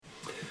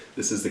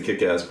This is the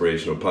Kick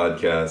Aspirational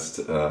Podcast.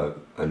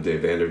 I'm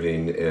Dave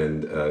Vanderveen,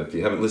 and if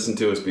you haven't listened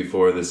to us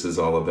before, this is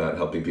all about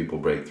helping people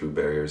break through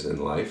barriers in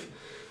life.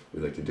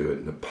 We like to do it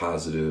in a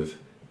positive,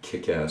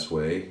 kick-ass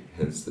way,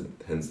 hence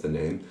the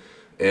name.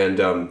 And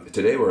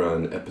today we're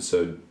on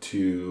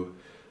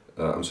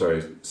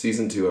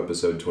Season 2,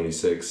 Episode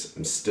 26.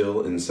 I'm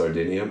still in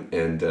Sardinia,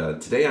 and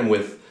today I'm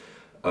with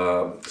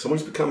someone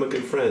who's become a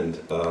good friend,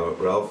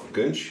 Ralph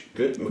Gunesch.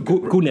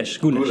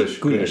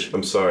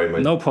 I'm sorry,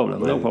 no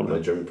problem. My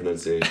German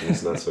pronunciation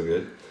is not so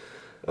good.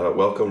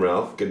 Welcome,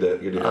 Ralph. Good to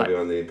have you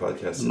on the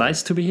podcast today.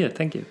 Nice to be here.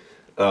 Thank you.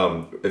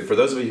 For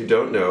those of you who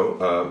don't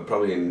know,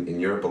 probably in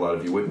Europe, a lot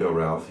of you would know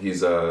Ralph. He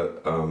was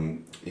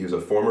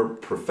a former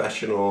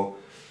professional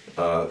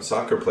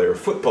soccer player,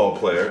 football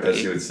player,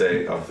 as you would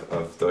say,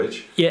 of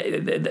Deutsch.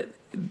 Yeah.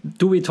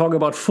 Do we talk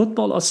about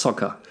football or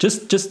soccer?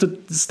 Just to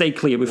stay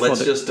clear before.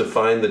 Let's just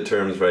define the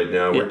terms right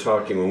now. Yeah. We're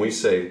talking, when we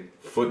say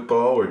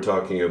football, we're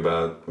talking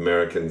about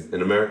Americans.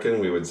 In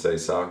American, we would say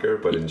soccer,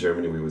 but in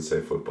Germany, we would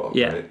say football.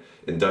 Yeah. Right?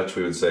 In Dutch,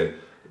 we would say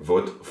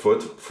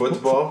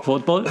football.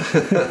 Football.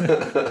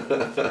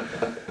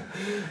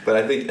 But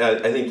I think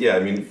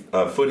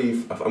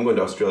footy. I'm going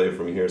to Australia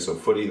from here, so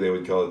footy they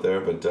would call it there.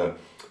 But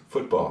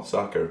football,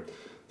 soccer,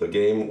 the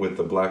game with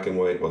the black and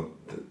white. Well,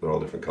 they're all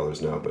different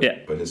colors now,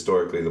 but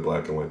historically the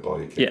black and white ball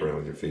you kick around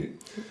with your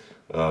feet.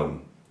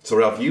 So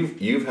Ralph,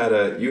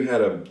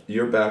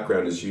 your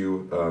background is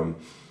you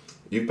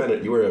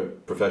were a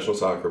professional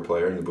soccer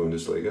player in the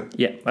Bundesliga.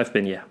 Yeah, I've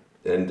been, yeah.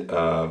 And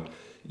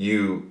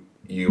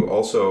you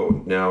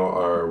also now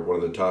are one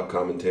of the top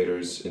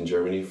commentators in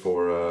Germany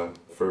for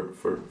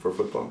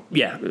football.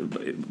 Yeah,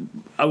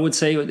 I would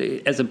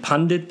say as a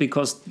pundit,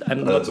 because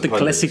I'm not the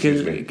classic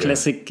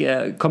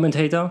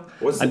commentator.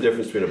 What's the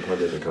difference between a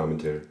pundit and a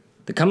commentator?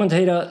 The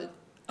commentator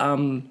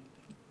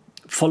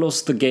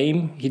follows the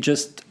game. He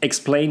just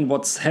explains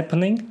what's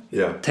happening,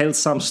 tells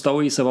some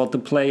stories about the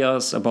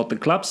players, about the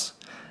clubs,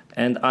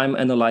 and I'm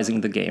analyzing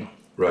the game.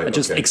 Right. I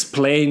just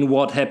explain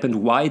what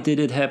happened, why did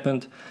it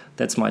happen.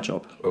 That's my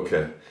job.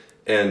 Okay.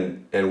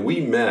 And we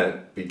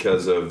met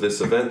because of this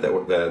event that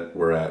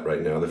we're at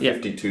right now, the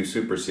 52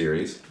 Super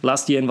Series.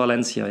 Last year in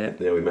Valencia, yeah.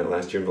 Yeah, we met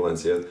last year in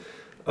Valencia.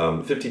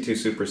 52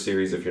 Super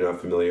Series, if you're not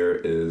familiar,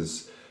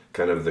 is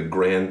kind of the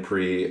Grand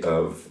Prix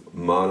of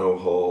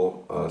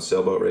mono-hull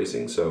sailboat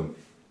racing. So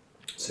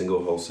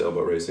single-hull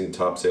sailboat racing,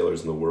 top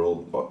sailors in the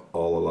world, a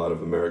lot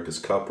of America's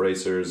Cup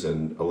racers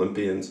and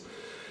Olympians.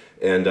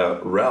 And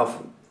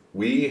Ralph,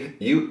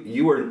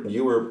 you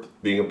were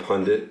being a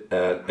pundit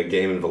at a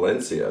game in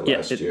Valencia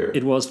last year.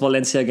 It was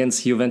Valencia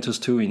against Juventus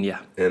Turin, yeah.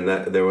 And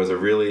there was a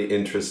really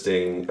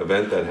interesting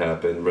event that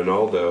happened.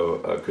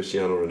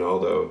 Cristiano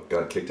Ronaldo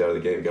got kicked out of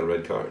the game, got a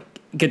red card.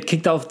 Get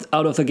kicked out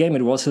of the game.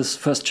 It was his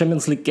first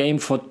Champions League game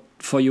for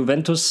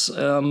Juventus,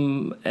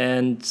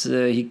 and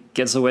he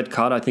gets a red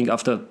card, I think,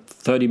 after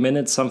 30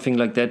 minutes, something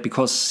like that,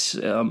 because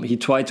he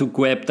tried to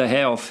grab the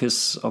hair of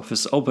his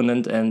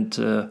opponent, and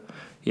the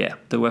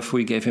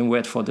referee gave him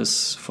red for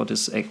this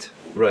act.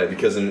 Right,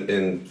 because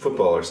in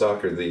football or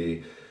soccer,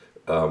 the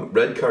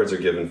red cards are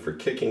given for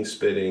kicking,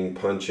 spitting,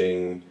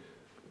 punching,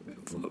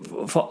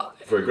 for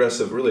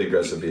really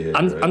aggressive behavior.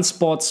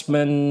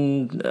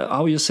 Unsportsman,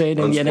 how you say it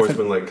in the NFL?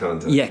 Unsportsmanlike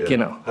conduct. Yeah,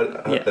 genau.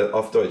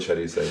 Auf Deutsch, how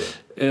do you say it?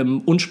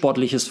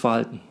 Unsportliches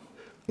Verhalten.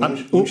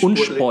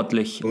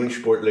 Unsportlich.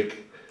 Unsportlich.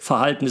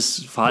 Verhalten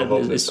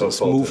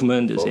ist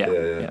movement.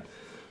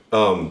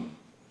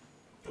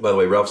 By the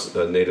way, Ralph's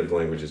native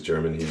language is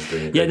German. He's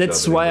doing a great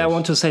that's job why I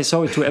want to say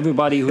sorry to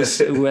everybody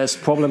who has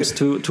problems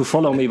to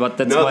follow me. But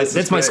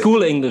that's my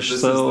school English.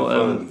 It's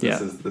fun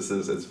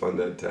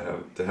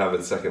to have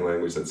a second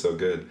language that's so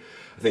good.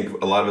 I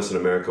think a lot of us in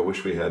America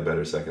wish we had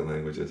better second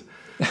languages.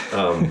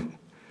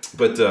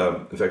 But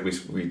in fact,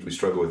 we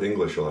struggle with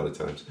English a lot of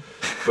times.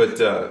 But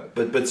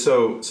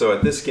so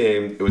at this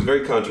game, it was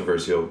very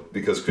controversial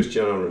because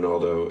Cristiano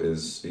Ronaldo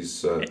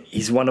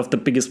he's one of the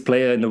biggest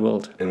players in the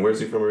world. And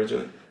where's he from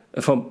originally?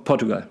 From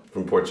Portugal.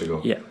 From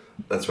Portugal. Yeah.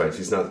 That's right.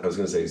 He's not. I was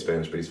going to say he's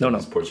Spanish, but he's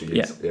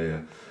Portuguese.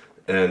 Yeah.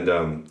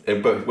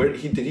 But where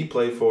did he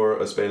play for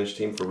a Spanish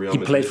team for Real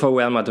Madrid? He played for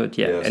Real Madrid,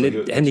 yeah.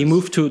 He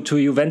moved to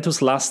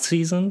Juventus last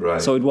season.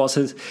 Right. So it was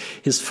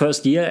his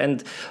first year,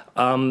 and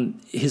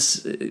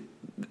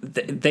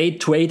they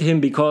trade him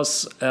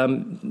because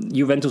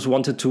Juventus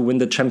wanted to win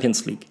the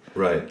Champions League.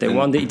 Right. They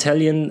won the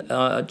Italian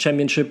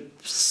championship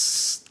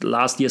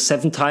last year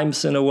 7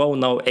 times in a row,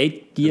 now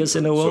 8 years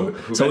in a row.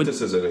 So Juventus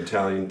is an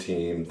Italian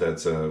team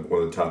that's one of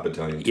the top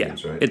Italian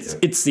teams, right?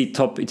 It's the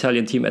top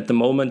Italian team at the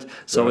moment,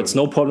 so it's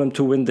no problem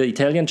to win the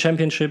Italian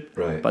championship,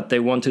 but they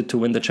wanted to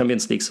win the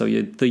Champions League, so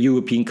the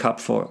European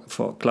Cup for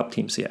club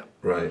teams,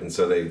 Right, and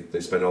so they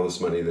spend all this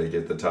money, they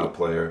get the top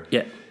player.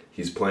 Yeah.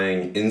 He's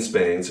playing in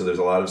Spain, so there's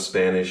a lot of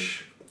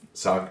Spanish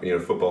soccer,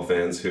 football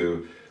fans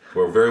who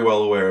were very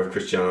well aware of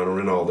Cristiano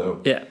Ronaldo.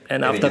 Yeah,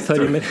 and after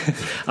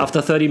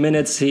 30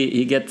 minutes,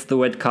 he gets the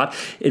red card.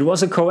 It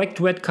was a correct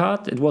red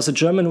card. It was a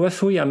German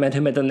referee. I met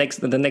him the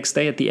next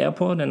day at the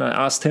airport, and I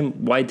asked him,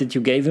 why did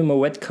you give him a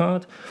red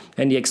card?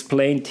 And he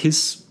explained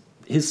his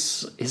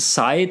his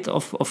side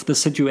of the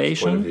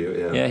situation. Point of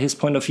view, yeah. His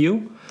point of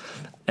view,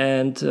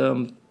 and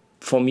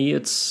for me,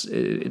 it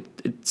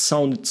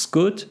sounded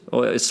good,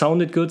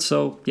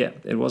 So yeah,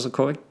 it was a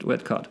correct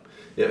red card.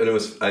 Yeah, and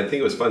I think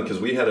it was fun because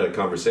we had a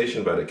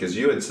conversation about it because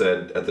you had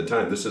said at the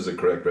time this is a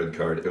correct red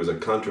card. It was a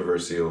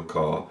controversial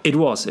call. It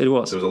was. There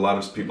was a lot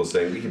of people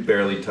saying we could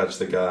barely touch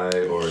the guy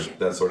or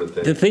that sort of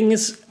thing. The thing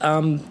is,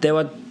 there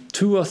were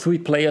 2 or 3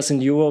 players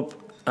in Europe.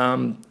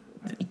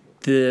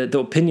 The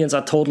opinions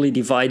are totally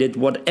divided.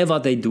 Whatever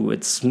they do,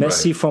 it's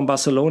Messi from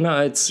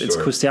Barcelona, it's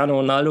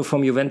Cristiano Ronaldo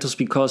from Juventus,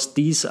 because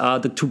these are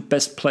the 2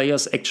 best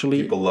players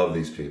actually. People love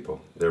these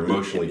people. They're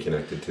emotionally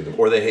connected to them,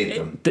 or they hate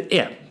them.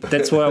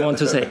 That's what I want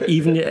to say.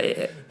 Even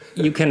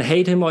you can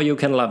hate him or you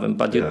can love him,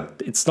 but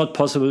it's not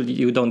possible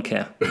you don't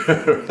care.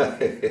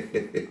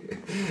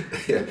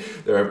 Yeah,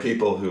 there are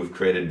people who've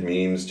created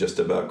memes just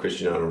about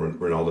Cristiano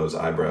Ronaldo's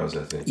eyebrows,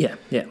 I think. Yeah.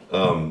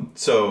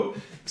 So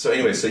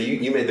anyway, so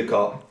you made the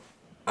call.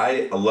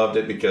 I loved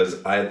it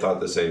because I had thought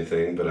the same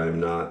thing, but I'm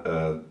not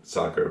a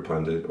soccer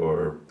pundit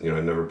or, I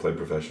never played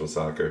professional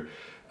soccer.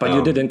 But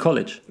you did in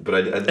college. But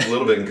I did a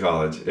little bit in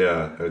college,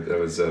 yeah. I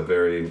was a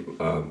very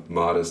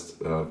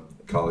modest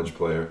college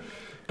player.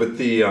 But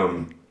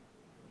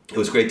it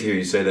was great to hear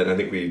you say that. I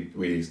think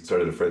we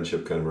started a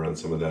friendship kind of around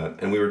some of that.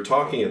 And we were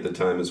talking at the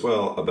time as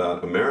well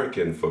about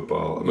American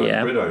football,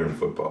 about gridiron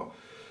football.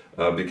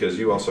 Because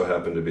you also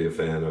happen to be a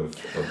fan of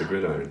the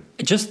gridiron.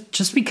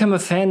 Just become a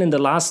fan in the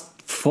last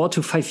 4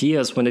 to 5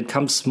 years when it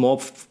comes more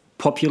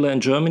popular in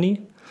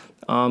Germany,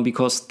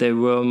 because there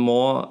were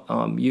more.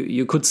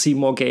 You could see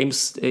more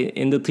games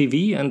in the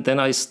TV, and then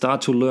I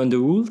start to learn the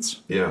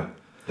rules. Yeah,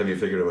 have you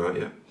figured them out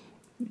yet?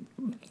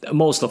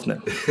 Most of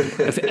them.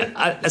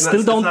 It's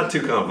not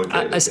too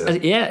complicated.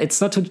 It's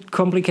not too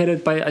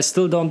complicated, but I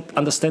still don't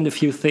understand a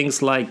few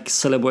things like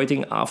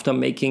celebrating after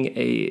making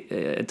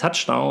a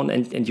touchdown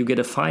and you get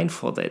a fine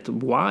for that.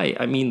 Why?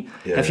 I mean,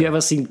 have you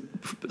ever seen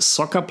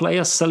soccer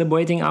players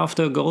celebrating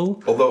after a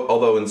goal?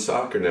 Although in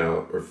soccer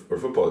now, or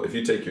football, if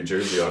you take your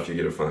jersey off, you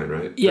get a fine,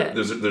 right? Yeah.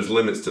 There's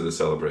limits to the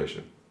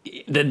celebration.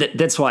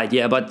 That's right,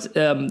 yeah. But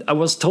I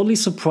was totally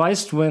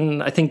surprised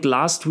when I think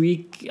last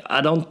week,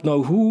 I don't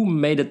know who,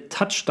 made a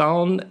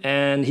touchdown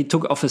and he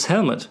took off his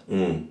helmet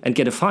and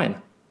get a fine.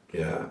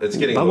 Yeah, it's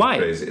getting a little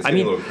crazy. It's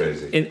getting a little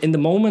crazy. In the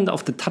moment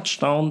of the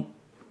touchdown,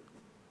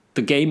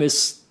 the game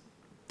is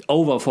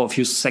over for a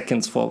few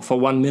seconds, for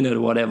 1 minute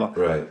or whatever.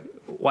 Right.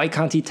 Why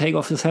can't he take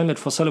off his helmet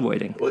for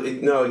celebrating? Well,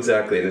 no,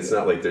 exactly. And it's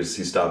not like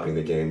he's stopping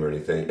the game or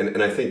anything.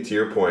 And I think to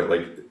your point,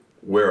 like,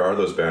 where are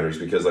those boundaries?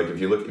 Because like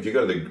if you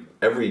go to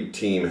every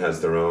team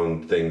has their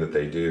own thing that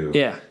they do.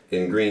 Yeah.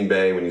 In Green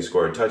Bay, when you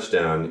score a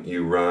touchdown,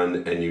 you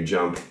run and you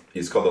jump.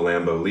 It's called the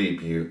Lambeau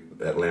Leap.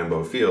 At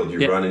Lambeau Field,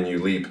 you run and you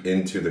leap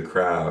into the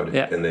crowd,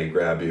 and they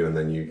grab you, and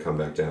then you come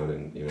back down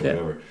and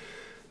whatever.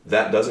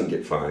 That doesn't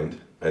get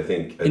fined. I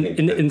think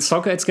in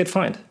soccer it's get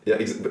fined. Yeah,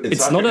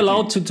 it's not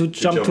allowed to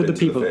jump to the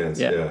people. The fans,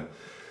 yeah.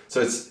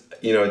 So it's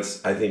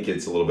I think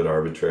it's a little bit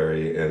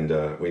arbitrary, and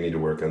we need to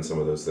work on some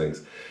of those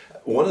things.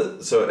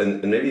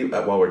 And maybe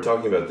while we're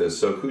talking about this,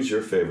 so who's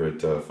your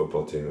favorite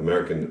football team,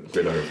 American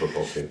gridiron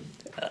football team?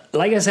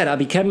 Like I said, I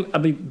became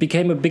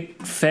a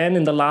big fan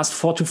in the last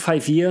 4 to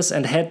 5 years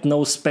and had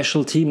no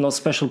special team, no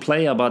special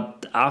player.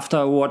 But after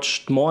I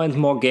watched more and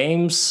more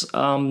games,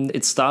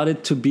 it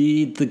started to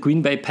be the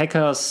Green Bay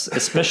Packers,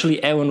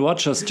 especially Aaron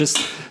Rodgers,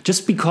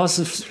 just because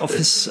of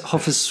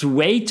his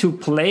way to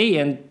play.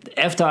 And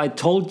after I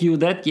told you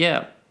that,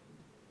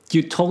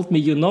 you told me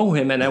you know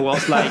him, and I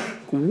was like,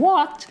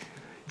 what?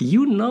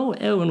 You know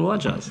Aaron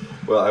Rodgers?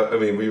 Well, I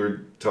mean, we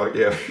were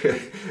talking. Yeah,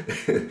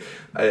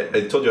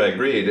 I told you I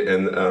agreed,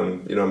 and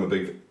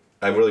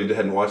I really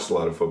hadn't watched a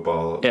lot of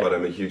football, but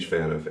I'm a huge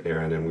fan of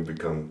Aaron, and we've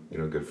become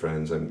good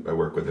friends. And I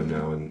work with him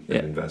now in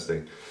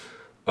investing.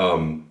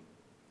 And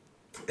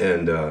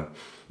I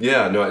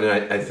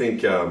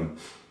think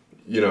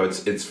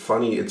it's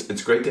funny.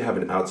 It's great to have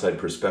an outside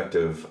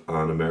perspective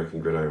on American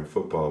gridiron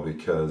football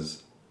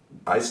because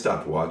I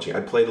stopped watching.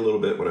 I played a little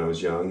bit when I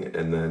was young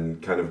and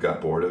then kind of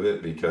got bored of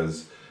it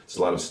because it's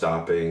a lot of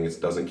stopping. It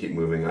doesn't keep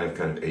moving. I have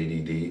kind of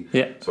ADD.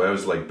 Yeah. So I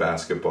was like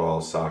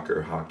basketball,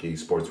 soccer, hockey,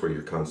 sports where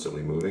you're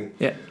constantly moving.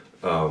 Yeah.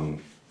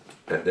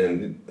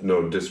 And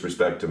no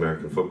disrespect to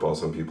American football.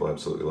 Some people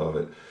absolutely love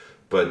it.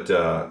 But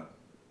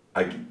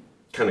I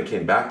kind of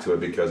came back to it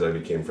because I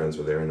became friends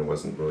with Aaron and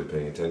wasn't really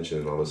paying attention.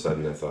 And all of a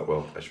sudden I thought,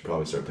 well, I should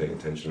probably start paying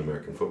attention to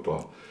American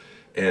football.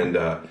 And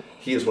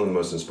he is one of the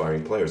most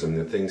inspiring players. I mean,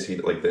 the things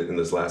in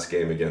this last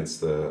game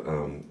against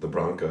the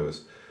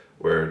Broncos,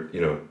 where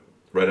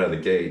right out of the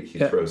gate he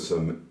throws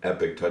some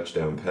epic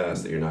touchdown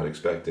pass that you're not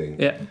expecting.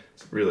 Yeah,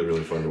 it's really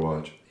really fun to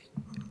watch.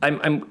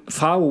 I'm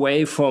far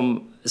away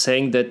from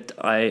saying that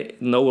I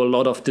know a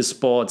lot of the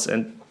sports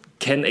and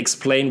can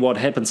explain what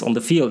happens on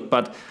the field,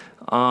 but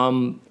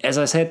as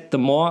I said, the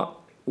more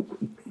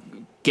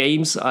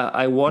games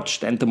I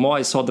watched and the more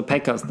I saw the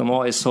Packers, the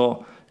more I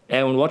saw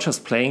Aaron Rodgers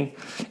playing,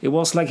 it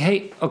was like,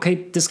 hey, okay,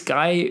 this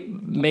guy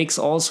makes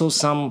also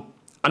some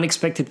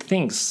unexpected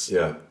things.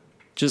 Yeah.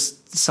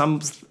 just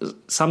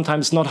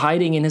sometimes not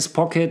hiding in his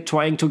pocket,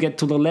 trying to get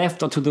to the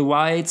left or to the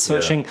right,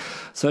 searching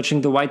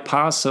the right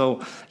pass. So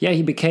yeah,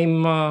 he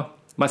became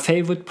my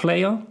favorite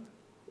player.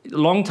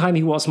 Long time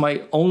he was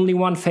my only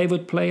one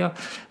favorite player.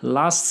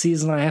 Last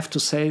season, I have to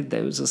say,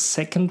 there was a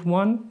second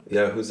one.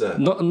 Yeah, who's that?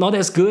 Not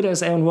as good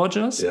as Aaron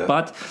Rodgers, Yeah.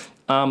 but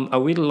I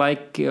really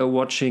like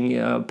watching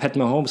Pat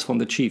Mahomes from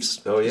the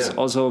Chiefs. Oh, yeah. He's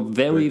also a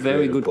very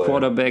good player.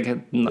 quarterback.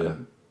 Had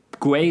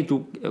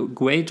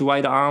great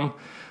right arm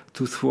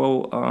to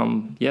throw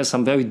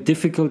some very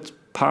difficult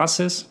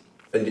passes.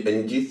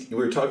 And we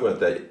were talking about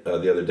that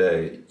the other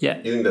day. Yeah.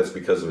 You think that's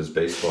because of his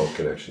baseball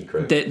connection,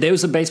 correct? There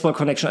is a baseball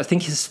connection. I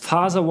think his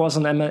father was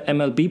an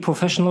MLB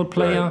professional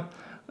player.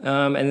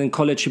 Right. And in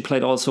college he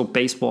played also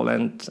baseball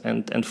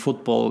and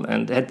football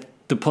and had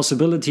the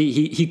possibility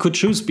he could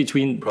choose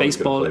between Probably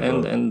baseball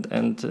could've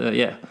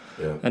played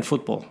and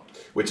football.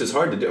 Which is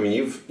hard to do. I mean,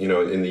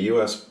 in the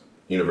U.S.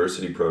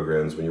 university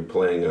programs, when you're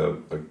playing a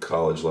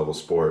college level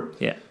sport,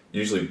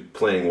 usually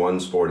playing one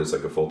sport is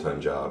like a full-time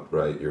job,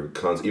 right?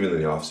 Even in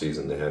the off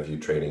season, they have you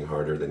training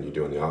harder than you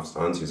do in the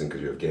on season because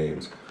you have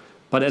games.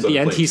 But at the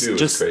end, he's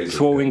just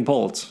throwing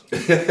balls.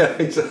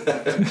 Just.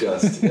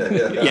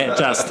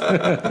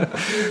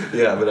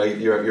 Yeah, but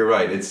you're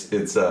right.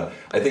 It's.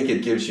 I think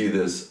it gives you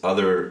this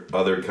other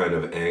kind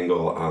of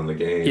angle on the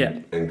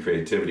game and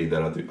creativity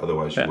that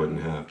otherwise you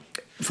wouldn't have.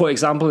 For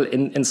example,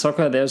 in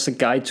soccer, there's a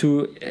guy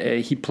too.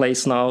 He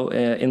plays now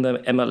in the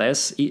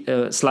MLS,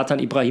 Zlatan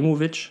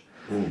Ibrahimovic.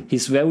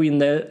 He's very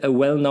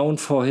well known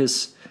for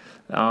his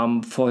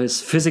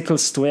physical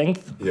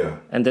strength,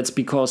 and that's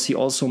because he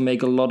also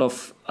make a lot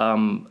of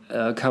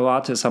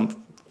karate, some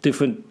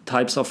different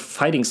types of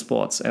fighting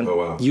sports, and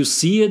you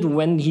see it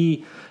when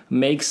he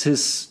makes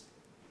his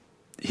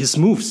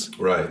moves.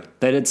 Right.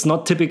 That it's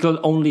not typical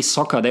only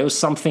soccer. There is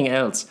something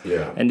else.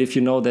 Yeah. And if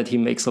you know that he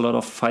makes a lot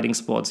of fighting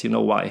sports, you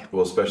know why.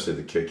 Well, especially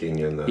the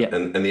kicking and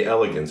the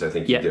elegance, I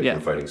think you get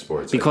from fighting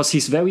sports. Because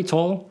he's very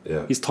tall.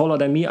 Yeah. He's taller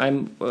than me.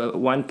 I'm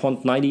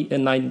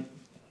 1.99.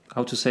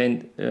 How to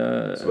say?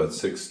 It's about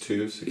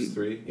 6'2",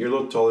 6'3". You're a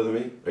little taller than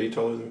me. Are you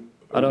taller than me?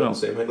 I don't know. The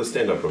same height? Let's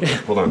stand up real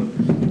quick. Hold on.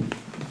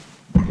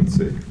 Let's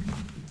see.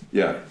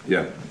 Yeah.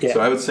 So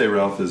I would say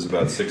Ralph is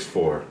about 6'4".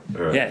 All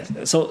right. Yeah.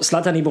 So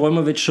Zlatan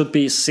Ibrahimovic should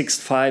be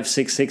 6'5",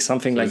 6'6",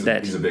 something like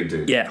that. He's a big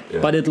dude. Yeah.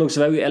 But it looks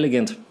very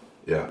elegant.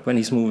 Yeah. When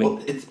he's moving.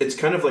 Well, it's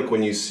kind of like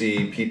when you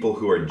see people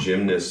who are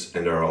gymnasts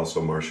and are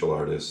also martial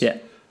artists. Yeah.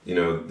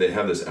 They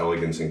have this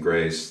elegance and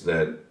grace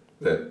that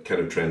kind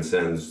of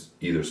transcends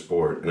either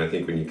sport, and I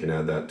think when you can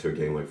add that to a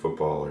game like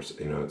football or it's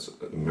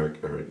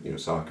American or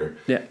soccer,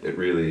 it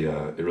really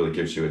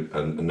gives you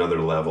another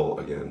level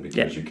again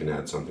because you can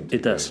add something to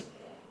it. Does.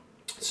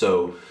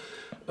 So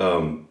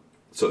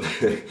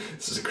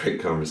this is a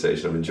great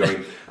conversation. I'm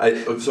enjoying.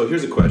 So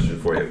here's a question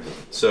for you.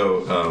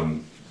 So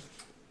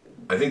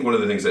I think one of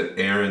the things that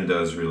Aaron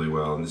does really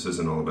well, and this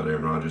isn't all about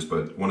Aaron Rodgers,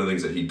 but one of the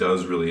things that he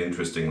does really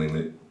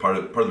interestingly, part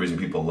of the reason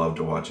people love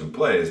to watch him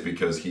play is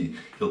because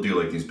he'll do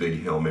like these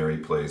big Hail Mary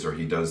plays, or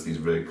he does these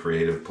very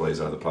creative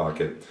plays out of the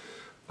pocket.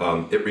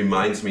 It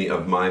reminds me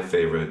of my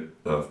favorite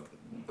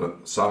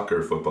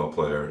soccer football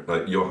player,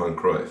 Johan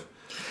Cruyff,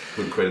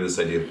 who created this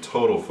idea of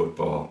total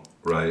football.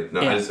 Right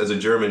now, as a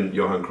German,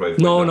 Johan Cruyff.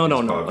 No.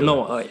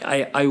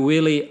 I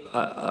really.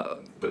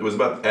 But it was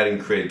about adding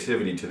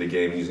creativity to the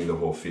game, using the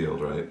whole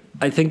field, right?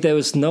 I think there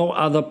is no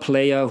other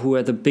player who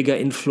had a bigger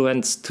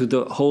influence to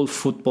the whole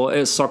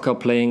soccer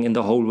playing in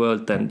the whole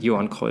world than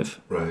Johan Cruyff.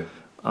 Right.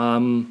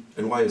 And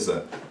why is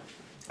that?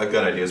 I've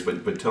got ideas,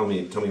 but tell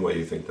me why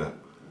you think that.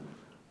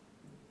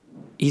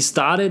 He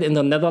started in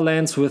the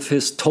Netherlands with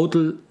his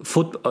total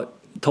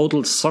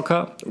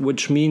soccer,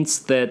 which means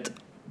that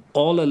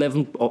all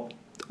 11.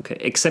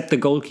 Except the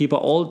goalkeeper,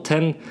 all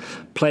 10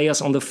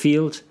 players on the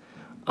field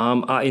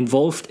are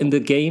involved in the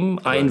game,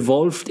 are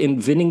involved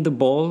in winning the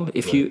ball.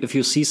 If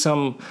you see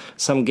some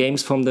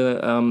games from the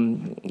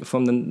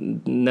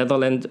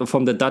Netherlands,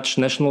 from the Dutch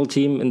national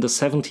team in the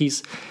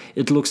 70s,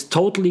 it looks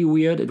totally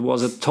weird. It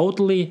was a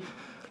totally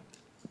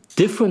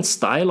different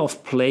style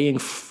of playing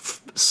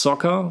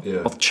soccer,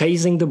 of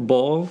chasing the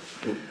ball.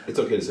 It's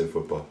okay to say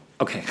football.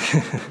 Okay.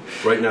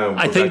 Right now,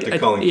 we're back to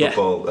calling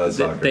football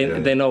soccer.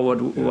 They know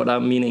what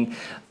I'm meaning.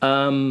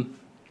 And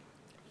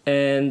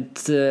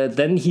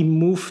then he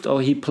moved,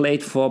 or he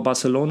played for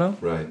Barcelona.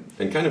 Right,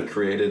 and kind of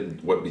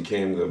created what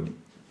became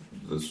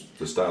the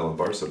style of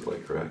Barca play,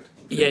 correct?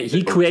 Yeah,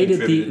 he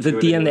created the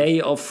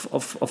DNA of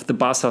the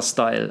Barca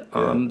style.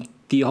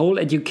 The whole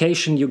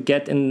education you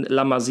get in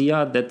La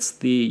Masia, that's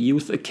the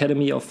youth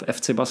academy of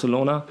FC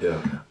Barcelona,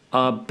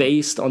 are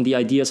based on the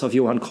ideas of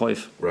Johan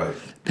Cruyff. Right.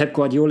 Pep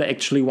Guardiola,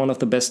 actually one of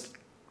the best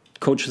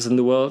coaches in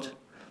the world,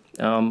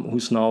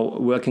 who's now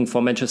working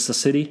for Manchester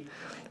City,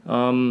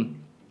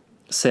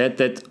 said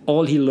that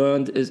all he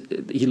learned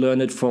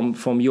it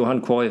from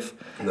Johan Cruyff.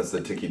 And that's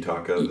the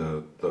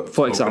tiki-taka, the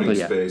for example,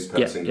 space,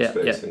 passing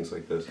space, things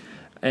like this.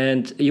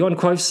 And Johan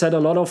Cruyff said a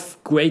lot of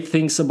great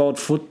things about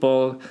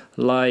football,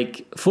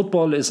 like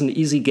football is an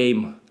easy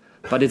game.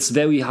 but it's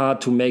very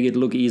hard to make it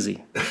look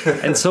easy.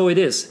 And so it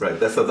is. Right.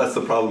 That's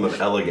the problem of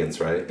elegance,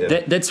 right?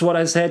 Yeah. That's what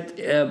I said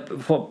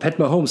for Pat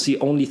Mahomes. He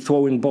only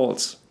throwing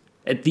balls.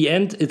 At the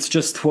end, it's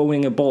just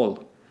throwing a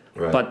ball.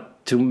 Right.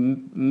 But to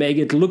make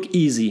it look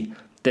easy,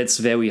 that's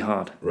very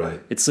hard. Right.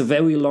 It's a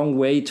very long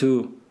way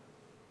to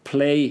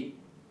play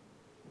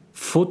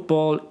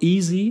football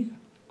easy,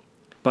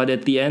 but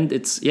at the end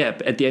it's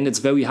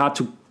very hard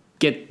to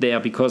get there,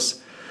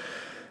 because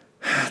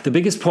the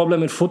biggest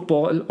problem in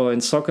football or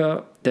in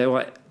soccer, there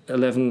are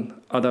 11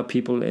 other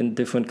people in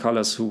different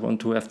colors who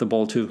want to have the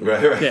ball too.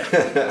 Right. Yeah.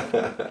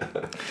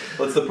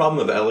 Well, it's the problem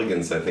of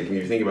elegance, I think. When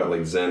you think about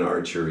like Zen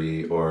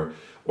archery or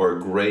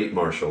great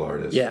martial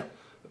artists. Yeah.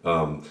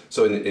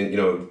 So I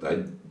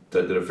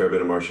did a fair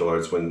bit of martial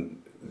arts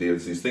when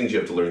there's these things you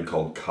have to learn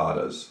called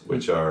katas,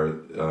 which are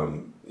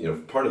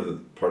part of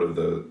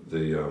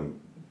the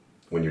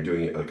when you're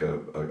doing like a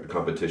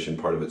competition,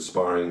 part of it's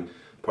sparring,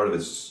 part of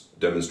it's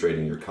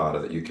demonstrating your kata,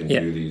 that you can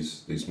do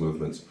these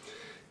movements.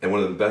 And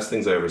one of the best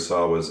things I ever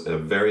saw was a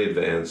very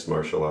advanced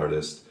martial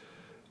artist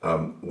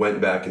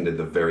went back and did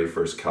the very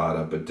first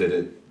kata, but did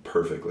it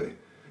perfectly.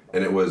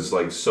 And it was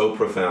like so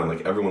profound,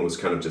 like everyone was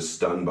kind of just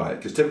stunned by it.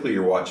 Because typically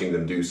you're watching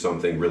them do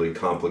something really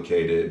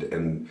complicated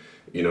and,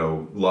 a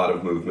lot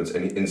of movements.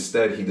 And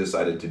instead he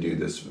decided to do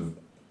this,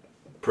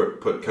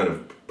 put kind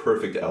of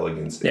perfect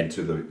elegance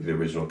into the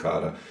original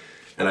kata.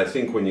 And I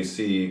think when you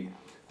see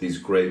these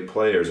great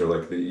players, or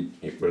like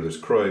whether it's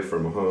Cruyff or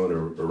Mahone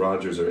or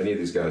Rodgers or any of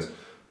these guys,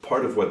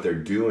 part of what they're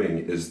doing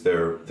is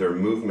their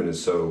movement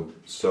is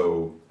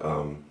so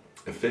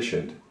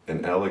efficient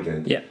and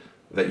elegant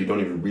that you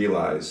don't even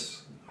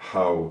realize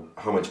how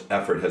much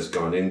effort has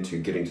gone into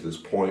getting to this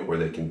point where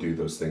they can do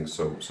those things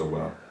so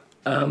well.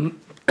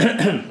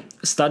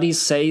 Studies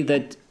say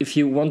that if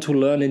you want to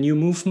learn a new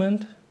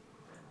movement,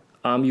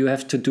 you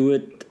have to do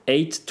it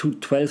 8,000 to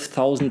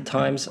 12,000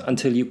 times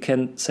until you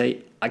can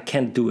say, I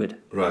can't do it.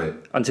 Right.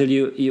 Until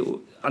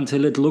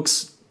it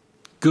looks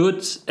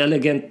good,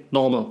 elegant,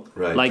 normal.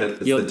 Right. Like it's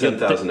the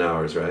 10,000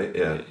 hours, right?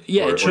 Yeah.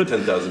 Yeah. Or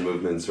 10,000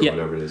 movements or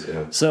whatever it is.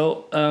 Yeah.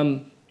 So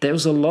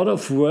there's a lot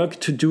of work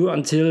to do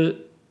until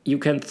you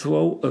can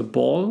throw a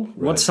ball. Right.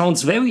 What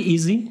sounds very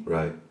easy.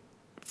 Right.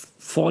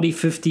 40,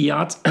 50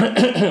 yards.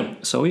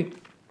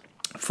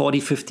 40,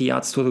 50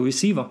 yards to the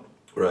receiver.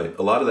 Right.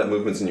 A lot of that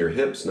movement's in your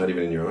hips, not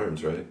even in your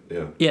arms, right?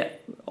 Yeah. Yeah.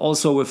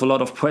 Also with a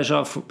lot of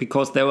pressure,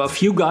 because there are a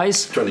few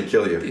guys trying to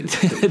kill you.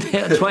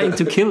 They are trying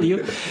to kill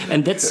you,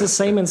 and that's the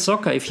same in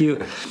soccer. If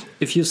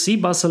you see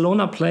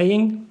Barcelona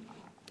playing,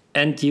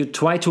 and you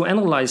try to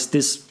analyze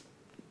this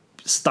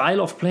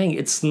style of playing,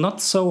 it's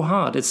not so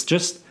hard. It's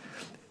just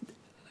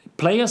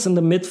players in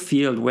the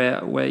midfield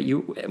where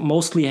you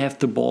mostly have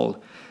the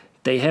ball.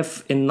 They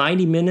have in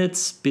 90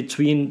 minutes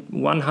between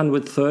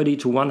 130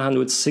 to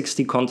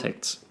 160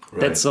 contacts.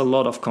 Right. That's a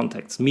lot of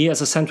contacts. Me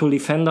as a central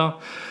defender,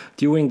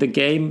 during the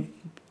game,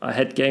 I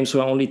had games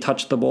where I only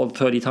touched the ball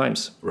 30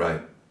 times.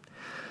 Right.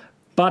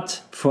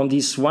 But from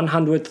these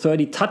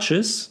 130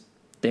 touches,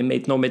 they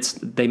make no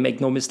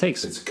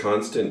mistakes. It's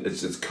constant.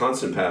 It's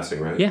constant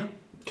passing, right? Yeah.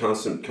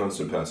 Constant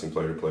passing,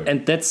 player to player.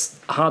 And that's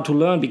hard to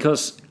learn,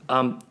 because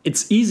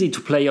it's easy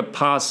to play a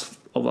pass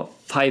over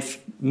 5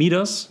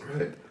 meters.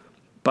 Right.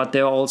 But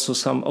there are also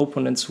some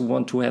opponents who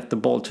want to have the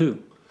ball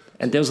too.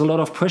 And there's a lot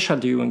of pressure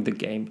during the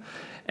game.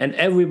 And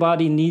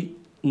everybody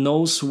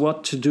knows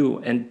what to do.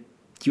 And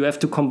you have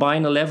to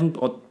combine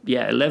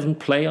 11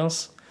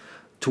 players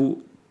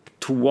to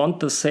want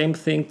the same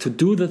thing, to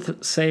do the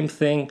same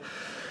thing.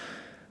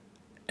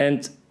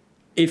 And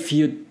if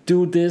you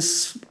do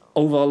this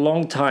over a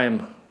long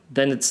time,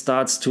 then it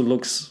starts to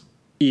look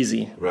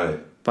easy.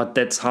 Right. But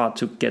that's hard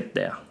to get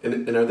there.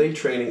 And are they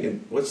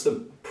training? What's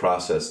the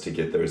process to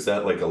get there? Is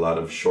that like a lot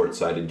of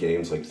short-sighted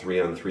games, like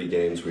 3-on-3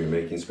 games where you're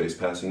making space,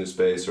 passing to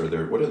space, or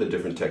what are the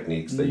different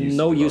techniques that you?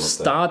 No, you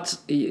start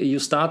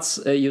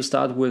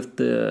with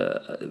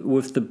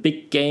the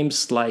big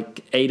games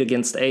like 8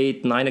 against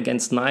 8, 9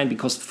 against 9,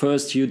 because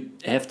first you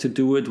have to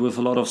do it with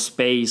a lot of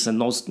space and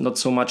not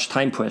so much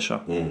time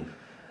pressure.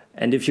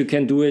 And if you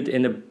can do it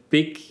in a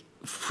big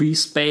free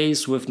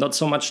space with not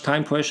so much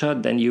time pressure,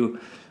 then you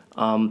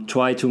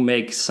try to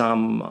make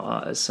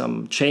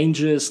some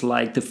changes,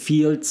 like the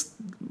fields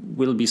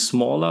will be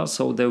smaller,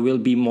 so there will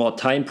be more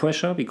time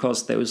pressure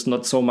because there is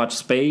not so much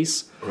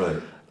space.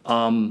 Right.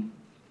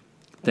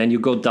 Then you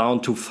go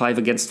down to 5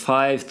 against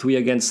 5, 3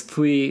 against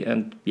 3,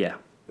 and yeah.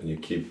 And you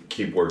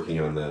keep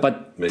working on that.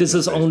 But this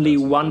is only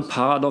one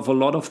part of a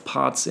lot of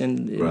parts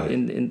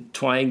in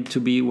trying to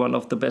be one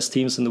of the best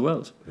teams in the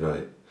world.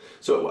 Right.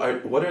 So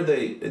what are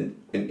they,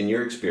 in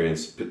your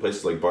experience,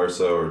 places like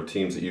Barca or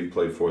teams that you've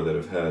played for that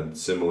have had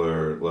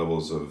similar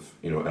levels of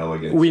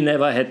elegance? We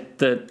never had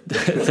the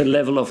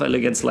level of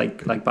elegance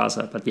like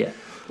Barca, but yeah.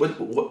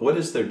 What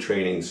is their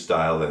training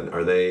style then?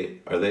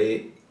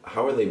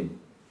 How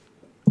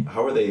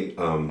are they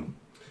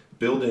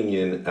building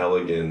in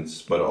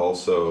elegance but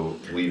also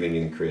leaving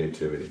in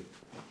creativity?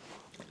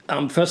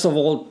 First of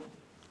all,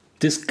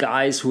 these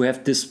guys who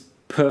have this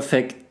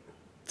perfect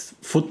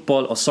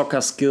football or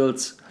soccer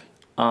skills,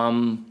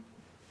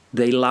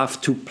 they love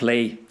to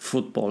play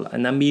football.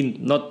 And I mean,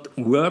 not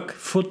work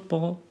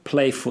football,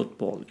 play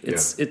football.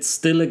 It's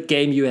still a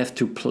game you have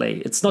to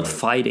play. It's not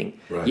fighting.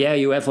 Right. Yeah,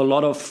 you have a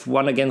lot of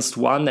 1 against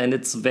 1, and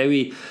it's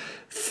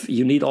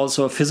you need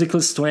also a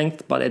physical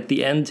strength, but at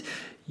the end,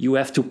 you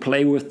have to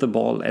play with the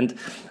ball. And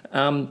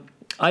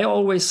I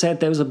always said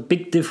there's a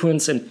big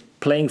difference in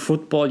playing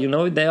football. You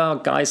know, there are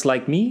guys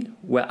like me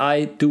where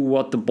I do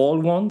what the ball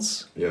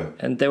wants,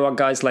 and there are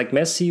guys like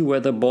Messi where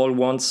the ball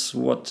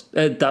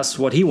does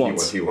what he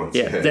wants.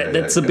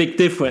 That's a big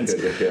difference.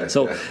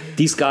 So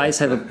these guys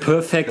have a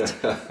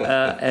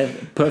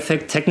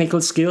perfect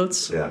technical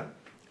skills.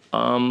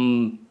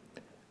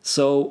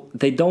 So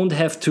they don't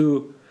have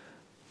to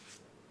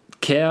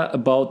care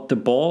about the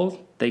ball.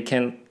 They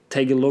can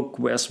take a look.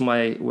 Where's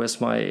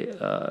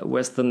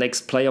the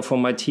next player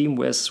from my team?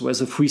 Where's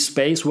a free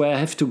space where I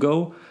have to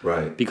go?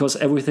 Right. Because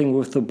everything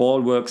with the ball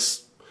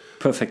works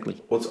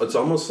perfectly. Well, it's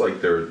almost like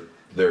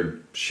they're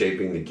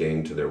shaping the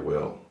game to their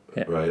will.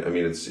 Yeah. Right. I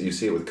mean, you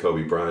see it with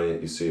Kobe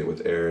Bryant, you see it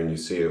with Aaron, you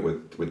see it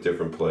with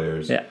different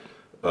players. Yeah.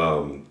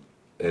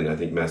 And I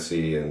think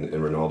Messi and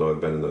Ronaldo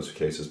have been in those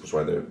cases, which is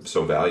why they're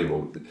so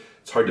valuable.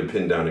 It's hard to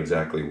pin down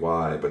exactly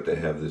why, but they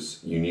have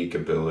this unique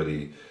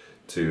ability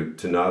to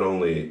not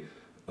only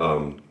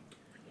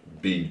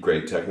be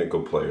great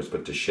technical players,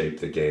 but to shape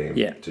the game,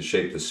 to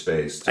shape the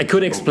space. I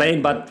could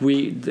explain, but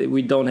we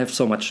don't have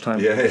so much time.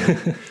 Yeah.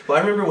 Well,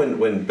 I remember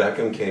when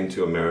Beckham came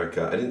to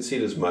America, I didn't see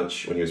it as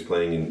much when he was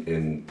playing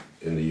in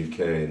the UK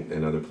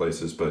and other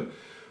places, but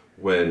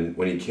when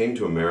he came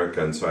to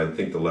America, and so I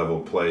think the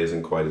level of play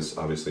isn't quite as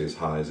obviously as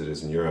high as it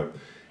is in Europe,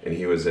 and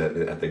he was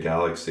at the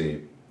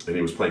Galaxy, and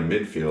he was playing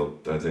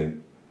midfield, I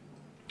think,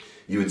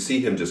 you would see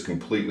him just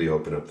completely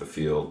open up the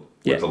field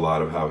with a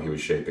lot of how he was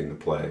shaping the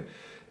play.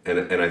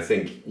 And I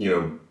think,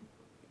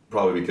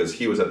 probably because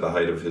he was at the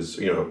height of his,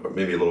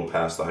 maybe a little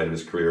past the height of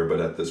his career, but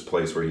at this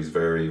place where he's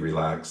very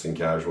relaxed and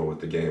casual with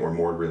the game, or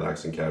more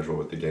relaxed and casual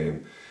with the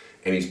game.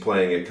 And he's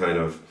playing it kind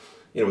of,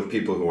 with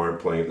people who aren't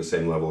playing at the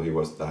same level he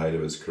was at the height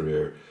of his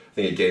career. I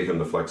think it gave him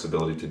the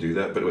flexibility to do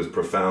that, but it was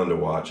profound to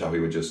watch how he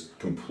would just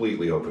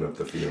completely open up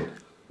the field.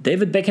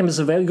 David Beckham is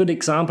a very good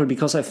example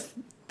because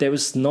there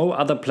is no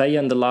other player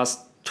in the last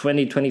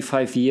 20,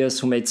 25 years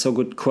who made so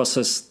good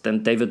crosses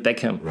than David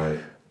Beckham. Right.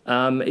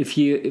 If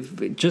you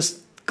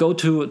just go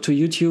to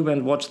YouTube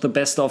and watch the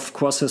best of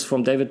crosses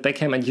from David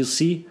Beckham, and you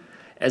see,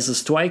 as a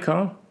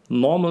striker,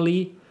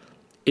 normally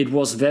it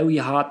was very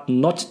hard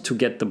not to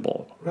get the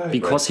ball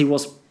because he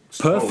was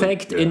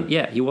perfect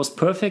he was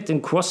perfect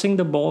in crossing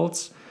the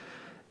balls,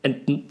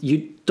 and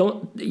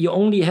you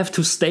only have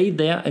to stay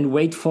there and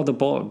wait for the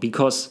ball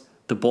because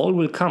the ball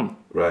will come.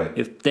 Right.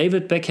 If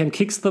David Beckham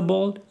kicks the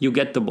ball, you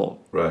get the ball.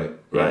 Right.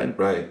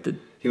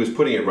 He was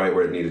putting it right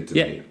where it needed to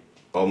be.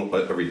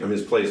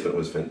 His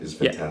placement is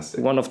fantastic.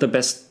 Yeah, one of the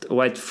best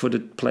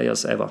right-footed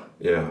players ever.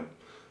 Yeah,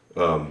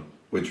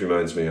 which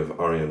reminds me of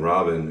Arjen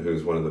Robben,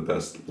 who's one of the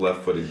best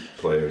left-footed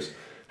players.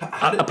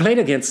 I played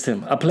against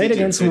him.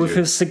 With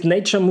his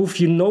signature move.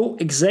 You know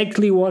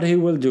exactly what he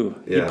will do.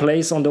 Yeah. He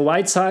plays on the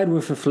right side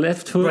with his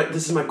left foot. Right,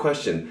 this is my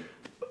question.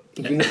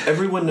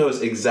 Everyone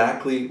knows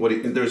exactly what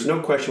there's no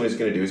question what he's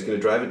going to do. He's going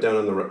to drive it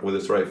down with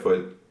his right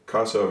foot,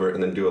 cross over,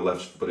 and then do a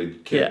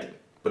left-footed kick. Yeah.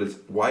 But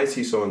why is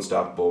he so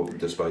unstoppable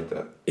despite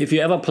that? If you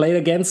ever played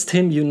against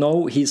him, you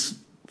know he's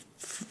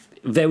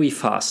very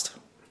fast.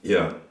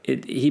 Yeah.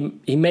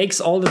 He makes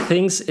all the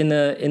things in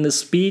a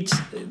speed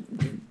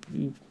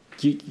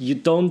you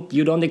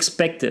don't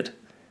expect it.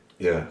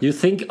 Yeah. You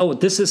think, oh,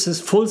 this is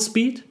his full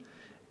speed.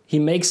 He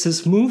makes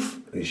his move.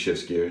 He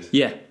shifts gears.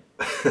 Yeah.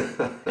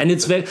 And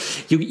it's very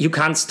you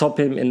can't stop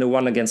him in the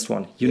 1 against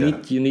 1.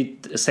 You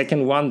need a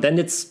second one. Then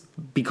it's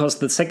because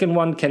the second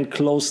one can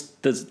close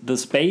the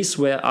space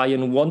where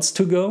Arjen wants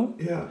to go.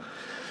 Yeah.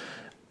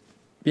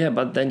 Yeah,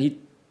 but then he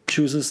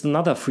chooses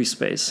another free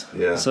space.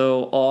 Yeah.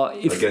 So, or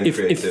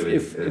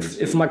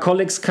if my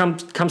colleagues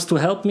comes to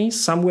help me,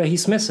 somewhere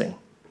he's missing.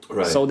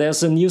 Right. So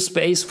there's a new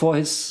space for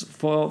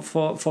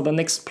the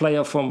next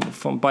player from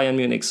Bayern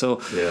Munich.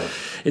 So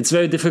it's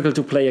very difficult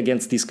to play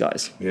against these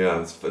guys. Yeah,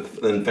 it's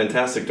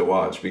fantastic to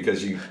watch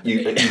because you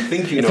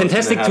think you know.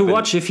 Fantastic to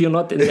watch if you're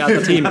not in the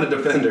other team. You're not a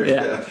defender.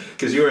 Yeah.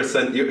 Because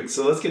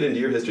so let's get into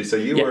your history. So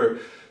you were,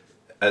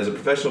 as a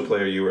professional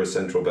player, you were a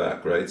central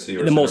back, right? So you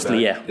were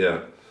mostly, back.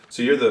 Yeah.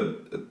 So you're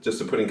just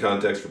to put in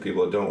context for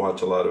people that don't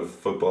watch a lot of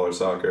football or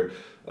soccer,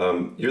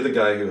 you're the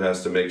guy who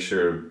has to make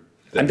sure.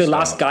 I'm the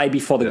last guy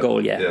before the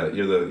goal, Yeah,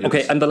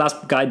 I'm the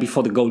last guy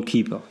before the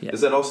goalkeeper. Yeah.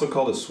 Is that also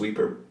called a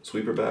sweeper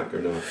back,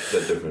 or no? Is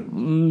that different?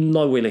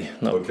 Not really,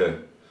 no. Okay.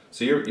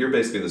 So you're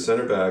basically the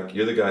center back.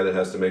 You're the guy that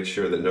has to make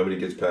sure that nobody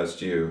gets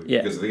past you.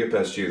 Yeah. Because if they get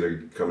past you,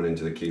 they're coming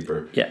into the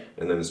keeper. Yeah.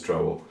 And then it's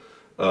trouble.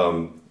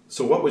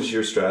 So what was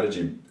your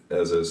strategy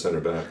as a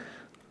center back?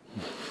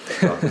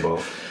 Off the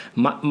ball.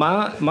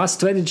 My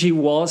strategy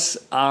was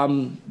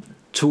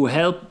to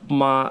help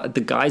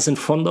the guys in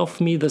front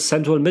of me, the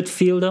central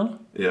midfielder.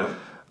 Yeah.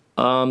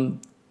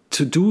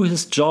 To do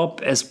his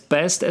job as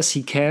best as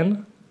he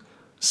can,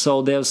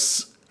 so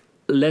there's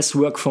less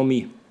work for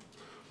me.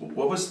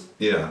 What was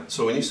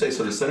So when you say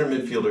the center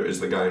midfielder is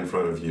the guy in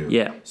front of you.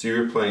 Yeah. So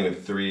you're playing a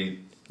 3.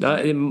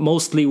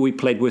 Mostly we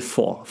played with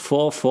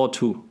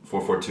 4-4-2.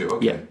 4-4-2.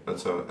 Okay. Yeah.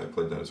 That's how I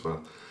played that as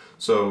well.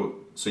 So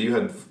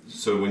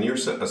when you're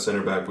a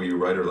center back, were you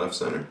right or left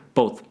center?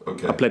 Both.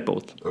 Okay. I played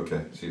both.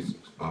 Okay. So you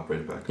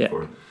operated back and Yeah.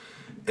 forth.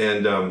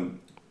 And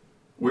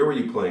where were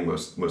you playing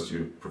most of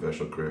your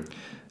professional career?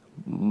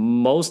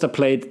 Most I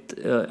played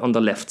on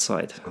the left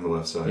side. On the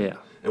left side. Yeah.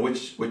 And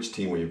which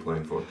team were you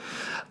playing for?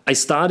 I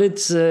started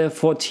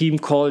for a team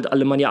called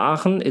Alemannia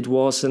Aachen. It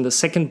was in the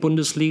second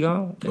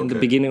Bundesliga in the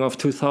beginning of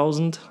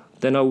 2000.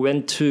 Then I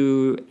went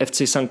to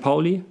FC St.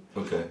 Pauli.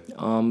 Okay.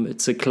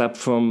 It's a club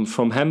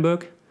from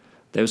Hamburg.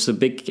 There's a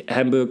big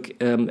Hamburg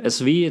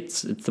SV.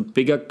 It's a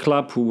bigger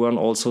club who won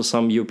also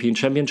some European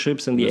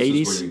championships in the 80s.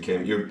 This is where you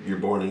came. You're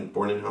born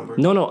in Hamburg?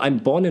 No, I'm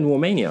born in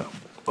Romania.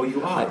 Oh,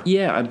 you are?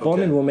 I'm born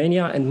in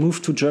Romania and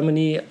moved to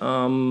Germany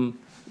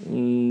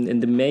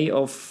in the May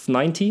of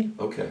 90.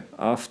 Okay.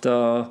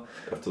 After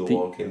the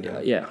wall came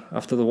down? Yeah,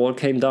 after the wall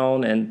came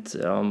down and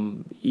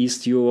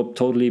East Europe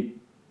totally...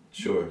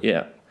 Sure.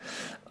 Yeah.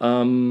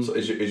 So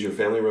is your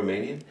family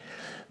Romanian?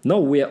 No,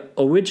 we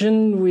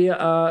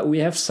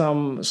have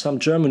some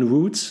German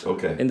roots.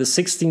 Okay. In the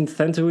 16th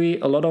century,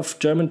 a lot of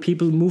German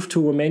people moved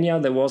to Romania.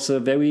 There was a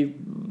very,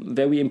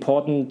 very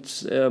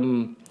important,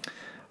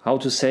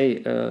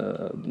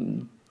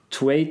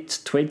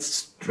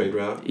 trade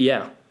route.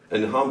 Yeah.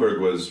 And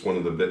Hamburg was one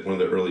of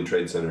the early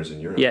trade centers in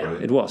Europe. Yeah,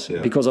 right? It was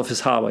because of his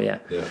harbor. Yeah.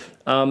 Yeah.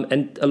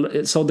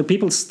 So the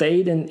people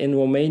stayed in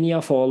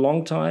Romania for a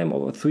long time,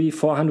 over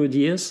 300-400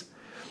 years.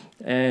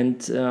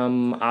 And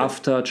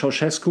after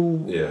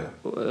Ceausescu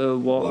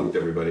locked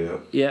everybody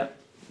up. Yeah.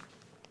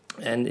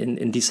 And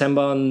in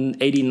December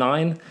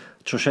 89,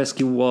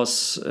 Ceausescu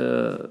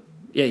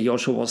he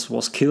also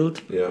was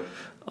killed. Yeah.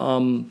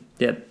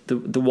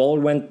 The wall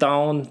went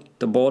down,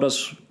 the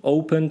borders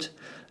opened,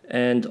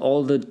 and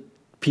all the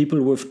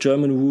people with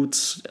German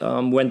roots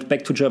went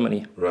back to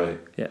Germany. Right.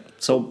 Yeah.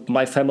 So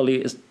my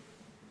family is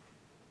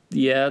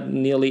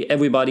nearly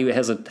everybody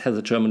has a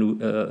German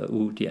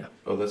root. Yeah.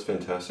 Oh, that's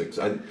fantastic.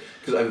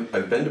 Because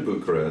I've been to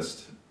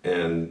Bucharest,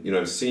 and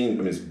I've seen.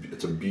 I mean,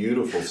 it's a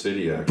beautiful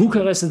city. Actually,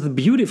 Bucharest is a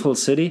beautiful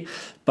city,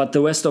 but the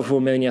rest of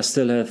Romania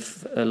still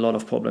have a lot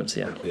of problems.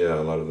 Yeah. Yeah,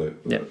 a lot of the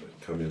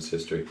communist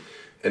history.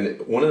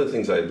 And one of the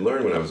things I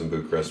learned when I was in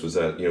Bucharest was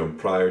that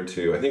prior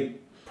to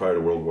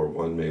World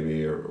War I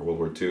maybe or World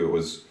War II, it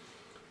was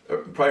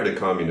prior to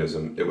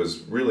communism. It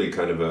was really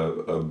kind of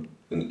an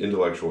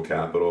intellectual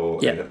capital.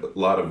 Yeah. And a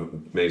lot of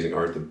amazing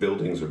art. The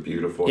buildings are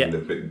beautiful. Yeah. And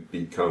they've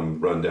become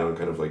run down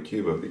kind of like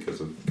Cuba because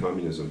of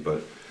communism,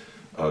 but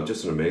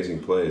just an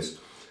amazing place.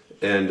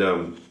 And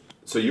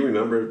so you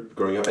remember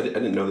growing up, I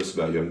didn't know this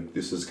about you.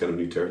 This is kind of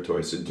new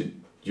territory. So do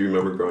you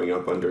remember growing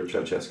up under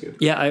Ceausescu?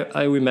 Yeah,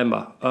 I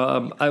remember.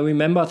 I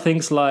remember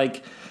things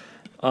like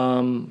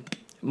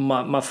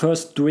my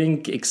first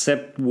drink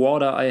except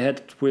water I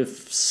had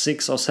with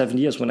 6 or 7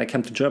 years when I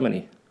came to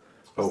Germany.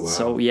 Oh, wow.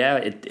 So yeah,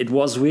 it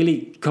was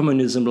really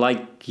communism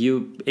like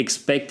you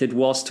expect it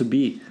was to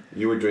be.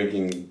 You were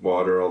drinking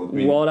water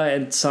water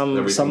and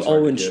some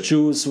orange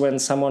juice when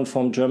someone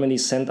from Germany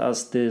sent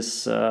us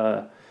this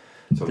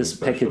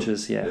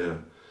packages. Yeah.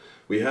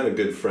 We had a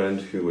good friend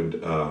who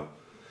would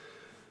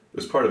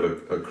was part of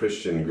a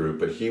Christian group,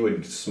 but he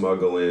would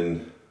smuggle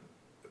in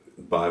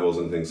Bibles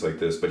and things like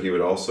this, but he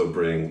would also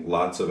bring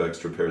lots of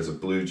extra pairs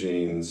of blue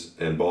jeans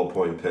and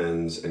ballpoint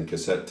pens and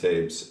cassette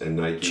tapes and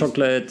Nikes.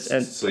 Chocolate.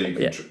 And so you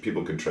could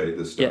people could trade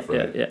this stuff,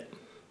 right? Yeah.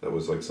 That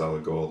was like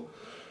solid gold.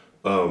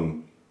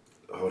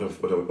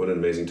 What an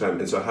amazing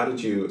time. And so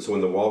so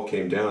when the wall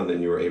came down,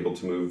 then you were able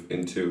to move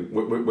into,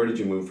 where did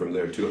you move from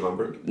there? To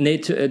Hamburg? No,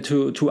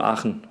 to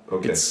Aachen.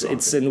 Okay.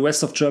 It's in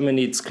west of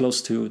Germany. It's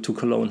close to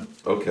Cologne.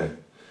 Okay.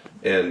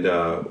 And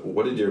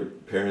what did your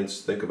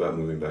parents think about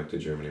moving back to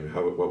Germany?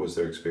 What was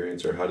their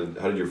experience, or how did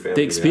your family?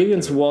 The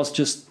experience was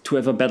just to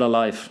have a better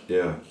life.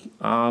 Yeah.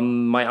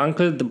 My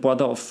uncle, the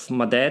brother of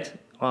my dad,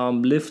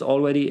 lived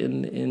already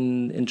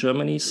in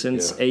Germany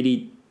since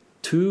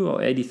 82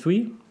 or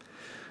 83.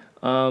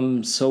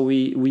 So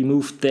we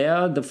moved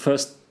there. The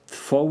first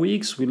 4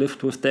 weeks we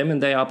lived with them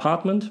in their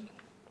apartment,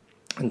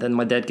 and then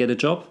my dad get a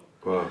job.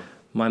 Wow.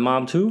 My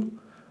mom too,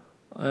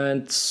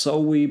 and so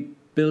we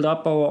built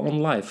up our own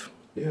life.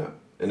 Yeah.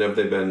 And have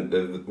they been,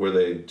 were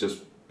they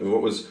just, I'm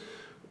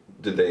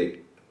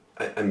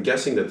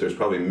guessing that there's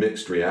probably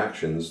mixed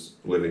reactions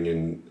living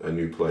in a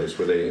new place.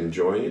 Were they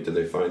enjoying it? Did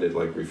they find it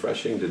like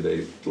refreshing? Did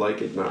they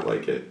like it, not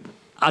like it?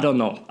 I don't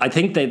know. I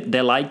think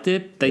they liked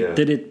it. They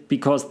did it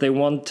because they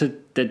wanted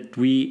that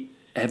we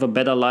have a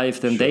better life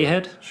than they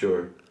had.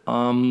 Sure.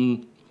 I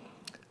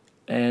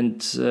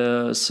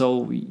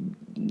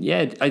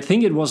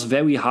think it was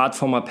very hard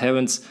for my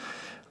parents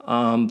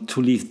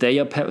to leave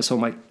their parents. So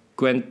my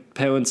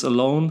grandparents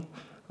alone.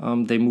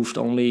 They moved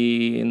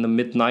only in the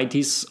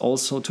mid-90s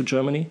also to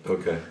Germany.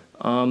 Okay.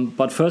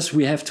 But first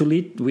we had to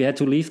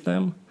leave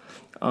them.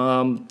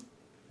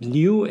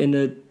 New in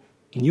a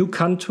new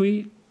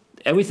country,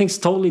 everything's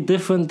totally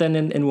different than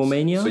in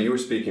Romania. So you were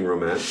speaking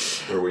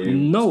Romance, or were you?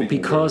 No, speaking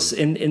because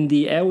German? in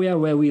the area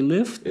where we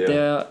lived, Yeah.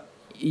 there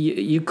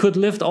you could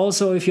live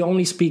also if you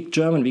only speak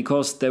German,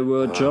 because there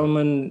were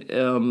German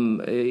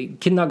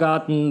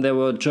kindergarten, there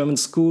were German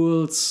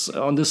schools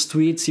on the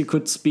streets. You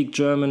could speak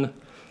German.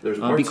 There's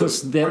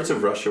parts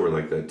of Russia were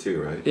like that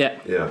too, right? Yeah.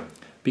 Yeah.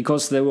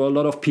 Because there were a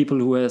lot of people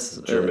who has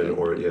German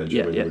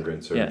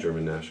immigrants or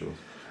German nationals.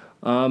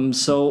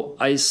 So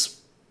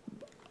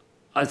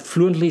I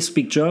fluently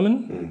speak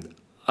German.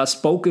 I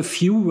spoke a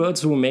few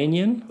words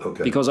Romanian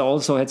because I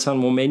also had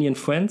some Romanian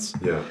friends.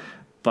 Yeah.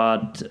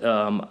 But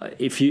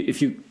if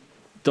you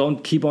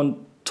don't keep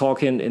on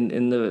talking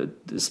in the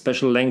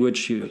special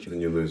language,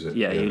 then you lose it.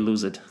 Yeah, you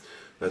lose it.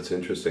 That's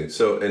interesting.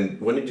 So, and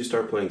when did you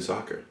start playing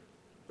soccer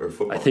or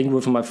football? I think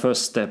with my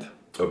first step.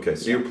 Okay,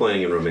 so you're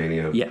playing in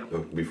Romania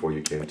before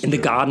you came to in the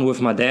garden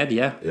with my dad,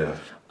 Yeah.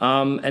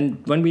 And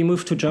when we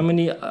moved to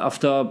Germany,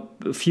 after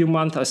a few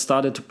months, I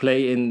started to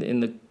play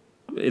in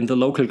the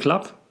local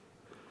club.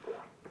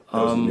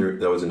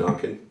 That was in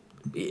Aachen?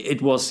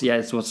 It was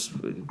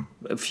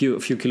a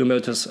few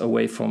kilometers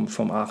away from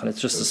Aachen. It's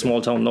just a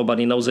small town,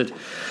 nobody knows it.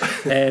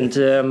 And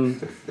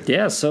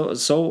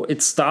so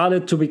it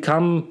started to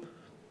become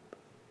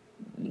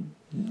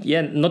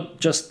not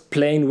just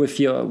playing with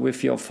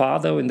your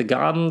father in the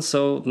garden.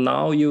 So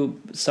now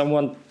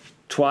someone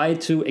try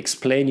to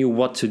explain you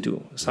what to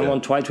do. Someone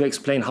try to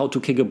explain how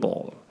to kick a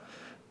ball.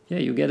 Yeah,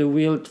 you get a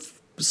real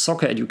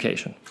soccer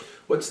education.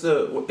 What's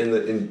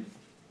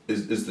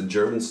is the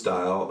German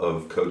style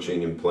of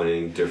coaching and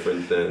playing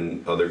different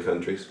than other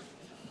countries?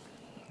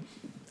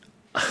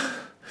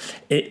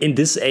 In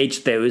this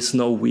age, there is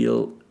no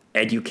real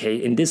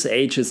education. In this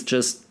age, it's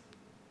just,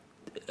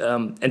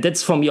 and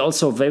that's for me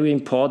also very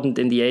important.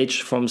 In the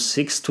age from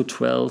 6 to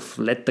 12,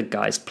 let the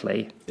guys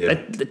play. Yeah.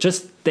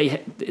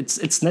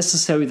 It's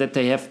necessary that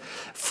they have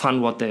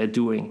fun what they are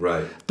doing.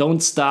 Right.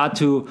 Don't start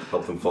to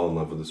help them fall in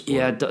love with the sport.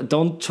 Yeah.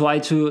 Don't try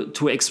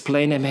to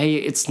explain them. Hey,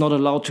 it's not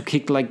allowed to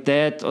kick like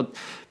that. Or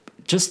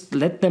just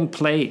let them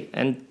play.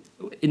 And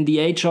in the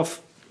age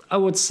of, I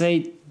would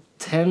say,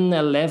 10,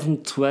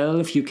 11,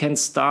 12, you can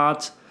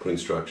start putting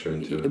structure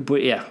into it.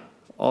 But yeah,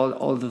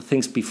 all the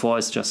things before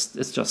it's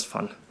just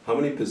fun. How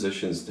many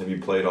positions have you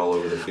played all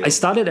over the field? I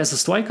started as a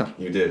striker.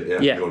 You did,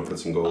 yeah. You want to put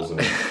some goals in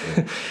it.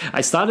 Yeah.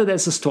 I started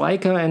as a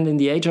striker, and in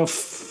the age of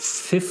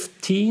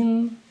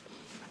 14,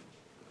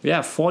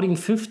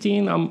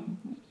 15, I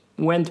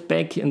went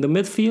back in the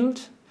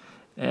midfield.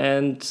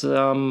 And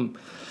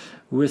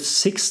with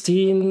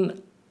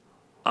 16,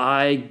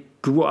 I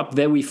grew up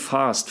very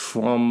fast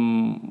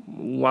from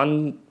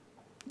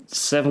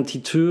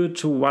 172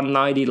 to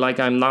 190 like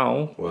I'm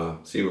now. Wow.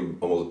 So you were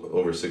almost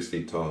over 6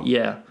 feet tall.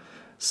 Yeah.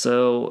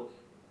 So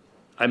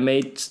I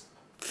made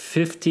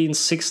 15,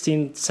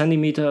 16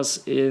 centimeters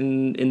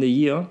in the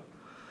year.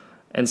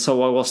 And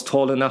so I was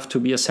tall enough to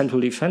be a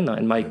central defender.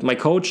 And my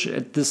coach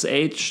at this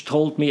age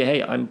told me,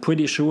 hey, I'm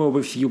pretty sure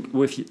with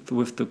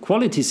the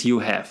qualities you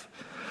have,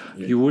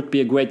 you would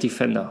be a great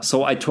defender.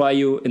 So I try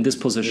you in this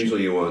position.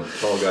 Usually you want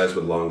tall guys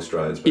with long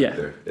strides back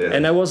there. Yeah.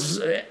 And I was,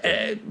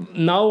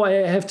 now I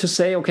have to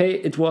say, okay,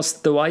 it was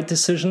the right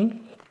decision.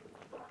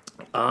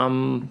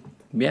 And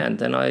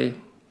then I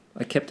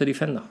kept a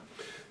defender.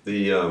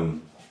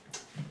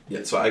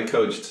 So I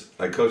coached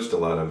a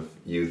lot of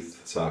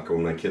youth soccer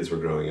when my kids were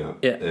growing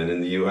up. Yeah. And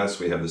in the U.S.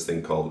 we have this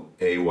thing called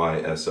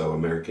AYSO,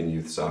 American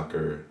Youth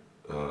Soccer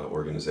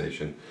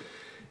Organization,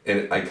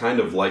 and I kind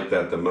of like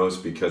that the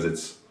most because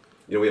it's,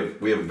 we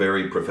have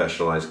very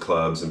professionalized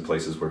clubs and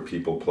places where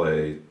people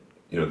play.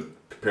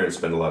 Parents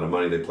spend a lot of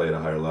money, they play at a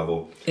higher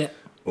level. Yeah.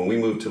 When we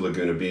moved to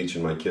Laguna Beach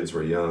and my kids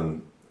were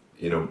young,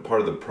 part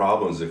of the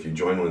problem is if you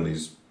join one of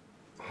these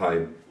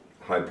high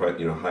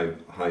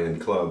end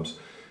clubs,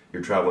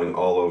 you're traveling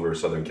all over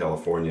Southern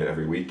California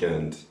every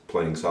weekend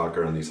playing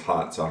soccer on these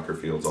hot soccer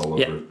fields all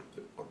over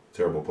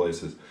terrible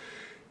places.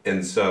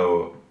 And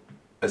so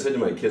I said to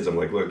my kids, I'm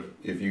like, look,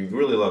 if you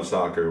really love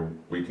soccer,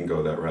 we can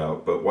go that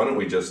route, but why don't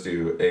we just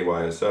do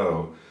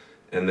AYSO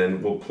and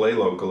then we'll play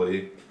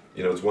locally.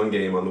 It's one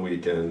game on the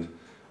weekend.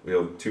 We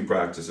have 2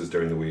 practices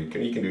during the week,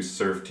 and you can do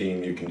surf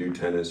team, you can do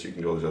tennis, you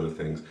can do all these other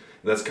things. And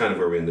that's kind of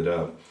where we ended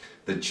up.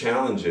 The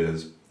challenge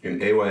is in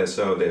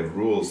AYSO, they have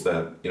rules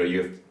that,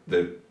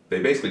 they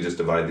basically just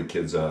divide the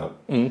kids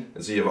up. And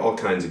so you have all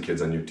kinds of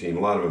kids on your team. A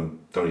lot of them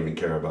don't even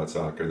care about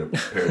soccer. Their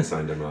parents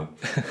signed them up.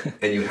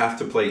 And you have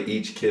to play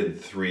each kid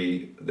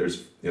 3.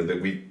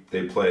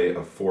 They play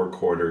a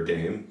 4-quarter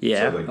game.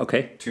 Yeah, so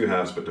 2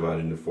 halves but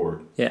divided into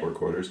 4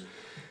 quarters.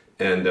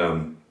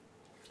 And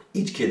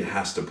each kid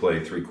has to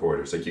play 3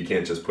 quarters. Like you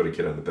can't just put a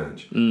kid on the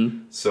bench.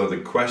 So the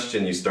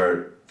question you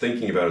start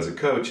thinking about as a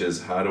coach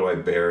is, how do I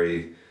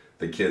bury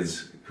the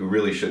kids who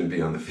really shouldn't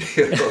be on the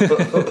field?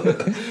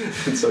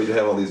 And so you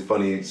have all these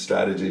funny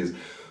strategies.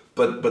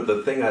 But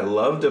the thing I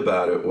loved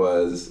about it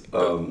was...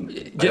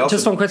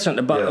 just one question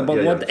about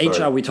what age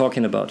are we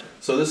talking about?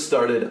 So this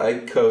started, I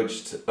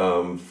coached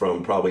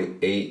from probably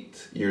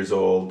 8 years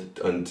old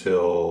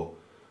until...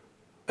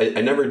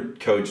 I never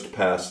coached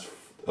past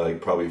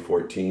like probably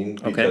 14,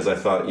 because I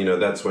thought,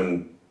 that's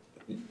when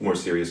more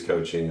serious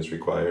coaching is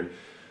required.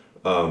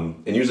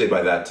 And usually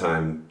by that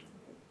time,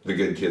 the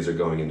good kids are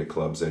going into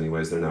clubs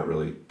anyways. They're not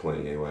really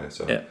playing anyway.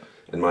 So,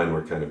 and mine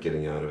were kind of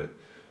getting out of it.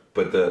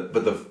 But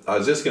I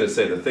was just going to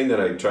say, the thing that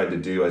I tried to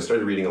do, I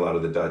started reading a lot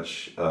of the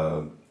Dutch,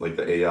 like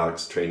the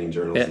Ajax training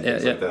journals and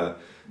things like that.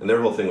 And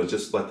their whole thing was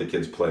just let the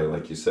kids play,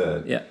 like you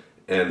said. Yeah.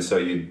 And so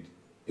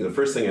the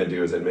first thing I'd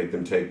do is I'd make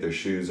them take their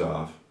shoes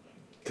off,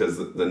 because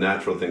the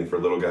natural thing for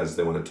little guys is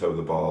they want to toe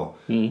the ball.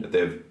 If they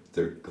have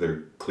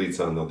their cleats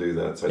on, they'll do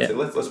that. So I'd say,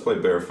 let's play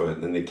barefoot,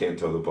 and then they can't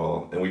toe the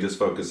ball. And we just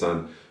focus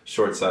on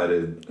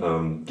short-sided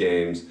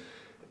games.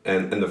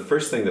 And the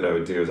first thing that I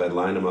would do is I'd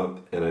line them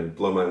up, and I'd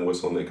blow my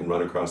whistle and make them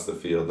run across the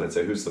field. And I'd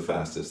say, who's the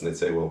fastest? And they'd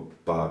say, well,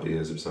 Bobby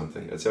is, or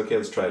something. I'd say, okay,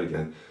 let's try it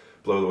again.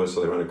 Blow the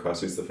whistle, they run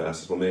across, who's the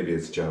fastest? Well, maybe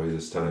it's Joey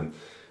this time.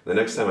 The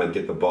next time I'd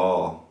get the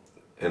ball,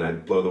 and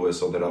I'd blow the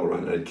whistle, they'd all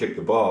run, and I'd kick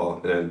the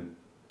ball, and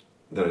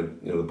then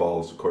the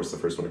ball is, of course, the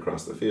first one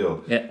across the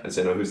field. I'd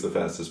say, no, who's the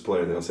fastest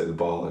player? And they'll say the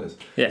ball is.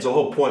 So the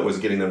whole point was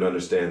getting them to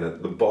understand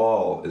that the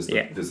ball is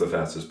the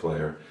fastest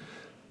player.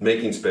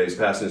 Making space,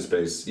 passing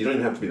space, you don't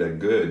even have to be that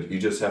good. You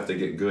just have to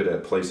get good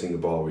at placing the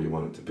ball where you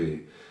want it to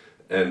be.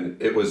 And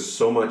it was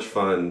so much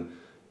fun.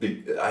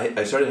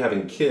 I started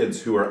having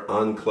kids who are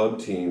on club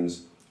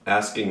teams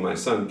asking my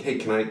son, hey,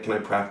 can I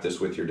practice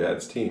with your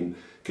dad's team?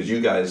 Because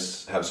you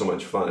guys have so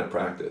much fun at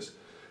practice.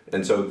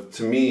 And so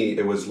to me,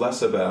 it was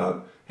less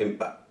about, hey,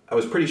 I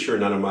was pretty sure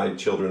none of my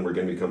children were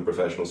going to become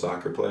professional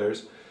soccer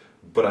players.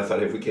 But I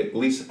thought if we can at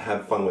least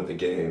have fun with the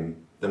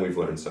game, then we've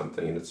learned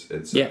something. And it's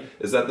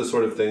is that the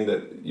sort of thing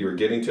that you were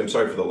getting to? I'm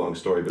sorry for the long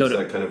story, but is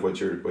that kind of what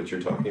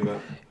you're talking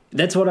about?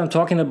 That's what I'm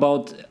talking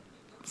about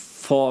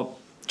for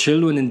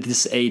children in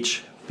this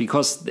age,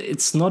 because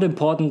it's not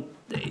important.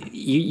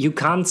 You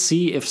can't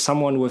see if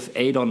someone with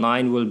 8 or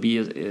 9 will be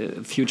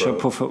a future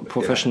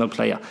professional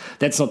player.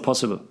 That's not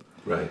possible.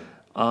 Right.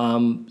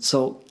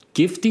 So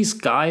give these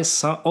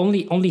guys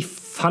only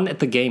fun at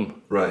the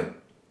game. Right.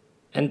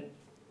 And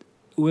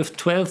with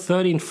 12,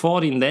 13,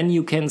 14, then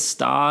you can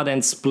start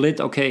and split,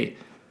 okay,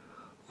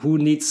 who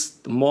needs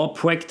more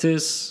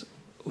practice,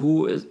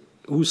 who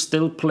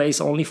still plays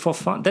only for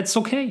fun. That's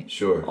okay.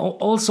 Sure.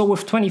 Also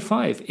with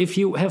 25, if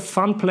you have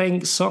fun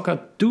playing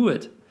soccer, do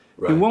it.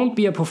 Right. You won't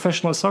be a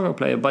professional soccer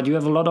player, but you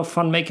have a lot of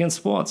fun making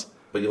sports.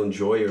 But you'll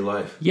enjoy your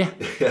life. Yeah,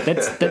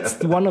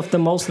 that's one of the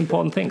most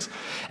important things.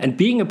 And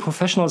being a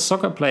professional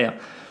soccer player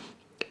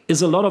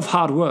is a lot of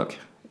hard work.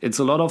 It's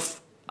a lot of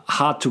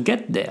hard to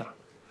get there.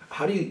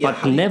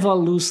 Never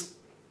lose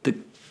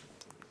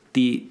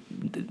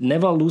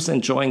never lose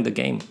enjoying the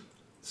game.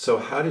 So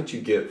how did you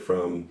get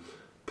from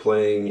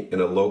playing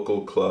in a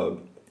local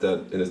club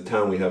that in a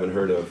town we haven't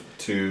heard of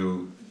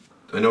to,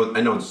 I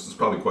know it's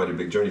probably quite a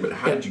big journey, but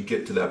how did you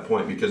get to that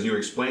point? Because you were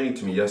explaining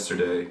to me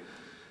yesterday,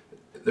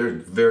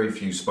 there's very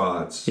few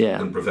spots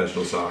in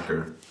professional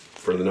soccer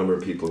for the number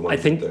of people who want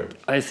to get there.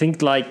 I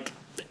think like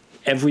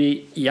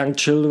every young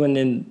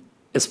children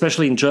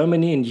especially in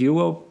Germany, in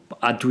Europe,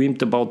 are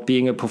dreamed about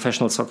being a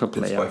professional soccer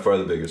player. It's by far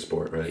the biggest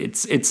sport, right?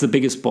 It's the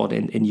biggest sport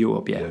in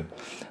Europe, yeah.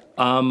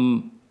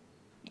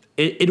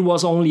 It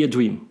was only a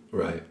dream.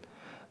 Right.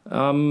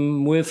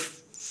 With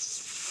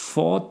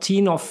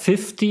 14 or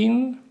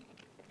 15,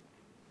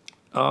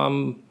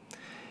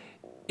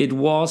 it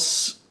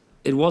was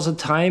a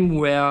time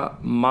where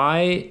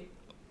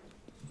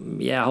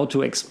how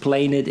to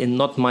explain it in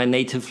not my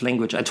native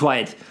language. I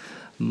tried.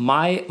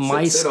 My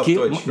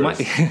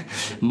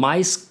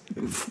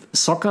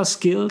soccer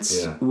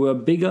skills were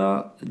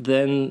bigger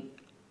than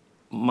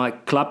my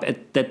club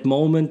at that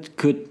moment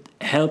could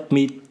help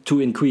me to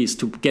increase,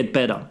 to get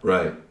better.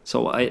 Right.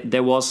 So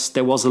there was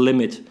a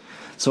limit.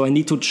 So I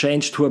need to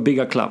change to a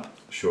bigger club.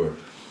 Sure.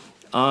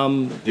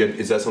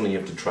 Is that something you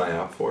have to try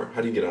out for?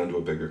 How do you get onto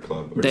a bigger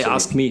club? They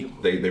asked me.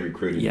 They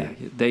recruited you? Yeah,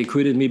 they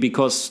recruited me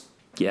because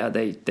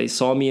they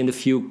saw me in a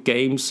few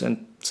games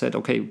and said,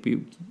 okay,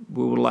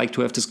 we would like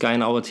to have this guy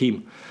in our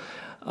team.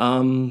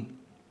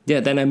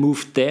 Then I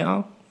moved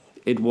there.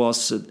 It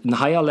was a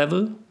higher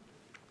level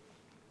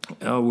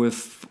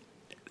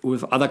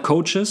with other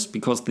coaches,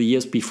 because the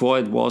years before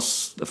it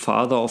was the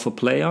father of a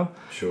player.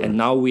 Sure. And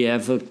now we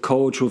have a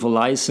coach with a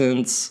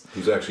license.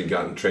 Who's actually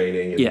gotten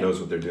training and knows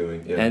what they're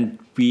doing. Yeah. And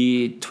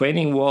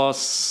training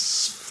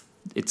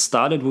it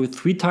started with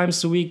 3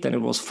 times a week, then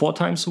it was 4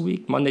 times a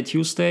week, Monday,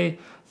 Tuesday,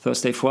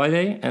 Thursday,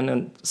 Friday, and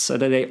then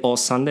Saturday or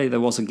Sunday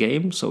there was a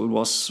game. So it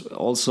was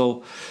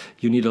also,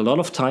 you need a lot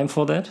of time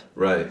for that.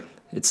 Right.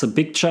 It's a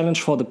big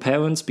challenge for the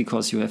parents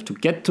because you have to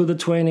get to the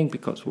training,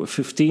 because we're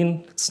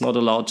 15. It's not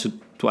allowed to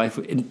drive.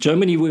 In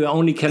Germany, we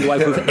only can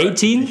drive with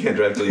 18. You can't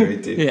drive till you're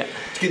 18. Yeah.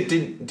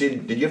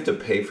 Did you have to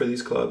pay for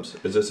these clubs?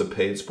 Is this a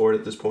paid sport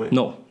at this point?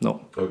 No.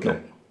 Okay. No.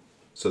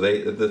 So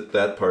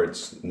that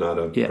part's not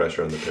a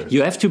pressure on the parents.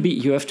 You have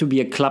to be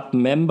a club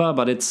member,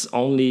 but it's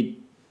only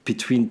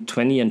between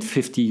 20 and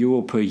 50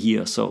 euro per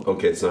year. So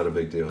okay, it's not a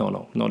big deal.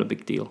 No, not a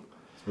big deal.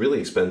 It's really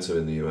expensive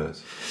in the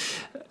US.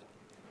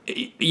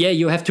 Yeah,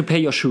 you have to pay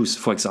your shoes,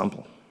 for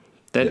example.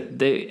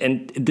 And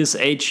at this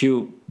age,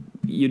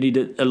 you need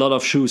a lot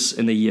of shoes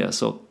in a year,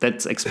 so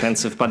that's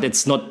expensive. But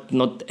it's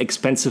not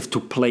expensive to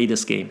play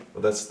this game.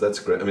 Well, that's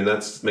great. I mean,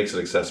 that makes it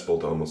accessible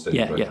to almost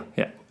anybody.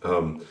 Yeah.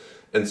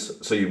 And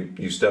so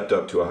you stepped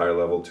up to a higher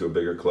level, to a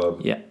bigger club.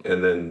 Yeah.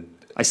 And then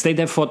I stayed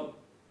there for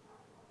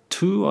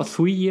 2 or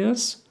 3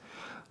 years.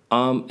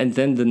 And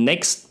then the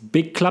next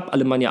big club,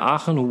 Alemannia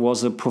Aachen, who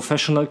was a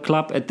professional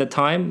club at the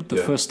time, the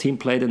first team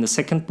played in the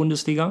second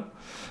Bundesliga,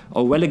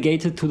 or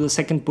relegated to the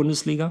second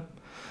Bundesliga.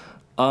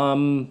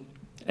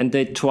 And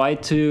they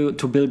tried to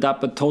build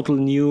up a total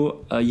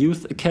new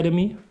youth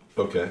academy.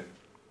 Okay.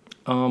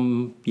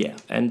 And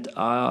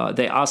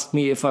they asked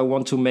me if I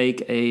want to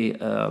make a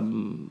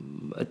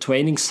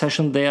training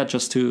session there,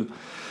 just to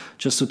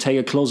take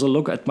a closer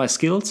look at my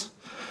skills.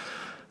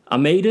 I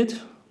made it,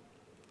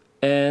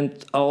 and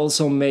I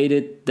also made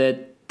it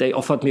that they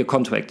offered me a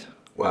contract.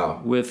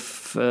 Wow.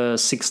 With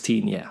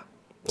 16, yeah.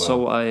 Wow.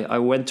 So I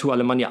went to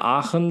Alemannia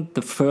Aachen,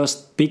 the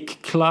first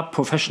big club,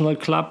 professional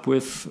club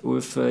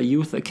with a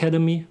youth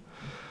academy,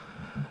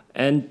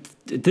 and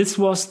this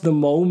was the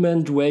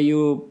moment where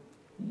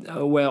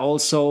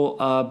also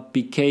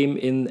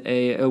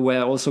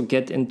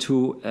get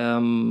into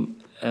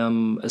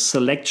a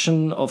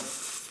selection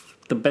of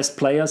the best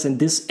players in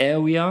this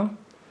area,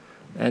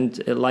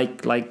 and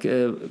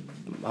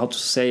how to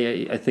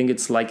say, I think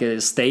it's like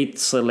a state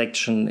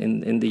selection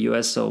in the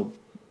US. So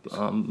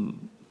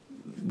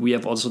we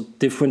have also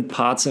different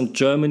parts in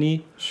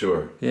Germany.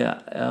 Sure. Yeah.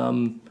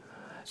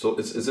 So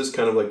is this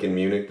kind of like in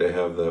Munich? They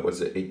have the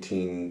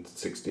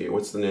 1860?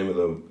 What's the name of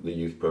the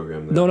youth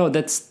program there? No,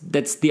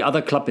 that's the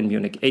other club in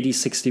Munich,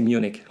 8060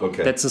 Munich.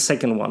 Okay. That's the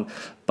second one,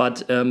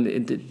 but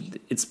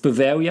it's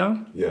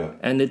Bavaria. Yeah.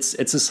 And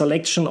it's a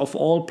selection of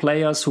all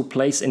players who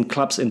plays in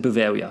clubs in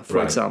Bavaria,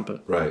 for example.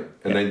 Right.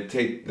 And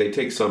they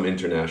take some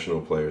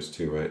international players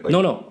too, right? Like,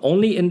 No,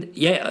 only in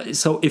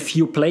So if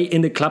you play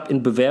in the club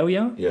in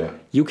Bavaria,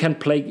 you can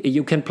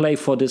play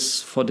for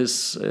this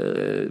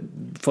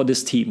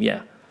team.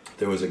 Yeah.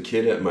 There was a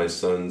kid at my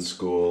son's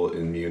school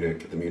in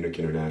Munich, the Munich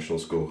International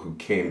School, who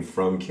came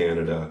from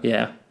Canada.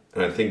 Yeah.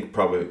 And I think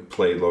probably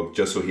played local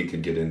just so he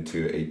could get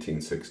into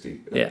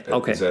 1860. Yeah.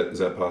 Okay. Is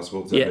that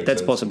possible? Does that make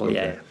that's sense? possible.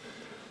 Okay.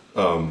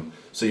 Yeah.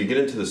 So you get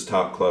into this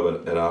top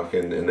club at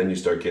Aachen, and then you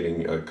start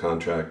getting a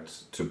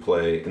contract to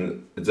play.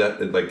 And is that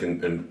like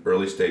in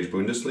early stage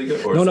Bundesliga,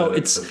 or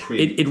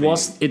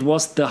it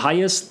was the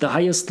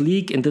highest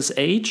league in this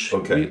age.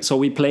 Okay. So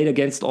we played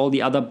against all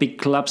the other big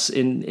clubs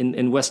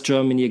in West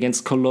Germany,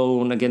 against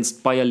Cologne,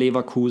 against Bayer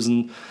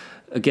Leverkusen,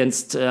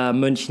 against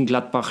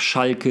Mönchengladbach,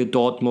 Schalke,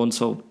 Dortmund.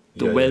 So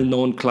the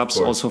well-known clubs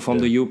also from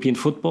the European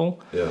football.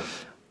 Yeah.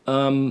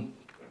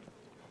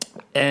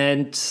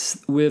 And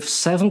with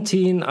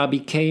 17, I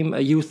became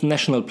a youth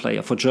national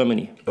player for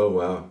Germany. Oh,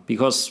 wow.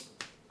 Because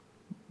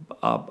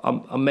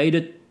I made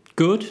it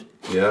good.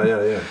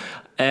 Yeah.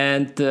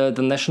 And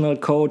the national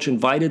coach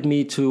invited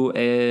me to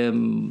a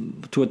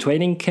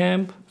training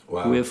camp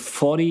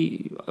with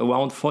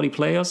around 40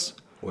 players.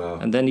 Wow.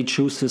 And then he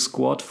chose his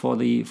squad for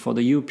the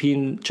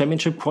European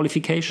Championship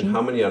qualification. And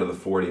how many out of the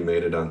 40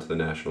 made it onto the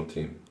national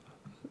team?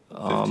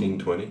 15,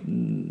 20?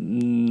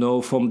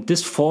 No, from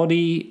this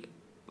 40,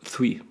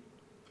 3.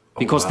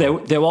 Because there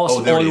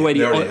was already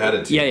had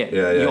a team.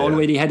 Yeah. You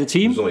already had a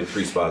team. There's only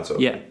 3 spots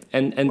open. Yeah,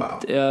 and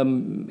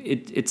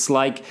it's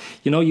like,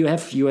 you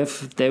have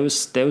there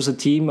was a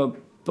team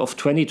of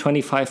 20,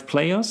 25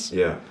 players.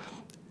 Yeah.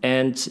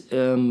 And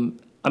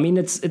I mean,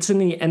 it's in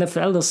the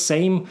NFL the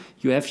same.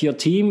 You have your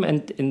team,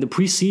 and in the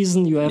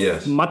preseason you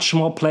have much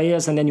more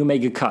players, and then you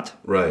make a cut.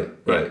 Right.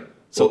 Yeah.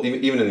 So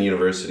even in the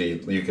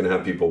university, you can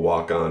have people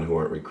walk on who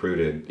aren't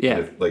recruited.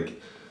 Yeah.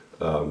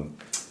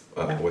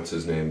 What's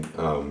his name?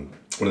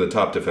 One of the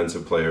top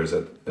defensive players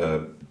at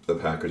the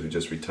Packers who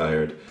just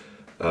retired.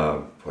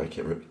 I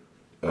can't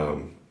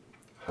remember.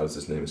 How does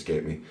his name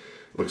escape me?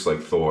 Looks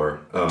like Thor.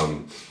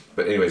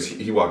 But anyways,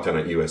 he walked on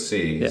at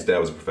USC. His dad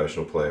was a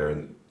professional player,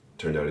 and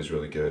turned out he's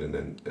really good. And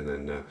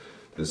then did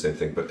the same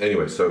thing. But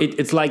anyway, so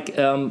it's like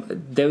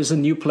there is a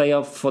new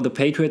player for the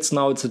Patriots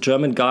now. It's a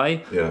German guy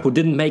who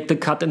didn't make the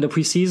cut in the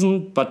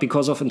preseason, but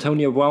because of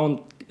Antonio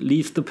Brown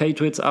leave the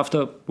Patriots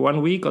after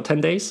 1 week or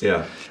 10 days.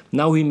 Yeah.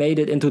 Now he made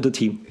it into the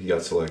team. He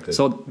got selected.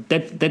 So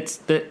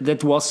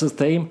that was the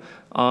thing.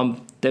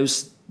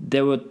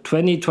 There were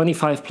 20,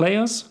 25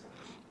 players,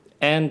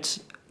 and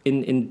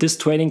in this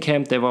training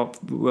camp there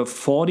were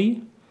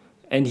 40,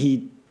 and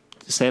he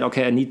said,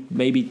 okay, I need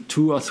maybe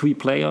 2 or 3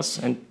 players,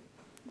 and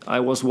I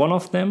was one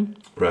of them.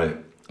 Right.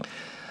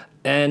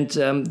 And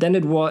then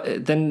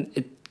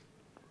it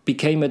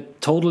became a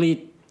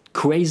totally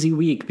crazy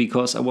week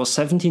because I was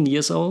 17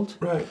 years old.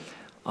 Right.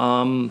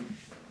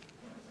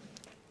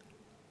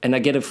 And I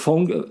get a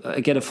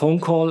phone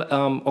call.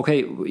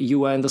 Okay,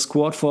 you are in the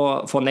squad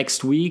for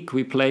next week.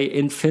 We play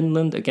in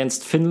Finland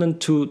against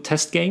Finland 2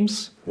 test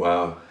games.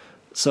 Wow.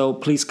 So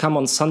please come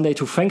on Sunday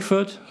to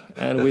Frankfurt,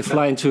 and we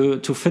fly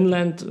into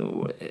Finland.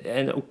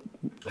 And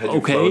had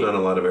you flown on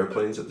a lot of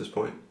airplanes at this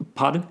point?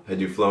 Pardon?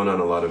 Had you flown on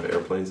a lot of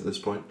airplanes at this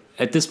point?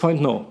 At this point,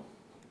 no.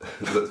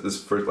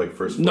 This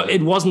first No, flight?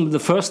 it wasn't the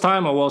first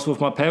time. I was with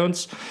my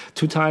parents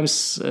 2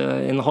 times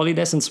in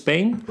holidays in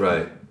Spain.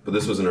 Right, but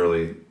this was an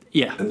early.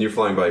 Yeah. And you're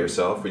flying by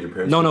yourself with your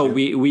parents? No, with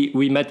you?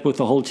 we met with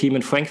the whole team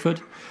in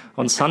Frankfurt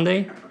on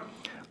Sunday.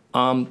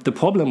 The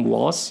problem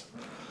was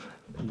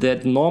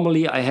that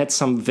normally I had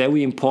some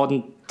very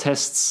important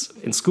tests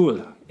in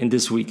school in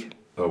this week.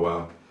 Oh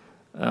wow.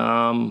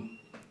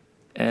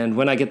 And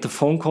when I get the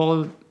phone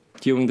call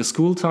during the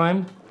school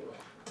time,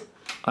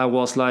 I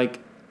was like,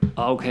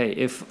 okay,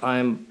 if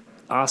I'm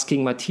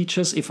asking my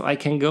teachers if I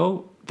can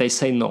go, they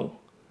say no.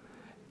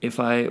 If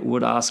I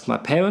would ask my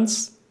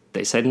parents,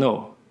 they said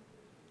no.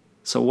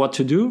 So what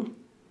to do?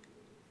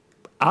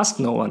 Ask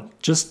no one.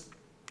 Just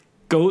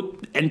go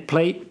and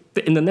play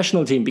in the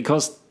national team,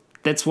 because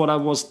that's what I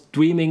was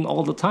dreaming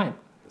all the time.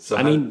 So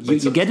I mean,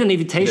 you get an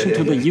invitation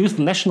to the youth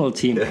national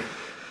team. Yeah.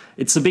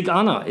 It's a big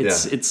honor.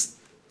 It's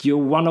you're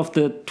one of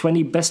the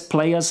 20 best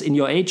players in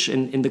your age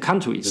in the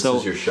country. This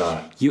is your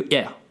shot.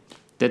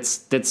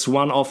 That's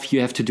one of,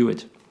 you have to do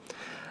it.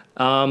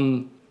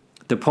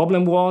 The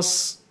problem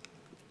was,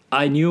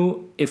 I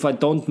knew if I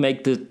don't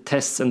make the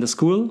tests in the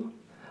school,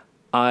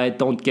 I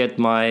don't get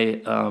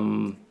my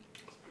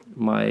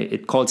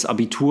it calls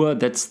Abitur.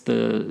 That's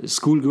the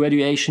school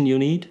graduation you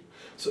need.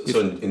 So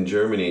in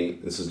Germany,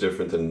 this is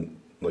different than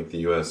like the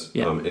US.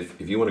 Yeah.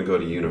 If you want to go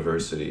to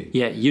university,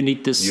 Yeah, you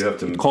need this. you have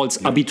to. It calls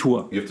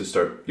Abitur. You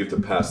have to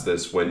pass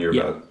this when you're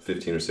Yeah. about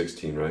 15 or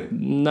 16, right?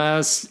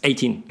 That's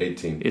 18.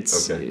 18.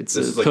 It's okay. it's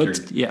This a is like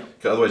third. your,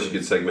 Yeah. Otherwise, you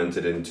get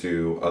segmented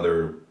into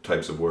other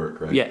types of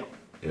work, right? Yeah.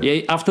 Yeah.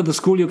 Yeah. After the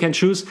school, you can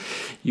choose.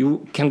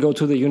 You can go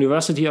to the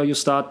university or you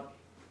start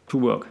to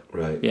work.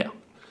 Right. Yeah.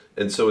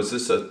 And so is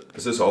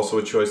this also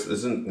a choice?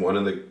 Isn't one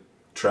of the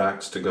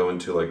tracks to go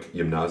into like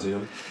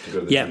gymnasium to go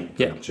to the Yeah, gym?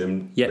 yeah. Like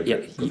gym? Yeah, like yeah. a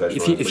professional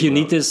If you athlete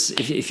need route? this,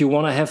 if you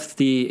want to have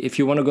if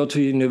you want to go to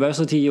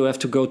university, you have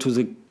to go to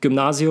the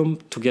gymnasium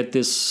to get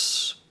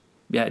this.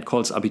 Yeah, it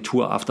calls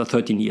Abitur after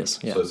 13 years.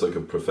 Yeah. So it's like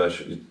a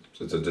profession.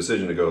 It's a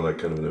decision to go like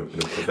kind of in a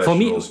professional For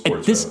me,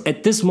 sports route.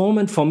 at this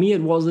moment, for me,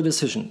 it was a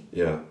decision,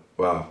 Yeah.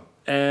 Wow.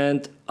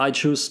 and I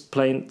choose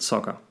playing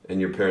soccer. And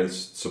your parents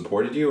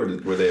supported you, or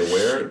were they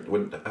aware?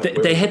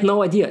 They had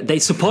no idea. They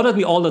supported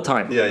me all the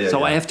time. Yeah, so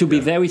yeah, I have to be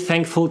yeah. very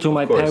thankful to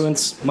my course.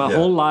 parents my Yeah.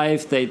 whole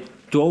life. They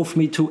drove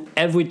me to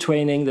every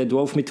training. They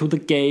drove me to the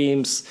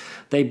games.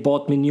 They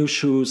bought me new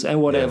shoes and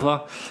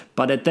whatever.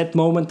 But at that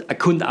moment, I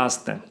couldn't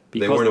ask them.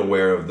 They weren't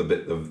aware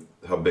of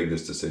how big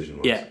this decision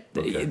was. Yeah,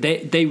 Okay.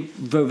 they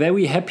were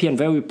very happy and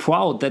very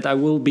proud that I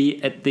will be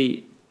at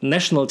the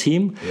national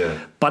team. Yeah.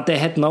 But they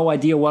had no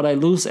idea what I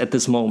lose at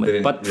this They moment.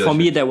 didn't But realize for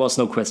me, you- there was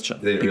no question.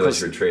 They didn't realize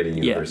you were trading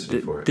university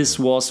yeah, for it. This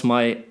was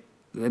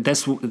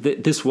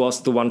this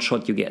was the one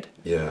shot you get.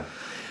 Yeah.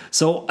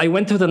 So I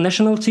went to the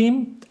national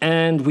team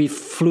and we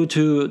flew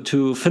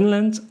to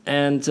Finland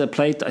and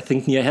played, I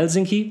think, near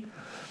Helsinki.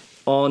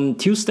 On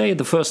Tuesday,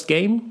 the first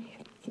game,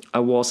 I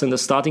was in the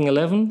starting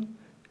 11,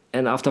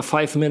 and after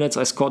 5 minutes,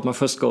 I scored my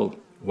first goal.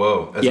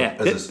 Whoa. As Yeah.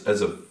 a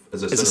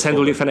As a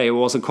central defender, it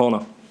was a corner.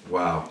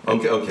 Wow.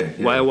 Okay.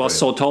 Yeah, Where I was right.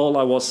 so tall,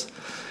 I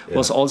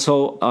was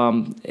also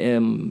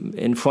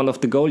in front of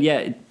the goal.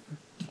 Yeah,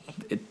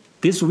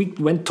 this week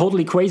went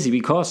totally crazy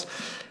because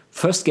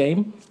first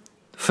game,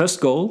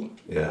 first goal.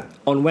 Yeah.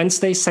 On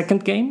Wednesday,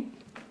 second game.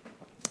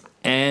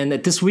 And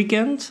at this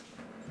weekend,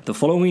 the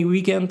following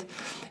weekend,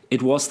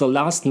 it was the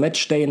last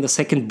match day in the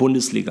second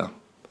Bundesliga.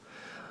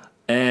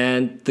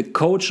 And the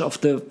coach of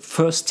the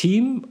first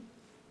team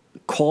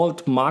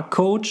called my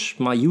coach,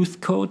 my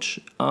youth coach,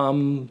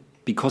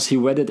 because he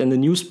read it in the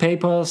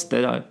newspapers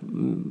that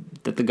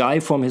the guy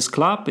from his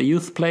club, a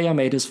youth player,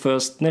 made his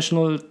first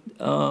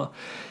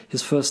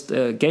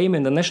game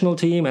in the national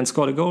team and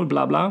scored a goal,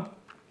 blah, blah.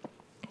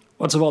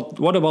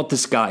 What about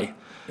this guy?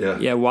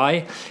 Yeah.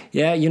 Why?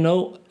 Yeah,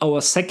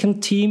 our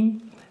second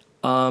team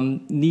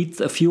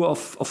needs a few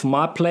of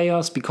my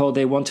players because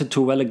they wanted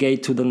to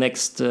relegate to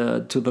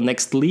the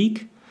next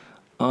league.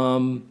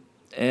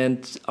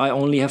 And I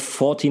only have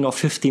 14 or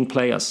 15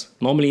 players.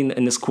 Normally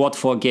in a squad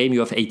for a game, you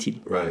have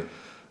 18. Right.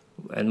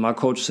 And my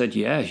coach said,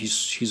 yeah,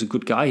 he's a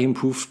good guy. He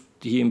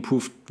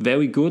improved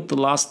very good the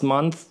last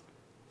month.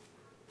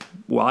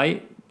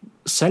 Why?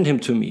 Send him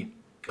to me.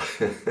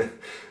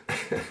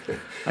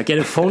 I get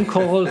a phone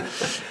call.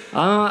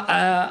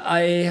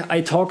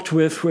 I talked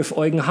with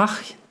Eugen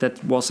Hach,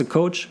 that was a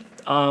coach.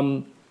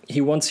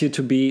 He wants you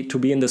to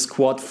be in the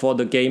squad for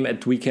the game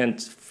at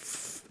weekend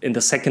in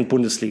the second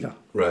Bundesliga.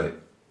 Right.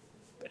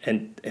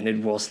 And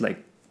it was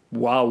like,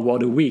 wow,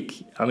 what a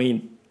week. I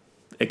mean,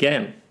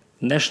 again,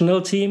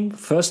 national team,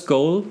 first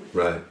goal.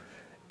 Right.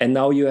 And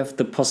now you have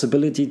the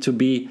possibility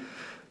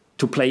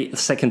to play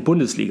second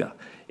Bundesliga.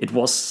 It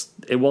was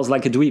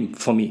like a dream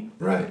for me.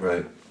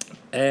 Right.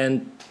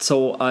 And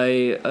so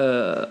I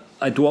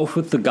drove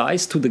with the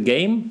guys to the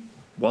game,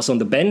 was on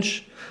the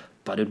bench,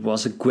 but it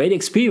was a great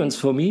experience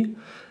for me.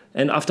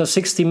 And after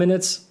 60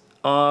 minutes,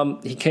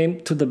 he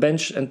came to the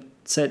bench and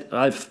said,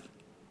 Ralf,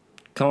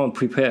 come on,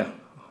 prepare.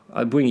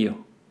 I'll bring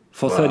you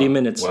for 30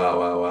 minutes.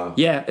 Wow.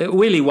 Yeah,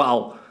 really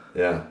wow.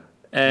 Yeah.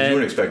 And you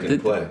weren't expecting to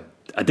play.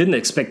 I didn't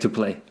expect to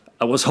play.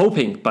 I was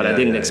hoping, but I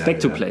didn't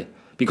expect to play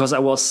because I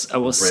was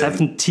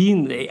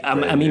 17.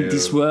 I mean,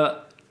 these were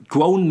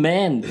grown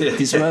men.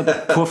 These were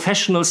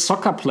professional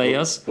soccer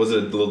players. Was it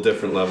a little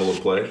different level of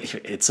play?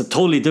 It's a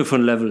totally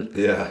different level.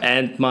 Yeah.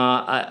 And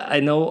I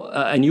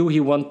knew he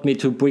wanted me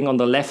to bring on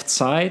the left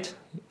side,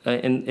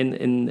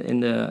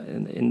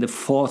 in the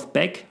fourth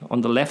back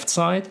on the left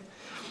side,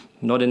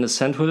 not in the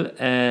central,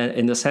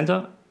 in the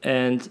center.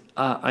 And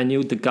I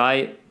knew the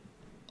guy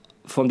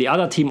from the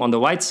other team on the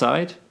right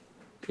side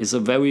is a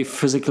very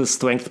physical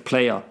strength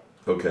player.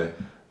 Okay.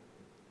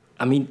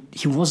 I mean,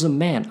 he was a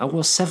man. I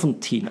was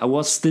 17. I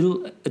was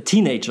still a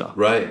teenager.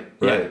 Right.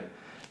 Yeah.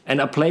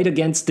 And I played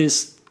against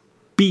this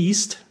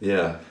beast.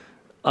 Yeah.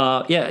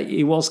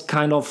 He was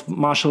kind of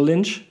Marshall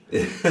Lynch.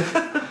 Wait,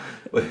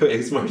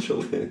 it's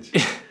Marshall Lynch.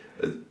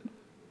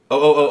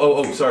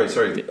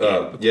 Sorry.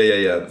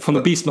 Yeah. From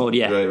the beast mode,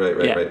 yeah.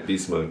 Right.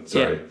 Beast mode.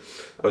 Sorry. Yeah.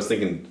 I was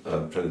trying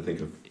to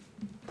think of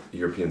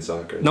European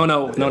soccer. No.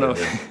 Yeah.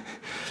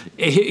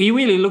 He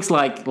really looks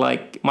like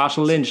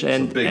Marshall Lynch,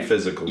 and big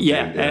physical.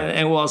 Yeah, dude,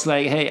 and was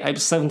like, hey, I'm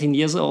 17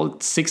 years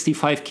old,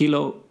 65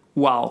 kilo.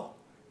 Wow,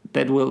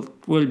 that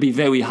will be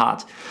very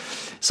hard.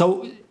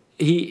 So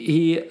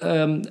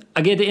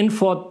I get in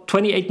for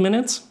 28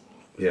 minutes.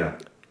 Yeah.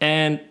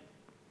 And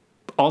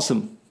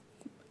awesome.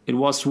 It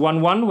was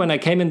 1-1 when I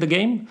came in the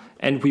game,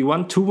 and we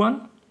won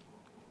 2-1.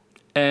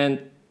 And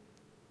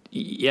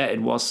yeah,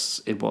 it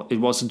was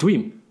a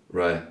dream.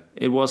 Right.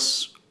 It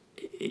was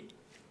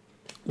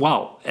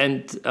wow.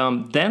 And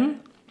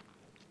then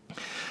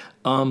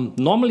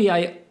normally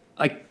I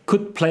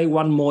could play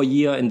one more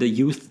year in the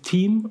youth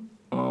team,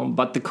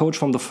 but the coach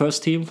from the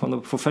first team, from the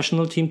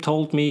professional team,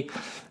 told me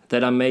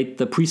that I made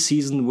the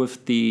preseason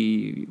with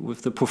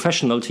the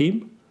professional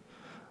team.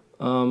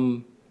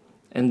 And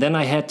then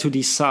I had to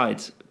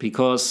decide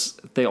because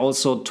they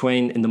also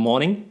train in the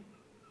morning.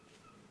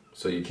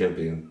 So you can't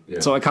be in... Yeah.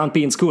 So I can't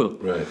be in school.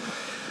 Right.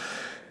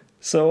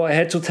 So I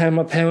had to tell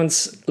my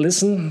parents,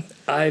 listen,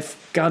 I've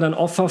got an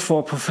offer for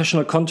a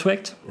professional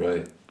contract.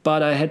 Right.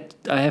 But I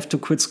have to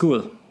quit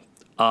school.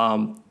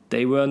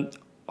 They were,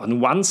 on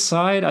one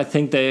side, I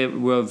think they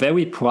were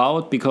very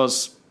proud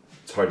because...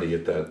 It's hard to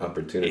get that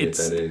opportunity at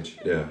that age.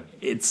 Yeah.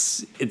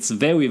 It's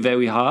very,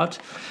 very hard.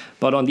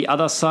 But on the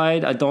other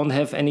side, I don't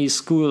have any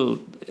school.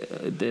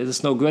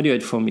 There's no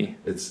graduate for me.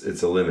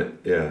 It's a limit.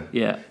 Yeah.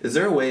 Yeah. Is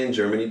there a way in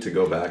Germany to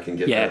go back and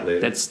get that later?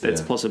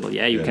 That's possible.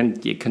 Yeah, you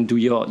can do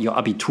your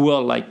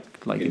Abitur like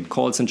it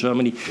calls in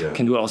Germany. Yeah. You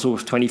can do it also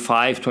with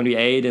 25,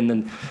 28, and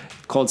then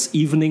it calls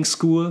evening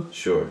school.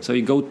 Sure. So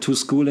you go to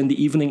school in the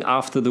evening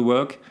after the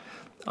work.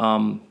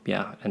 But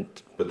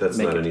that's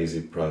not an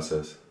easy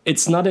process.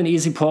 It's not an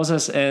easy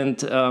process, and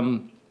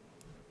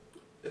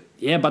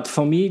but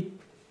for me,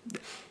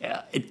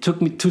 it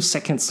took me 2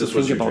 seconds to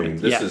think about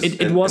it.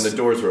 It was, and the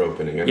doors were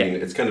opening. I mean,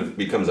 it's kind of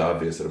becomes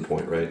obvious at a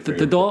point, right?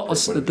 The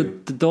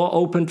door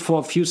opened for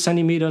a few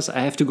centimeters. I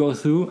have to go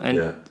through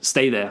and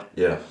stay there.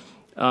 Yeah.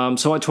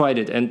 So I tried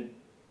it, and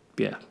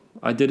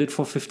I did it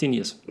for 15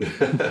 years.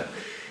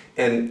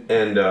 and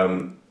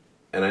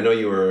I know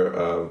you were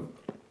a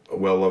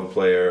well-loved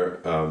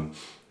player.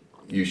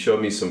 You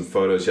showed me some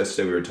photos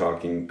yesterday. We were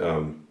talking.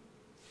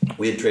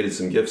 We had traded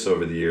some gifts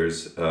over the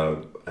years.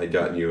 I'd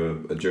gotten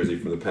you a jersey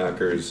from the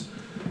Packers,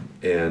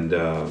 and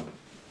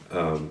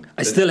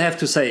I still have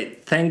to say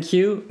thank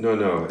you,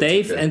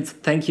 Dave, okay. and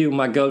thank you,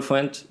 my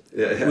girlfriend,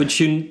 which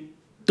you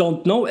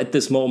don't know at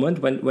this moment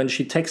when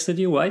she texted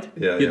you, right?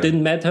 You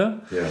didn't met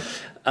her. Yeah.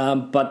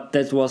 But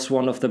that was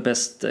one of the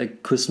best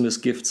Christmas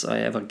gifts I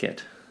ever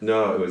get.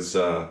 No, it was.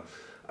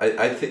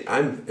 I think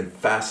I'm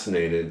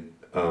fascinated.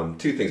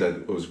 Two things.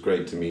 It was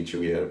great to meet you.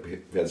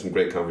 We had some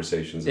great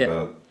conversations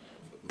about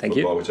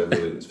football, which I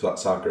really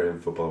soccer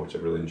and football, which I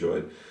really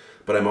enjoyed.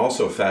 But I'm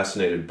also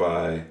fascinated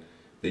by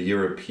the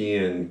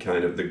European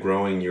the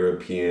growing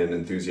European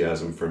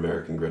enthusiasm for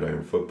American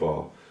gridiron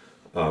football.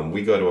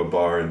 We go to a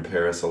bar in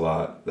Paris a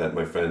lot that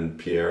my friend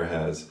Pierre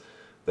has.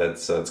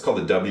 That's it's called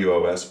the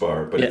WOS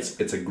bar, but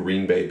it's a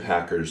Green Bay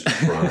Packers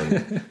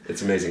shrine.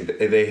 It's amazing.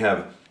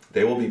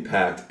 They will be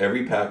packed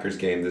every Packers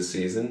game this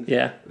season.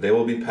 Yeah. They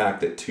will be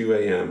packed at 2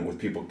 a.m. with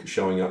people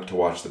showing up to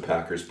watch the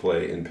Packers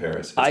play in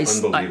Paris.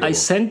 It's unbelievable. I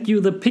sent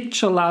you the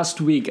picture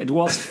last week. It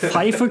was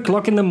 5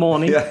 o'clock in the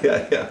morning.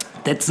 Yeah.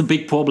 That's the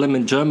big problem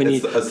in Germany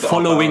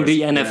following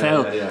the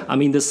NFL. Yeah. I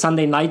mean, the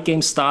Sunday night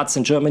game starts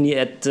in Germany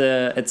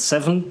at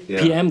 7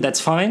 p.m. That's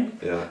fine.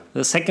 Yeah.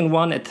 The second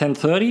one at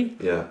 10:30.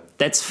 Yeah.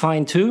 That's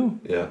fine too.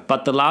 Yeah.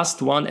 But the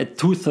last one at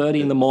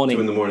 2:30 in the morning.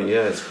 2 in the morning,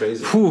 yeah, it's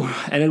crazy. Whew.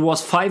 And it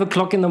was 5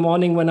 o'clock in the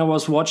morning when I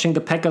was watching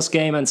the Packers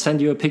game and sent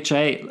you a picture.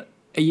 Hey,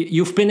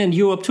 you've been in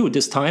Europe too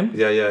this time.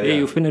 Yeah.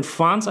 You've been in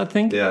France, I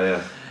think.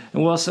 Yeah. It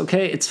was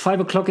okay. It's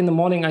 5 o'clock in the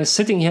morning. I'm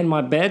sitting here in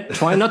my bed,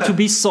 trying not to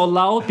be so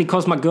loud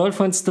because my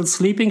girlfriend's still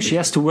sleeping. She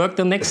has to work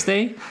the next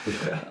day,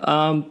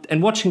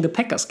 and watching the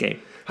Packers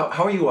game.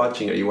 How are you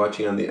watching? Are you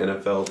watching on the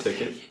NFL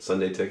ticket,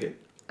 Sunday ticket?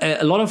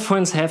 A lot of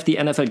friends have the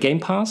NFL Game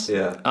Pass.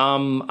 Yeah.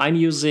 I'm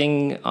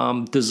using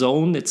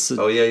DAZN. It's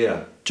a Oh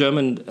yeah.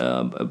 German.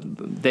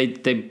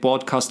 They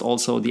broadcast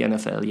also the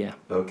NFL. Yeah.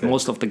 Okay.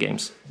 Most of the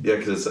games. Yeah,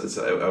 because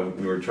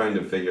we were trying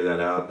to figure that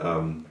out.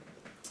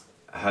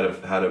 How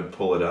to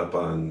pull it up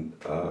on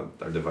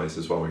our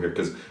devices while we're here.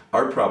 Because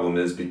our problem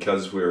is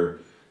because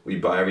we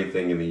buy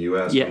everything in the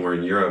U.S. Yeah. When we're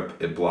in Europe,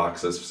 it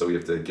blocks us, so we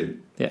have to get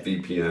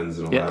VPNs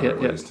and elaborate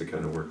ways to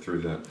kind of work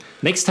through that.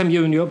 Next time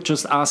you're in Europe,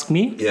 just ask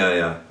me.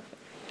 Yeah.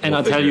 And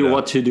I'll tell you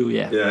what to do.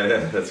 Yeah.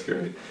 Yeah, that's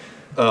great.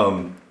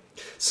 You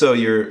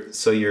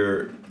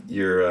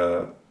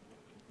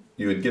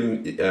had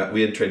given.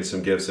 We had traded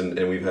some gifts, and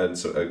we've had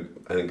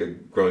I think a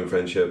growing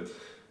friendship.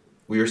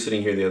 We were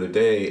sitting here the other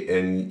day,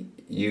 and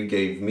you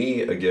gave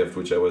me a gift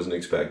which I wasn't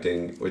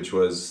expecting, which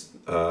was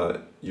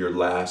your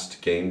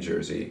last game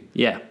jersey.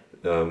 Yeah.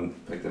 In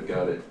fact, I've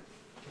got it.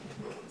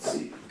 Let's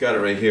see, got it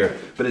right here.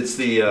 But it's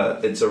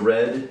it's a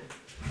red.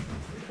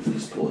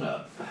 Just pull it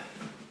up.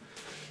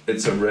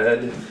 It's a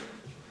red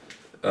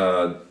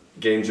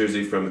game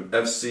jersey from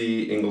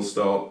FC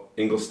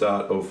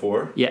Ingolstadt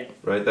 04. Yeah.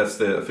 Right? That's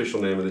the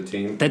official name of the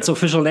team. That's the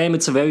official name.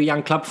 It's a very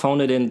young club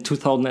founded in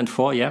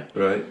 2004, yeah.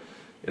 Right.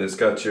 And it's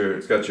got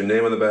your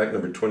name on the back,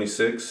 number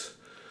 26.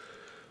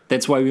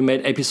 That's why we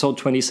made episode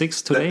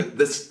 26 today.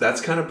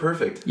 That's kind of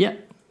perfect. Yeah.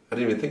 I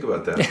didn't even think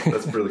about that.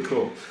 That's really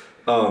cool.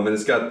 And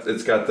it's got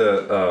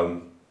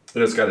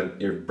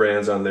your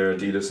brands on there,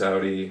 Adidas,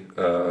 Audi,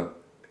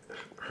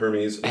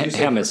 Hermes.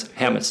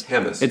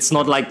 Hermes. It's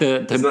not like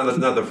the it's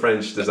not the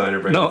French designer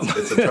brand. No.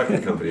 It's a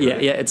trucking company.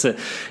 Yeah, right?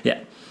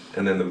 yeah.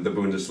 And then the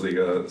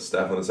Bundesliga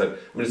staff on the side.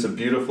 I mean, it's a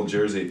beautiful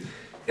jersey,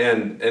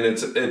 and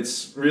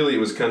it's really, it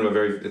was kind of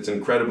it's an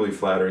incredibly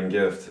flattering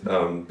gift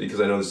because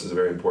I know this is a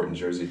very important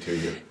jersey to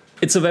you.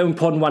 It's a very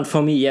important one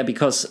for me, yeah,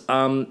 because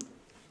I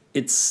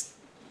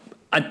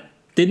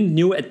didn't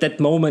knew at that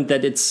moment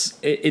that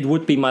it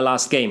would be my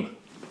last game.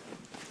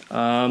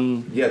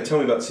 Yeah, tell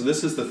me about. So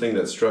this is the thing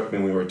that struck me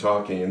when we were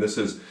talking, and this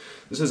is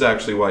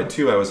actually why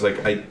too. I was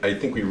like, I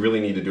think we really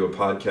need to do a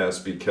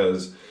podcast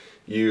because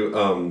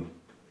I'm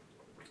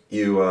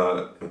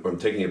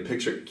taking a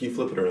picture. Can you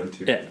flip it around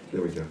too? Yeah.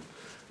 There we go.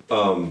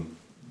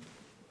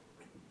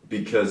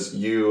 Because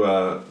you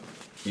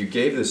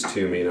gave this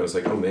to me, and I was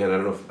like, oh man, I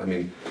don't know.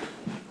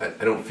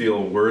 I don't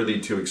feel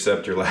worthy to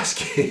accept your last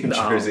game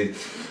jersey.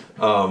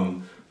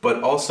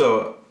 But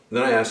also,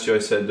 then I asked you. I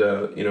said,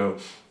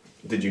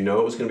 did you know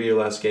it was going to be your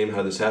last game?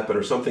 How this happened,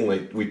 or something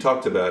like we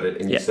talked about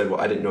it, and you said,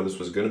 "Well, I didn't know this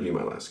was going to be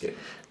my last game."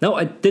 No,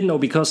 I didn't know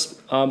because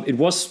it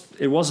was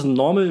a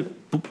normal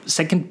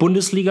second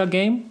Bundesliga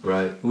game.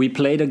 Right. We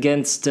played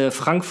against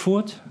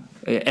Frankfurt,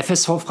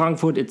 FSV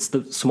Frankfurt. It's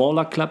the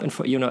smaller club,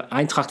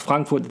 Eintracht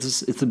Frankfurt.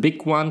 It's the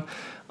big one,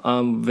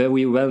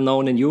 very well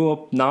known in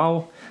Europe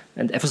now,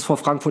 and FSV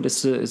Frankfurt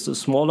is the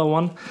smaller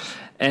one.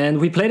 And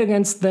we played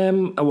against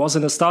them. I was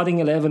in the starting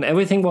 11.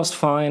 Everything was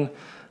fine.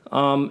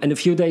 And a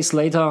few days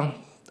later,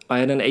 I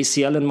had an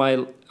ACL in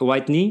my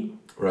right knee.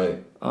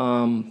 Right.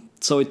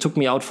 So it took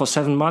me out for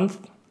 7 months.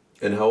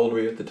 And how old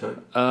were you at the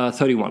time?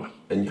 31.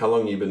 And how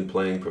long have you been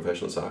playing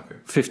professional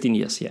soccer? 15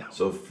 years, yeah.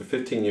 So for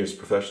 15 years,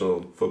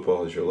 professional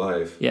football is your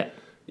life. Yeah.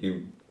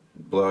 You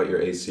blow out your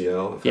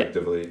ACL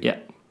effectively. Yeah.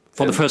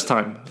 For the first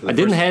time. I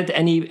didn't have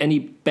any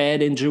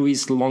bad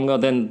injuries longer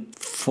than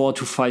 4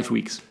 to 5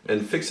 weeks.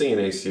 And fixing an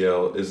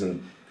ACL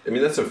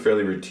that's a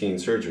fairly routine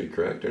surgery,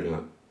 correct, or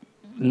not?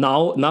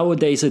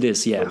 Nowadays it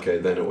is, yeah. Okay,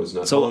 then it was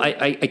not. So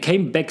I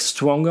came back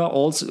stronger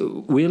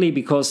also, really,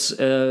 because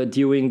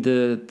during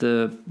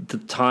the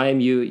time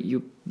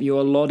you're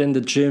a lot in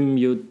the gym,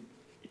 you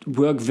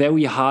work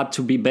very hard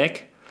to be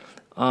back.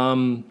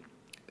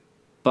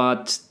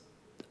 But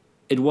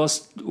it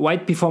was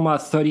right before my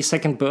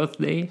 32nd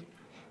birthday,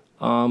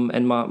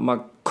 and my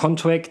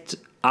contract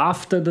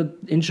after the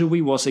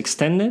injury was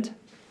extended.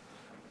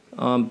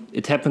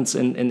 It happens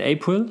in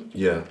April.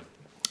 Yeah.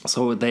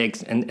 So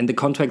the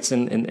contracts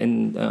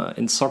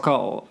in soccer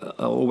are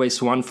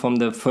always run from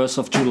the 1st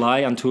of July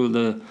until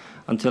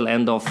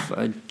end of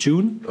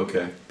June.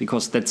 Okay.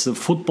 Because that's a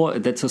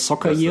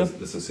soccer year.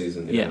 That's the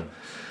season. Yeah.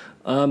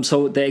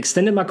 So they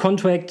extended my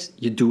contract.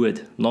 You do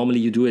it. Normally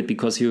you do it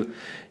because you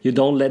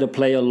don't let a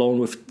player alone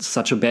with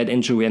such a bad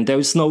injury, and there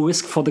is no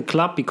risk for the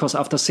club because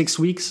after 6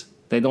 weeks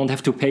they don't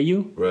have to pay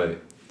you. Right.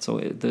 So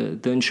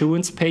the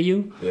insurance pay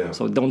you. Yeah.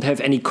 So don't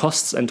have any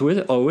costs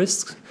or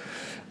risks.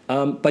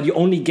 But you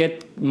only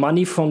get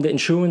money from the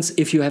insurance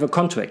if you have a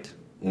contract.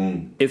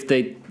 If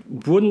they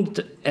wouldn't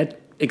have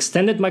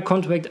extended my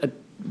contract, I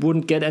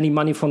wouldn't get any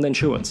money from the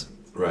insurance.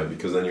 Right,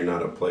 because then you're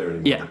not a player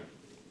anymore. Yeah.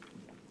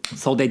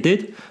 So they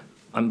did.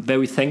 I'm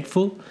very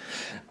thankful.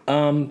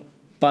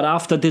 But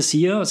after this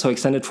year, so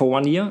extended for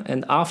 1 year,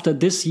 and after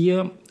this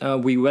year,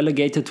 we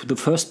relegated to the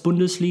first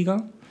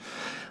Bundesliga.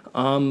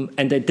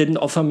 And they didn't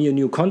offer me a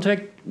new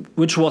contract,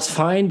 which was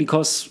fine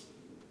because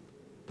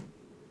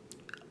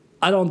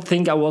I don't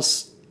think I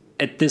was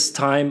at this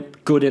time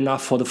good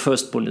enough for the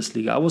first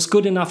Bundesliga. I was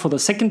good enough for the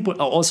second.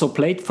 I also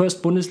played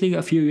first Bundesliga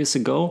a few years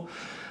ago,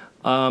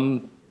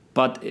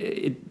 but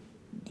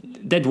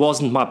that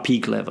wasn't my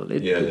peak level.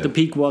 The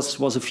peak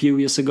was a few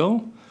years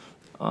ago.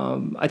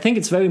 I think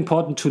it's very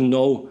important to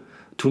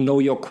know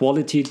your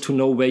quality, to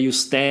know where you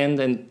stand,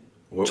 and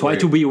try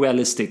to be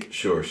realistic.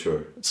 Sure.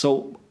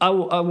 So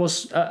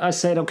I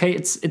said, okay,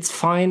 it's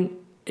fine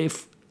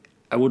if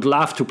I would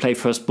love to play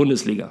first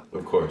Bundesliga.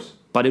 Of course.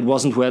 But it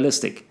wasn't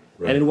realistic.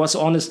 Right. And it was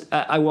honest.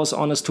 I was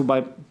honest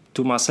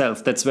to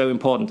myself. That's very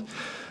important.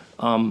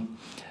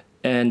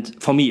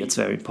 And for me, it's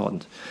very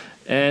important.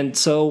 And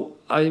so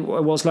I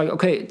was like,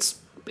 okay,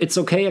 it's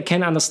okay. I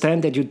can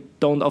understand that you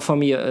don't offer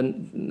me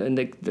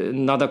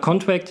another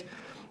contract.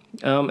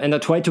 And I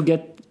tried to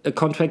get a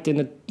contract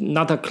in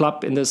another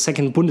club in the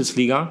second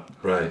Bundesliga.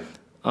 Right.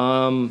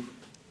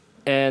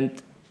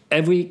 And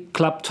every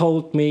club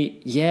told me,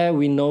 yeah,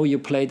 we know you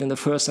played in the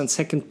first and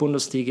second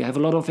Bundesliga, you have a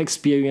lot of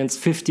experience,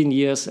 15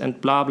 years and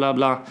blah, blah,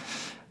 blah.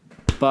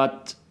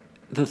 But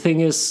the thing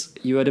is,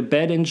 you had a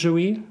bad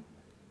injury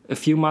a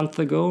few months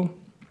ago.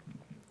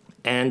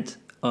 And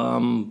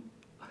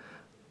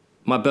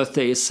my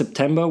birthday is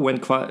September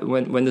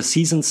when the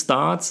season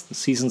starts. The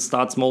season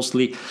starts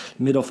mostly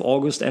mid of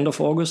August, end of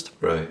August.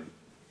 Right.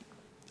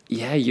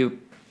 Yeah, you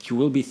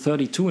will be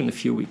 32 in a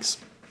few weeks.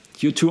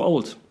 You're too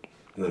old.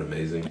 Isn't that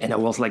amazing? And I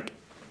was like,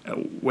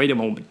 wait a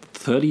moment,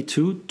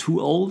 32,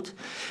 too old?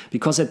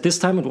 Because at this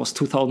time, it was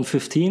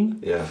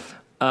 2015. Yeah.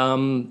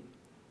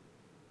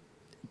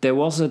 There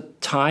was a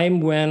time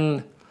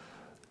when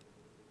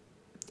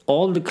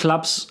all the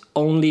clubs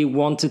only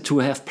wanted to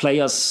have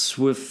players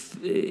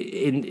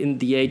in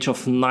the age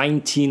of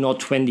 19 or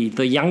 20.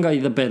 The younger,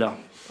 the better.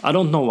 I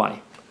don't know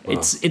why. Wow.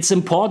 It's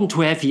important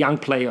to have young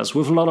players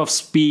with a lot of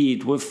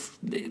speed. But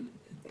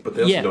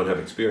they also don't have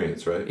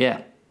experience, right?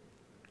 Yeah.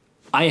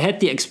 I had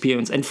the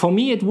experience. And for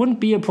me, it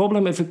wouldn't be a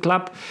problem if a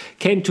club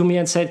came to me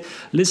and said,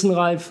 listen,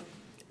 Ralf,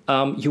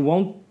 you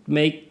won't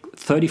make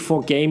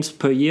 34 games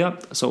per year.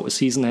 So a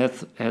season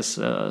has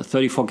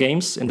 34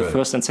 games in the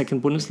first and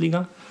second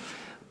Bundesliga.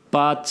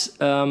 But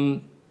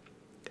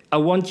I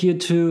want you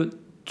to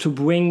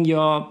bring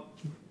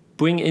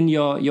in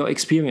your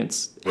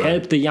experience,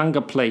 help the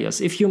younger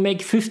players. If you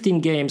make 15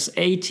 games,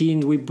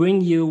 18, we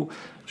bring you.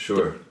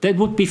 Sure. That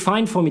would be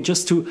fine for me,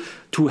 just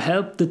to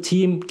help the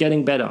team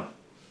getting better.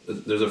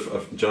 There's a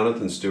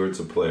Jonathan Stewart's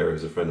a player.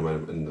 He's a friend of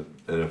mine in the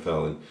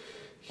NFL, and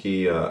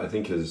he I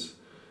think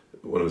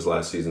one of his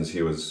last seasons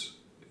he was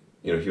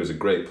a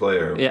great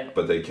player. Yeah.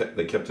 But they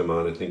kept him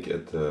on. I think I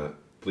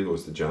believe it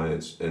was the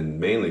Giants, and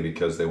mainly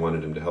because they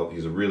wanted him to help.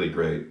 He's a really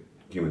great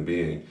human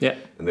being. Yeah.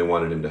 And they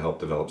wanted him to help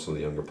develop some of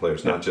the younger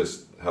players, not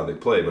just how they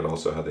play, but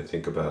also how they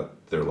think about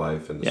their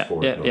life and the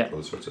sport and all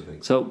those sorts of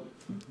things. So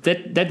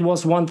that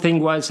was one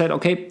thing where I said,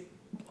 okay,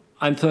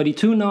 I'm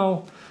 32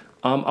 now.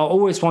 I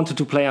always wanted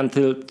to play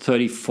until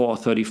 34,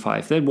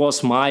 35. That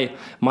was my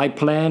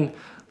plan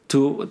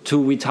to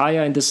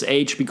retire in this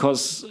age,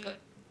 because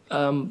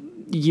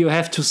you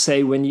have to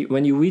say when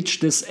you reach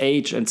this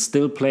age and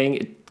still playing,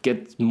 it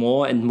gets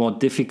more and more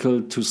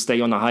difficult to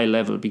stay on a high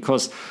level,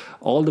 because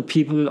all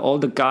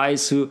the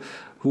guys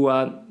who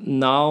are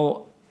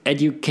now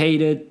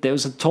educated,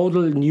 there's a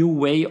total new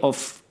way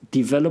of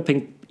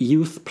developing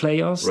youth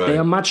players. Right. They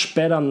are much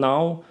better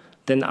now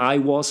than I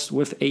was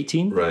with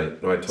 18.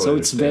 Right. No, I totally So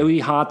it's understand. very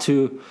hard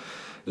to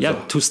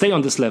stay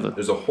on this level.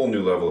 There's a whole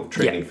new level of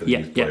training for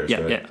these players,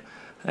 right? Yeah.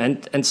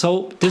 And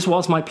so this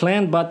was my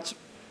plan, but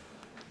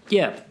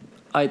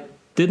I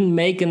didn't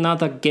make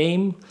another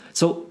game.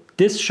 So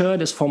this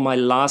shirt is for my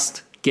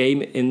last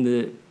game in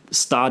the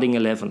starting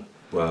 11.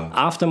 Wow.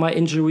 After my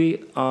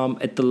injury,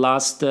 at the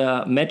last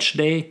match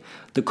day,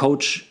 the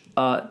coach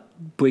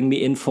bring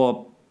me in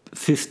for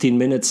 15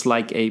 minutes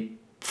like a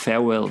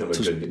farewell,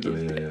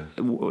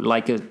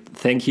 like a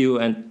thank you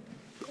and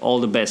all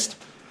the best.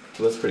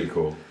 So that's pretty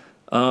cool.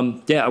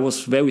 I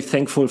was very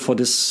thankful for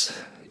this.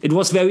 It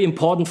was very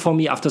important for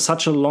me after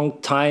such a long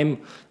time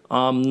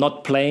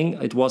not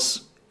playing. It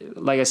was,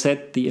 like I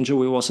said, the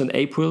injury was in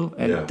April,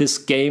 and this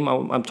game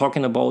I'm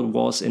talking about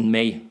was in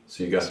May.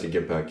 So you got to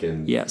get back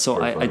in. Yeah, so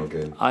for a final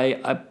game.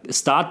 I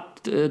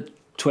start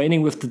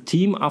training with the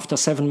team after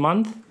 7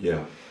 months.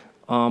 Yeah.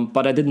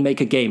 But I didn't make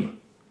a game.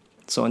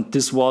 So and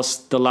this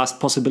was the last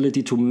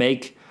possibility to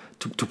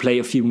play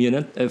a few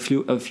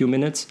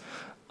minutes.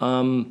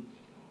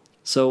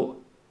 So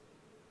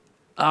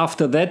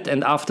after that,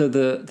 and after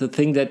the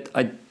thing that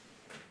I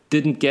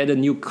didn't get a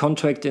new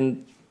contract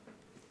in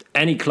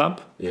any club.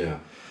 Yeah.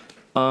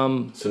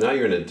 So now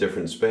you're in a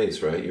different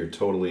space, right? You're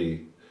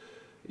totally.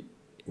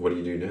 What do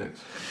you do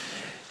next?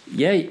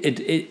 Yeah,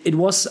 it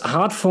was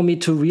hard for me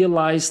to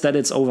realize that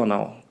it's over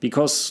now,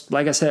 because,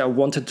 like I said, I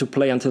wanted to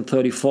play until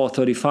 34,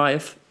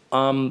 35,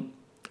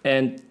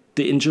 and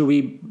the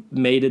injury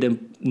made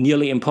it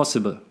nearly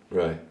impossible.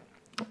 Right.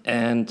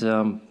 And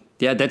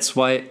that's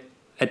why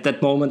at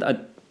that moment I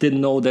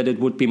didn't know that it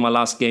would be my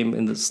last game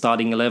in the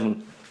starting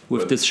 11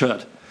 with this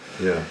shirt.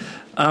 Yeah.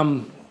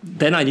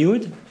 Then I knew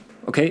it.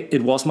 Okay,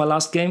 it was my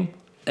last game,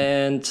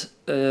 and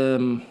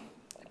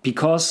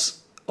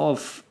because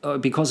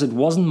it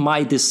wasn't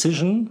my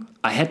decision,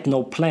 I had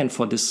no plan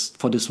for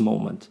this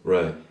moment.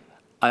 Right.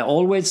 I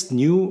always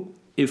knew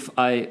if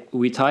I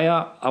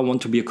retire, I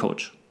want to be a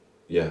coach.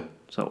 Yeah.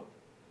 So,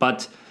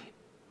 but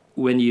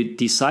when you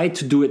decide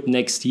to do it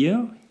next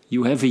year,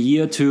 you have a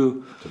year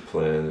to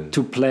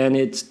plan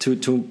it.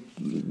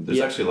 There's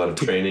actually a lot of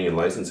training and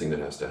licensing that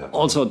has to happen.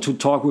 Also, to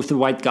talk with the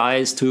right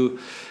guys to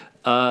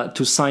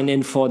sign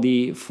in for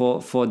this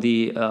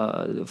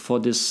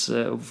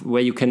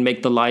where you can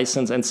make the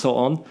license and so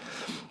on.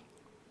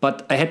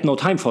 But I had no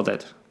time for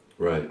that.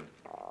 Right.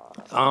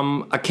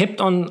 I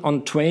kept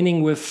on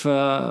training with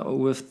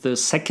the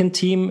second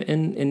team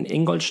in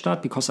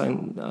Ingolstadt because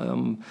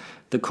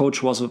the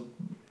coach was a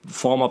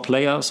former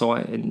player, so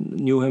I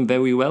knew him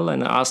very well,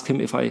 and I asked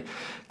him if I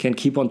can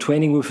keep on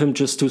training with him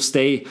just to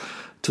stay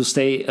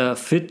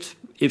fit.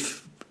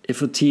 If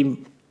a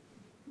team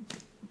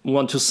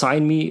want to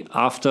sign me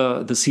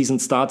after the season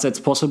starts, that's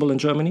possible in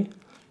Germany.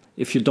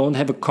 If you don't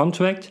have a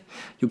contract,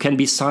 you can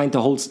be signed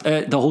the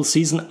whole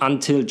season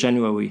until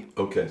January.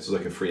 Okay, so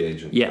like a free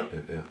agent. Yeah.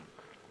 Yeah.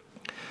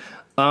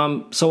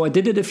 So I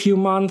did it a few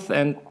months,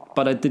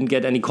 but I didn't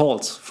get any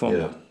calls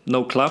from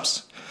no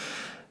clubs.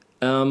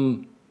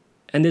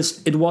 And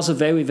it was a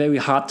very, very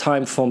hard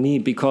time for me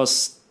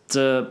because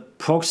the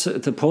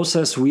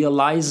process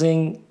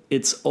realizing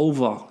it's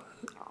over,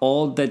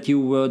 all that you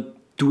were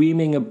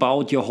dreaming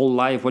about your whole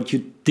life, what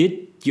you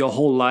did your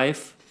whole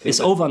life, is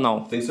over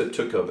now. Things that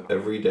took up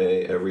every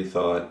day, every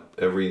thought,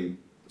 every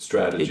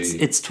strategy.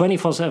 It's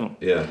 24/7.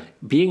 Yeah.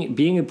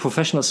 Being a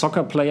professional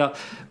soccer player,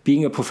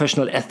 being a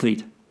professional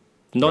athlete,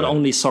 not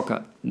only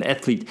soccer, an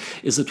athlete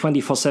is a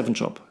 24/7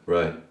 job.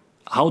 Right.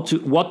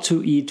 What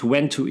to eat,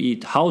 when to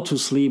eat, how to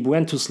sleep,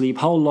 when to sleep,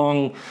 how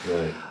long,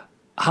 right.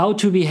 How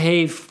to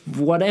behave,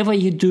 whatever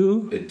you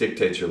do. It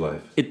dictates your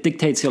life. It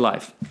dictates your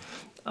life.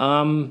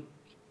 And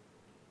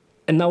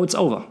now it's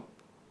over.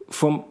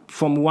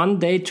 From one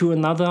day to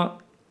another,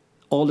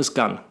 all is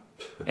gone.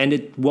 And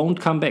it won't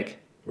come back.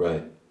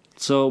 Right.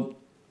 So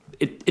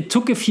it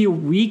took a few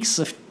weeks,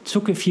 it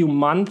took a few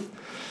months.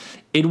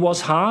 It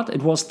was hard,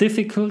 it was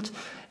difficult.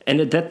 And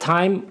at that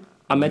time,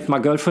 I met my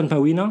girlfriend,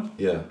 Marina.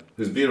 Yeah,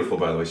 who's beautiful,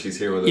 by the way. She's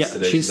here with us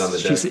today. She's on the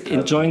deck. She's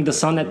enjoying the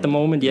sun at the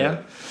moment,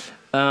 yeah.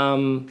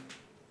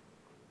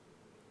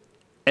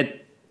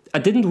 I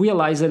didn't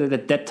realize it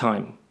at that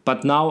time.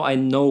 But now I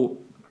know.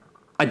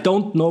 I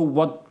don't know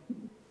what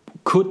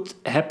could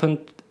happen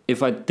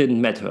if I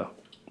didn't met her.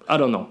 I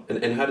don't know.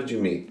 And how did you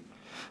meet?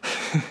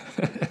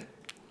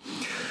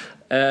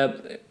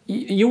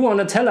 You want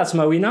to tell us,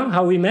 Marina,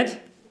 how we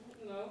met?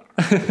 No.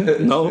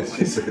 No.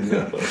 She said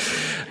no.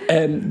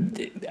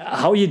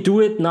 How you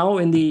do it now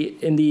in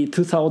the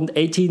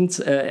 2018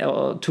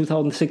 or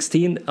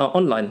 2016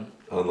 online,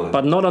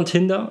 but not on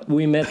Tinder.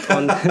 We met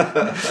on.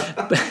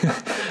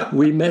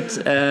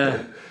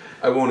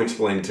 I won't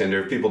explain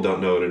Tinder. If people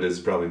don't know what it is,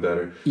 probably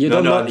better. You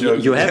don't know.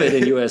 You have it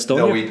in US,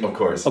 don't you? Of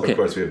course. Okay. Of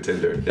course, we have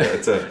Tinder. Yeah,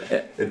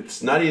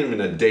 it's not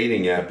even a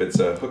dating app. It's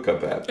a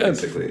hookup app,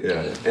 basically.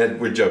 Yeah, and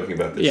we're joking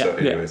about this. So,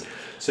 anyways,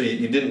 so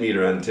you didn't meet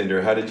her on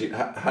Tinder. How did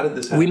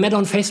this happen? We met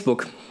on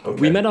Facebook. Okay.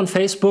 We met on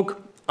Facebook.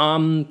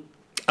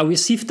 I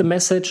received the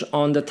message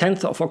on the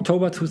 10th of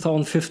October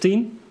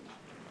 2015.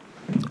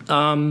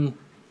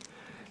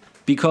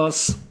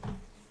 Because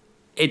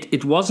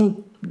it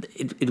wasn't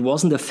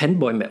a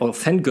fanboy or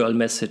fangirl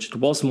message. It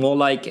was more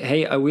like,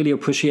 hey, I really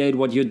appreciate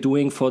what you're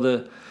doing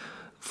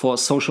for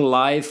social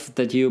life,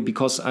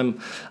 because I'm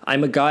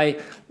a guy.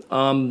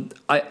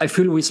 I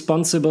feel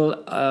responsible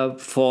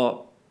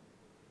for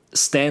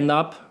stand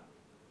up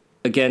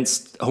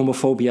against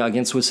homophobia,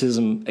 against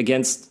racism,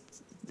 against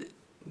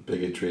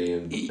bigotry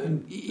and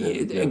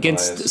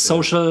against bias,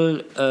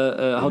 social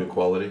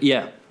inequality.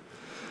 Yeah,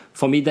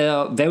 for me, they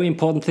are very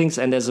important things.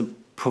 And as a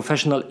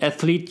professional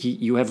athlete,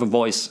 you have a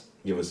voice.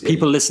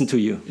 People listen to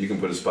you. You can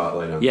put a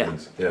spotlight on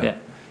things. Yeah.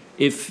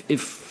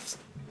 If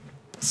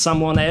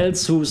someone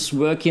else who's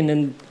working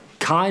in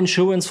car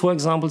insurance, for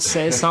example,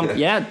 says something,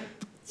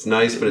 it's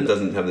nice, but it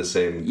doesn't have the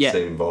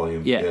same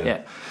volume.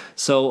 Yeah.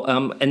 So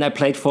and I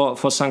played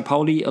for St.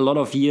 Pauli a lot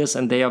of years,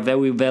 and they are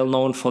very well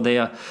known for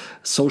their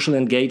social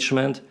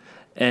engagement.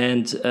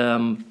 And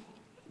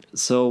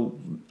so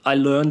I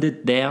learned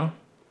it there,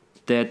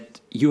 that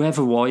you have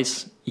a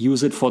voice,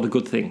 use it for the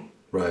good thing.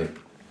 Right.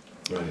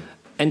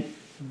 And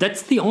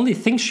that's the only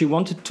thing she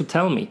wanted to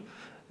tell me.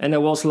 And I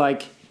was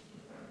like,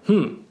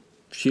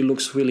 she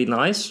looks really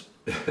nice.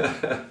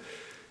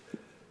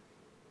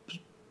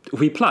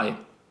 Reply.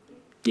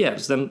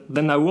 Yes,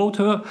 then I wrote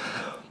her,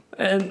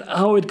 and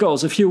how it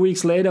goes. A few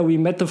weeks later, we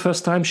met the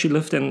first time. She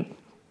lived in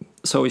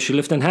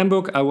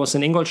Hamburg. I was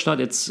in Ingolstadt.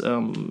 It's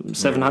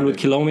 700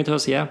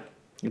 kilometers. Yeah,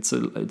 it's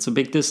a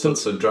big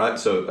distance. So drive.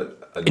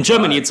 In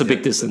Germany, it's a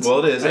big distance.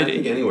 Well, it is. I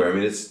think anywhere. I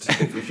mean, it's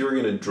if you were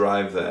going to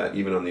drive that,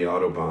 even on the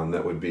autobahn,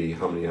 that would be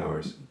how many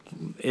hours?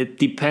 It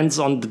depends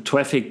on the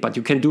traffic, but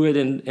you can do it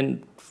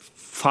in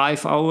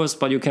 5 hours,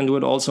 but you can do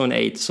it also in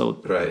 8.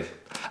 So right.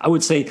 I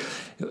would say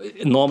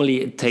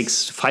normally it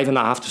takes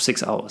 5.5 to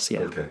 6 hours.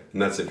 Yeah. Okay,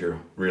 and that's if you're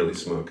really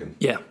smoking.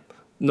 Yeah.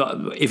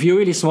 No, if you're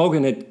really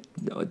smoking it,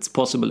 it's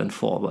possible in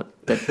 4, but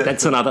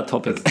that's another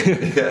topic.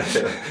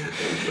 So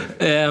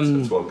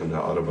welcome to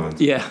Autobahn.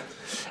 Yeah.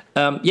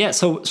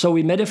 So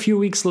we met a few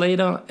weeks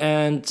later,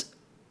 and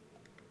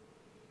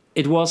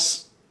it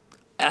was,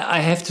 I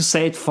have to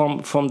say it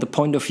from the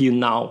point of view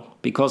now,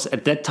 because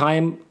at that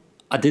time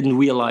I didn't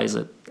realize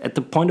it. At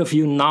the point of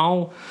view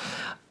now,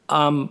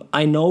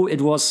 I know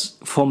it was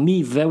for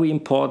me very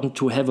important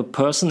to have a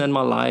person in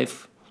my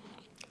life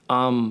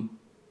who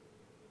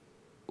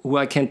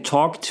I can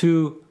talk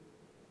to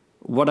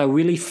what I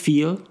really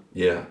feel,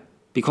 Yeah.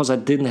 because I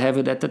didn't have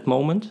it at that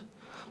moment.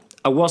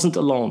 I wasn't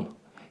alone.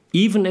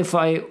 Even if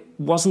I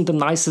wasn't the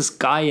nicest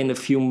guy in a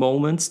few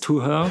moments to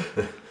her,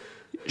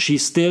 she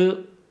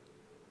still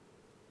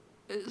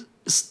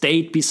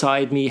stayed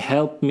beside me,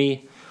 helped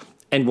me,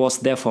 and was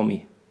there for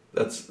me.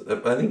 I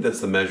think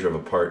that's the measure of a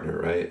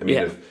partner, right? I mean,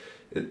 Yeah. if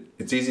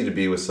it's easy to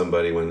be with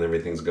somebody when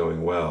everything's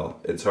going well.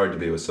 It's hard to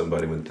be with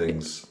somebody when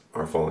things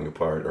are falling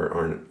apart or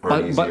aren't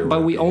easy.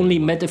 But we only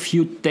met a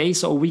few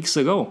days or weeks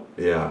ago.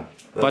 Yeah.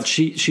 But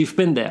she's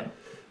been there.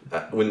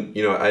 When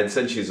I had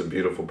said she's a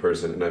beautiful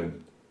person,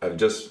 and I've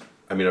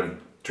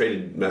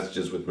traded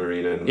messages with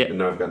Marina, and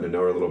now I've gotten to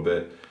know her a little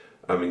bit.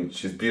 I mean,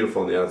 she's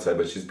beautiful on the outside,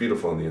 but she's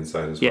beautiful on the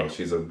inside as well.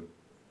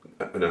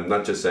 And I'm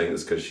not just saying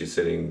this because she's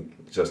sitting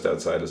just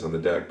outside us on the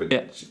deck, but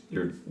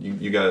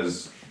you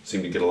guys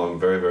seem to get along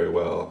very, very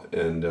well,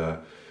 and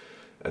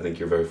I think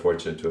you're very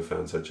fortunate to have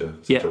found such a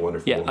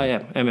wonderful woman. I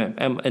am.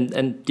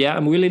 And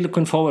I'm really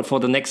looking forward for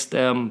the next.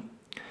 How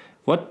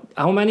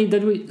many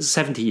did we?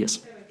 70 years.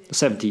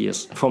 70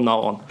 years from now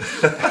on.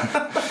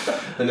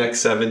 The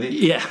next 70.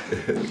 Yeah.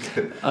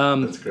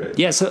 That's great.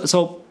 Yeah.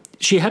 So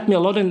she had me a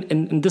lot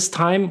in this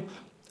time,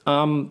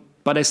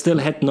 but I still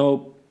had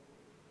no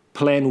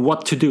plan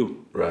what to do.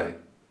 Right.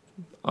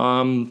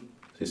 So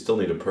you still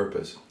need a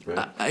purpose,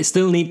 right? I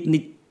still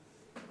need.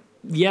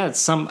 Yeah,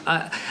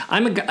 I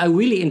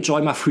really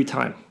enjoy my free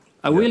time.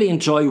 I really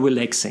enjoy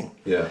relaxing.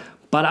 Yeah.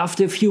 But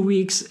after a few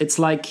weeks, it's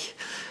like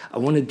I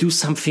want to do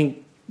something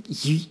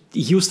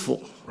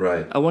useful.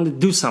 Right. I want to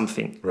do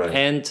something. Right.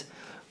 And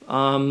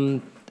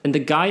the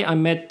guy I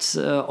met,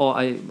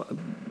 I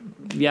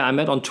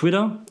met on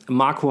Twitter,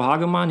 Marco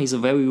Hagemann. He's a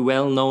very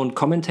well-known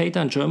commentator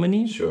in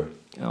Germany. Sure.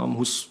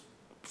 Who's,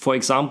 for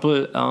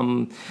example,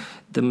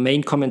 the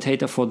main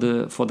commentator for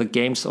the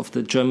games of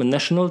the German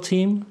national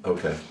team.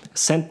 Okay.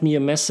 Sent me a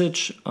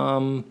message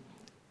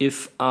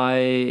if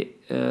I'm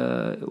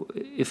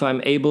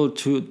able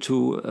to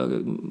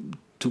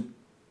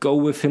go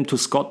with him to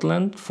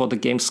Scotland for the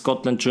game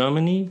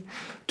Scotland-Germany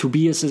to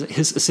be his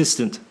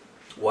assistant.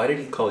 Why did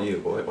he call you?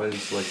 Why did he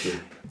select you?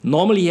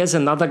 Normally he has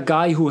another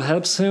guy who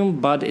helps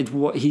him, but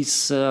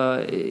he's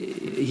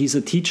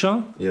a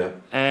teacher. Yeah.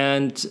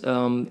 And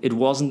it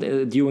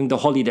wasn't during the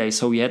holiday,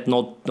 so he had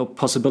no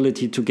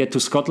possibility to get to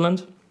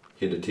Scotland.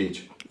 He had to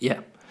teach.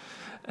 Yeah.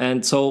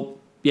 And so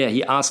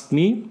he asked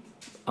me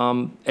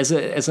as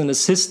an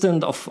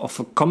assistant of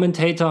a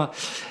commentator.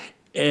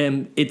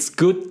 It's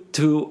good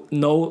to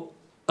know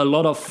a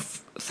lot of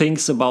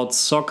things about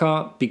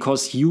soccer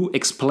because you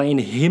explain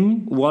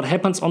him what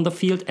happens on the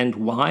field and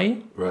why.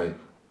 Right.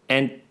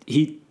 And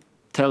he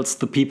tells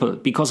the people.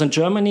 Because in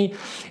Germany,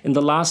 in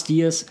the last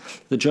years,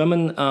 the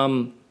German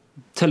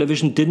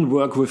television didn't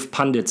work with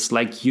pundits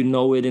like you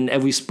know it in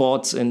every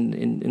sport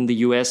in the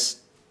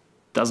US.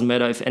 Doesn't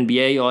matter if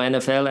NBA or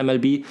NFL,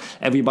 MLB,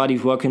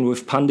 everybody's working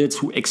with pundits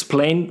who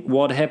explain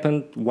what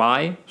happened,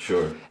 why.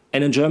 Sure.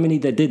 And in Germany,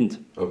 they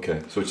didn't.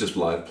 Okay, so it's just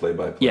live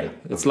play-by-play. Yeah,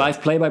 it's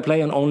live play-by-play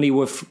and only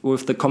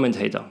with the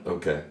commentator.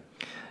 Okay.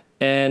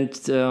 And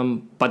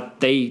but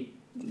they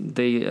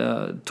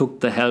took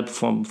the help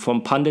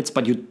from pundits,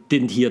 but you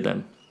didn't hear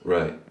them.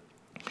 Right.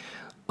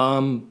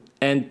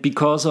 And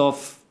because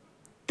of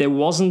there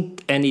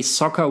wasn't any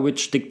soccer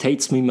which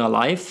dictates me my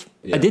life,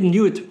 I didn't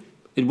knew it.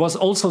 It was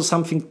also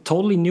something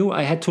totally new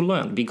I had to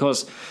learn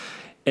because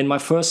in my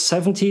first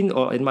 17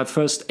 or in my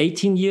first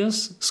 18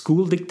 years,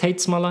 school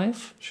dictates my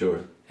life.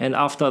 Sure. And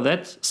after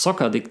that,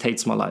 soccer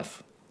dictates my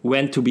life.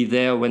 When to be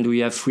there, when do we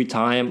have free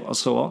time, or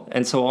so on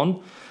and so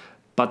on.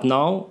 But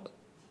now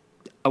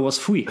I was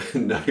free.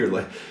 Now you're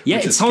like, yeah,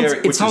 it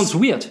sounds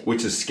weird.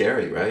 Which is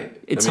scary, right?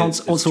 It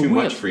sounds also too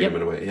weird. Much freedom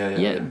in a way.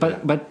 Yeah.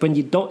 But when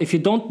if you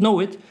don't know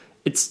it,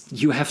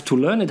 you have to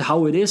learn it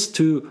how it is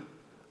to.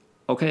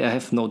 Okay, I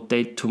have no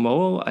date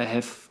tomorrow. I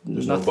have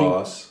There's nothing. no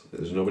boss.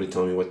 There's nobody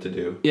telling me what to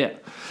do. Yeah.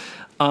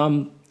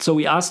 So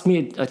he asked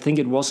me. I think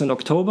it was in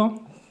October.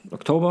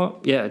 October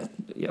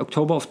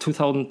of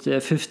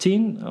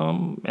 2015.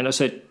 And I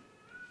said,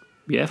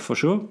 yeah, for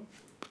sure.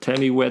 Tell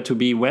me where to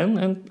be when,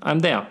 and I'm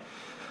there.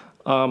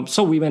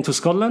 So we went to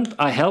Scotland.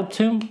 I helped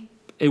him.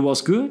 It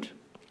was good.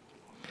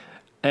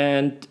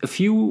 And a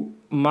few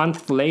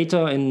months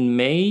later, in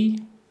May,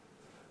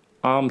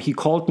 he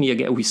called me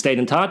again. We stayed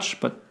in touch,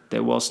 but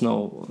there was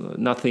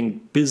nothing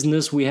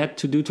business we had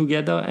to do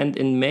together. And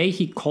in May,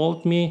 he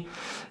called me.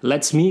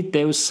 Let's meet.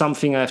 There is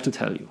something I have to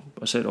tell you.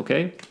 I said,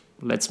 okay,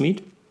 let's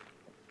meet.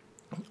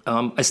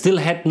 I still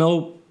had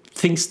no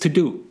things to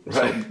do. Right.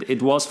 So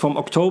it was from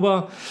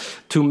October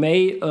to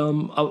May.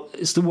 I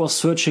still was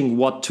searching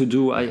what to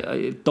do.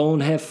 I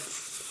don't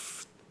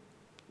have.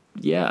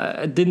 Yeah,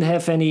 I didn't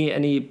have any.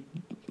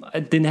 I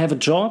didn't have a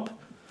job.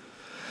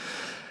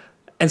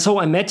 And so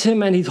I met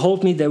him, and he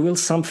told me there will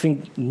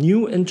something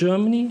new in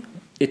Germany.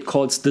 It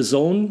calls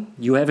DAZN.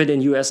 You have it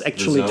in US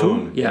actually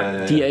too.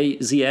 Yeah.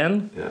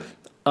 DAZN. Yeah.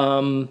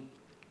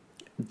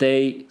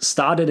 They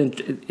started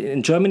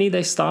in Germany.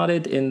 They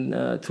started in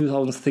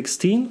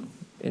 2016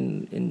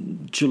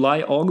 in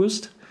July,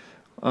 August.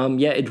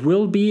 It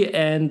will be,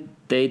 and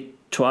they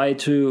try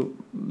to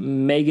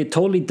make it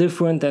totally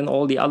different than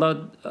all the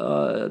other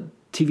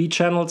TV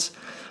channels.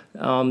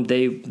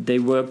 They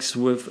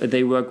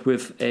work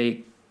with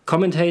a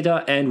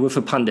commentator and with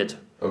a pundit.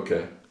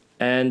 Okay.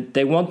 And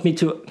they want me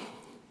to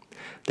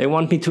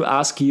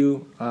ask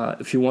you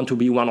if you want to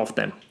be one of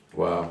them.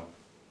 Wow.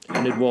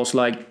 And it was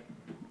like,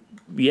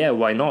 yeah,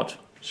 why not?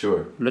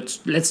 Sure.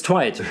 Let's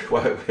try it.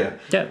 Yeah.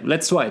 Yeah,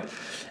 let's try it.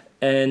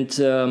 And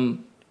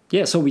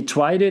so we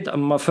tried it.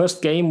 My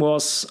first game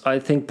was, I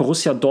think,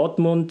 Borussia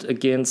Dortmund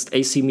against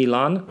AC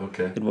Milan.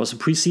 Okay. It was a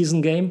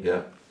preseason game.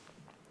 Yeah.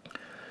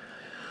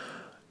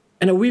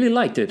 And I really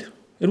liked it.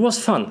 It was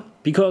fun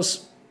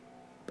because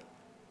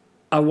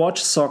I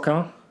watch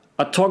soccer,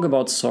 I talk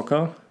about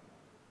soccer,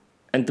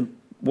 and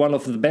one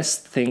of the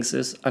best things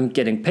is I'm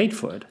getting paid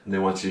for it. And they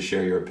want you to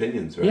share your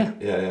opinions, right?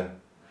 Yeah. Yeah.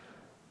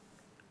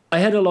 I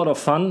had a lot of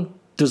fun.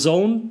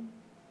 DAZN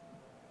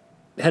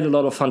had a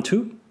lot of fun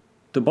too.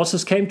 The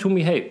bosses came to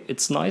me, hey,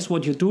 it's nice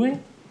what you're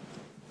doing.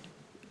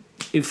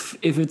 If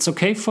it's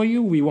okay for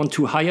you, we want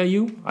to hire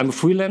you. I'm a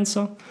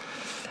freelancer.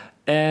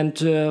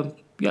 And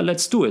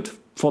let's do it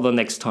for the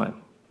next time.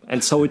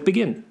 And so it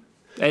began.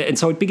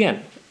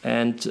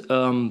 And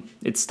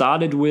it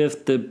started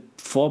with the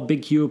 4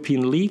 big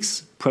European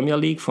leagues: Premier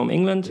League from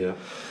England, Yeah.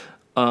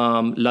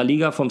 La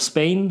Liga from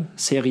Spain,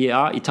 Serie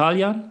A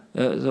Italian,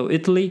 so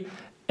Italy,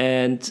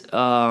 and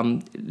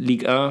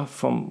Ligue 1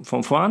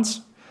 from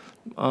France.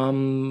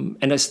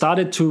 And I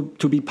started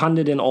to be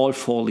pundit in all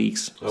 4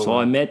 leagues. Oh, so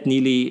wow.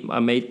 I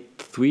made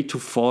 3 to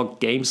 4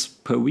 games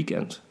per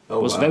weekend. Oh,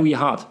 it was wow. very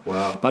hard.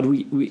 Wow. But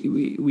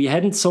we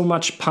hadn't so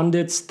much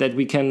pundits that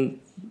we can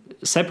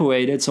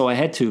separate it, so I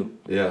had to.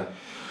 Yeah.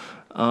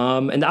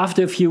 And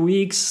after a few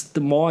weeks,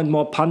 the more and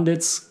more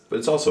pundits. But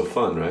it's also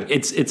fun, right?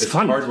 It's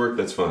fun. Hard work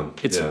that's fun.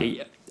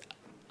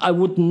 I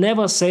would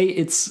never say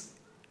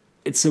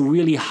it's a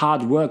really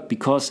hard work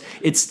because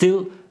it's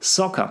still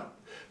soccer.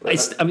 I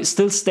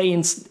still stay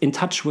in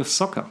touch with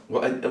soccer.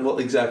 Well,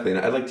 exactly. And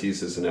I like to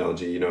use this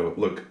analogy.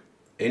 Look,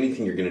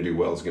 anything you're going to do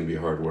well is going to be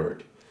hard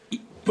work.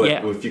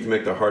 But if you can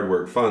make the hard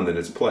work fun, then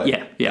it's play.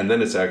 Yeah. And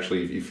then it's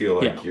actually, if you feel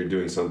like you're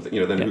doing something,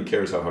 then who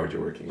cares how hard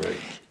you're working, right?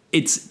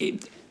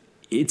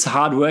 It's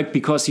hard work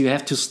because you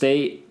have to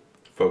stay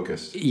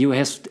focused. You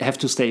have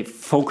to stay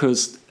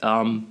focused.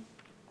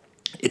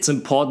 It's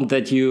important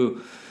that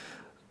you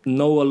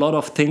know a lot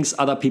of things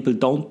other people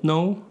don't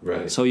know.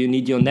 Right. So you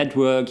need your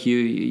network.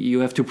 You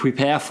have to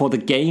prepare for the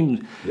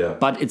game. Yeah.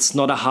 But it's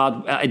not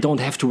I don't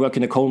have to work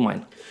in a coal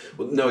mine.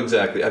 Well, no,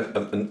 exactly.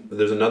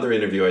 There's another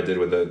interview I did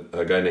with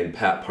a guy named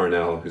Pat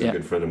Parnell, who's a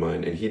good friend of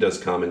mine, and he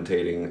does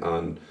commentating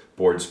on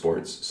board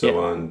sports, so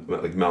on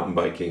like mountain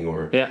biking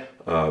or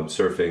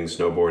surfing,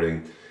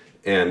 snowboarding.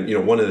 And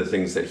one of the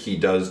things that he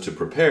does to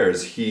prepare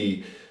is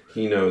he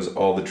knows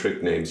all the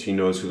trick names. He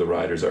knows who the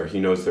riders are. He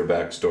knows their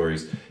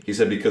backstories. He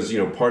said because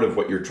part of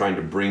what you're trying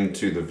to bring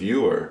to the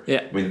viewer,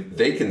 I mean,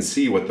 they can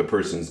see what the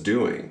person's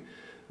doing.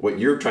 What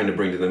you're trying to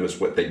bring to them is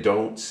what they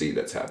don't see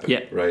that's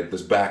happening, right?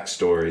 This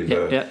backstory,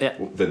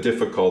 the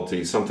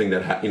difficulty, something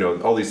that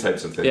all these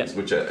types of things,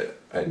 which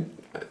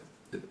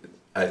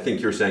I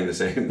think you're saying the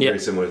same, very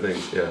similar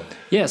things,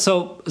 Yeah,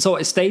 so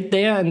I stayed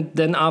there, and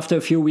then after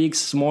a few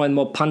weeks, more and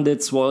more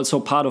pundits were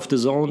also part of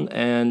DAZN,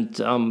 and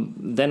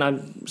then I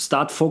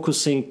start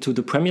focusing to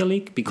the Premier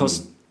League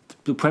because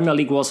the Premier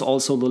League was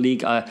also the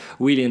league I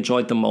really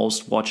enjoyed the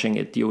most watching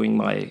it during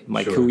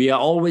my career. I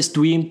always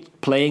dreamed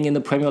playing in the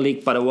Premier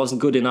League, but I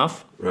wasn't good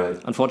enough,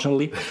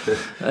 unfortunately.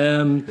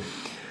 I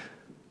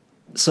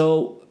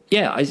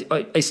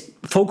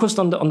focused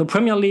on the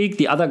Premier League.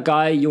 The other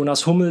guy,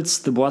 Jonas Hummels,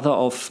 the brother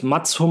of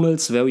Mats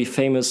Hummels, very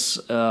famous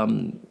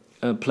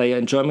player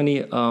in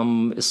Germany,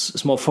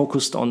 is more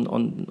focused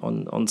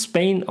on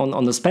Spain,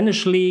 on the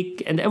Spanish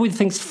league, and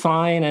everything's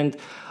fine. And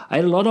I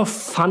had a lot of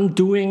fun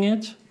doing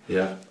it.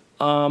 Yeah.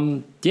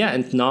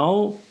 And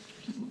now,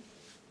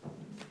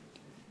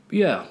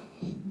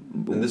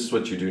 And this is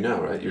what you do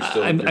now, right? You're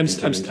still.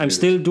 I'm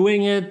still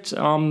doing it.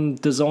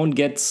 DAZN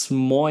gets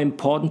more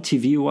important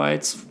TV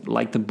rights,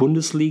 like the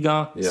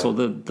Bundesliga, so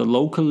the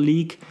local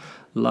league,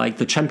 like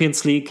the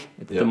Champions League,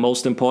 the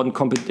most important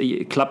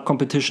club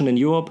competition in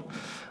Europe.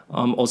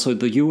 Also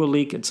the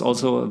EuroLeague, it's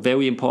also a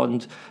very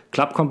important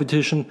club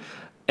competition.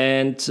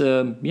 And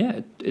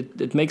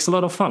it makes a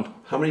lot of fun.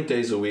 How many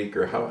days a week,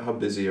 or how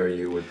busy are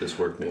you with this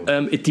work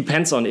now? It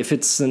depends on if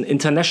it's an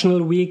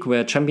international week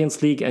where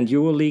Champions League and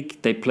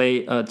EuroLeague, they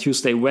play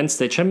Tuesday,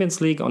 Wednesday Champions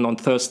League, and on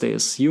Thursday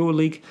is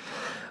EuroLeague.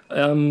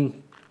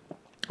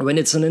 When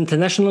it's an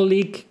international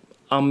league,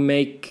 I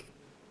make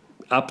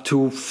up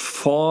to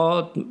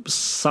 4,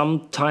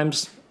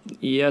 sometimes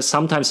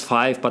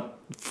 5, but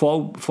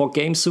four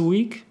games a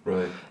week.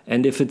 Right.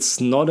 And if it's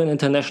not an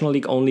international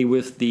league, only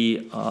with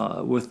the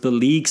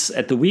leagues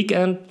at the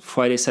weekend,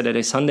 Friday,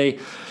 Saturday, Sunday.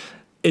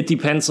 It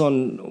depends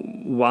on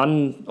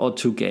 1 or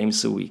 2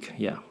 games a week.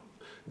 Yeah.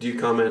 Do you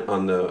comment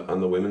on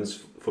the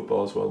women's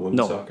football as well?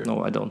 Women's soccer?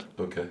 No, I don't.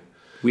 Okay.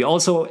 We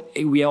also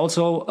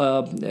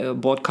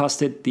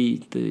broadcasted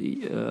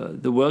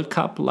the World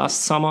Cup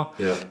last summer.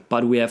 Yeah.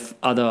 But we have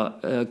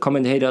other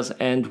commentators,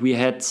 and we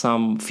had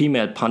some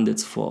female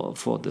pundits for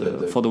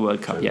the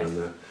World Cup. Yeah.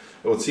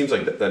 Well, it seems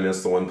like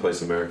that's the one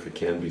place America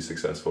can be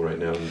successful right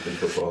now in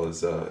football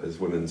is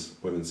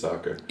women's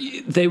soccer.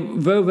 They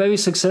were very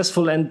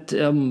successful, and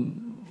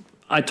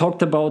I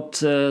talked about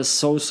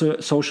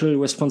social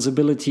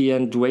responsibility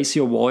and raise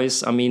your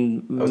voice. I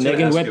mean, I was going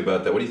to ask you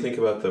about that. What do you think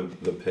about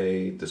the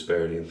pay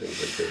disparity and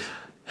things like this?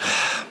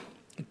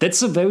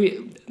 That's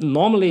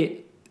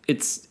normally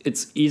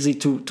it's easy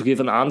to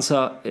give an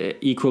answer.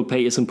 Equal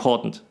pay is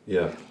important.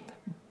 Yeah.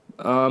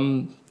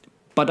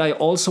 But I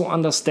also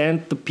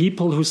understand the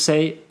people who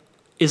say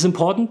is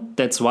important.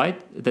 That's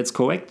right. That's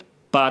correct.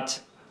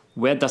 But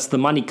where does the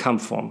money come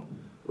from?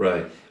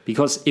 Right.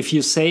 Because if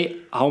you say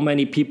how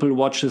many people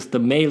watches the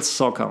male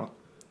soccer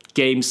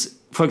games,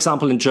 for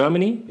example, in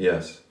Germany,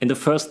 yes, in the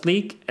first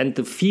league, and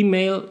the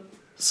female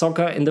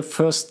soccer in the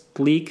first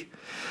league,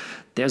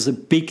 there's a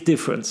big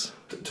difference.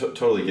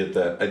 Totally get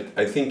that.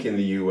 I think in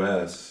the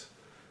U.S.,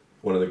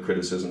 one of the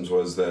criticisms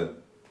was that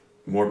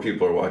more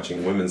people are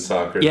watching women's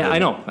soccer. Yeah, I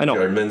know.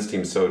 Our men's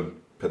team's so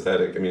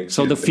pathetic. I mean,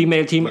 so the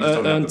female team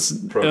earned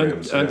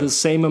the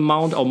same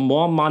amount or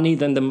more money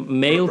than the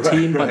male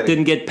team, but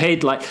didn't get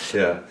paid.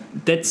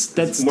 That's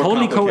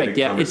totally correct.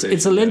 Yeah,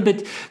 it's a little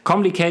bit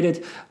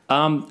complicated.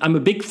 I'm a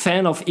big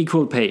fan of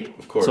equal pay.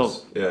 Of course. So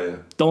yeah.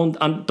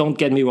 Don't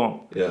get me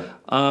wrong. Yeah.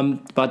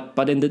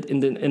 But in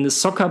the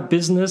soccer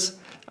business,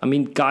 I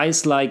mean,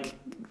 guys like,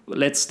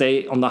 let's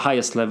stay on the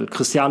highest level,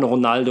 Cristiano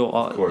Ronaldo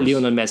or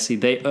Lionel Messi,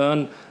 they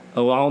earn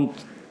around,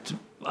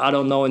 I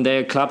don't know, in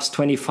their clubs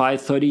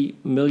 25-30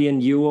 million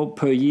euro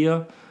per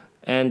year,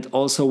 and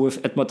also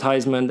with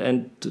advertisement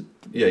and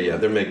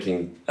they're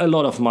making a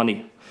lot of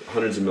money,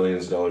 hundreds of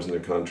millions of dollars in their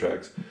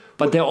contracts.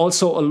 But there are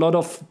also a lot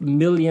of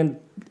million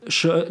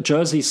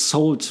jerseys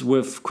sold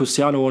with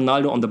Cristiano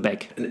Ronaldo on the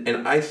back.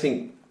 And I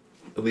think,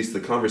 at least the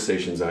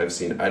conversations I've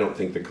seen, I don't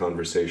think the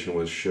conversation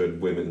was should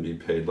women be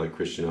paid like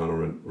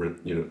Cristiano,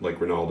 like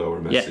Ronaldo or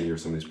Messi or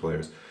some of these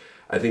players.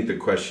 I think the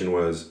question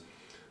was,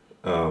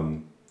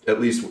 at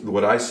least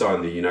what I saw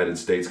in the United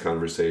States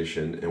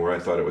conversation, and where I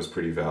thought it was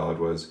pretty valid,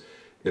 was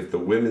if the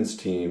women's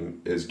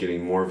team is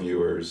getting more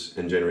viewers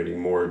and generating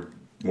more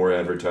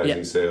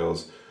advertising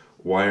sales,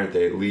 why aren't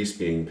they at least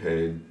being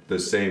paid the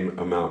same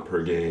amount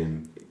per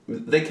game?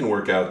 They can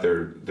work out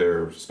their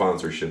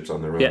sponsorships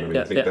on their own.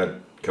 I think that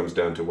comes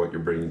down to what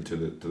you're bringing to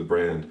the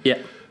brand. Yeah.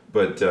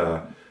 But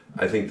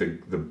I think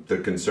the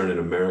concern in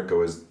America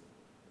is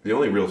the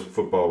only real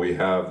football we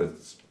have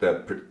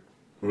that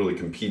really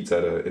competes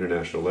at an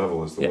international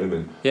level is the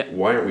women. Yeah.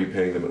 Why aren't we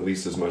paying them at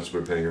least as much as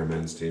we're paying our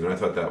men's team? And I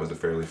thought that was a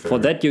fairly fair. For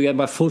that, you get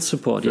my full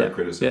support. Fair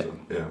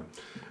criticism. Yeah.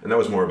 And that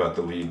was more about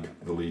the league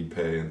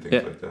pay and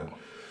things like that.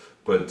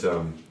 But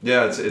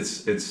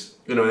it's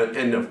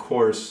and of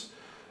course,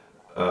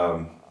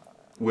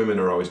 women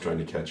are always trying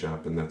to catch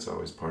up, and that's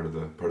always part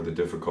of the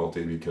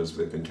difficulty because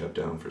they've been kept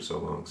down for so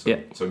long.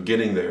 So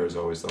getting there is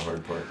always the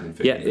hard part.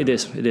 It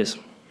is.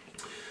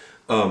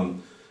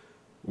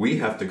 We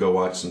have to go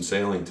watch some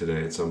sailing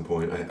today at some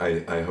point.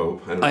 I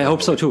hope. I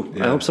hope so too.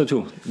 Yeah. I hope so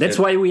too. That's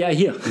why we are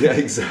here. Yeah,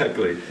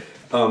 exactly.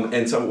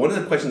 And so one of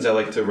the questions I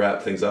like to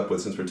wrap things up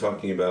with, since we're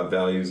talking about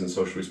values and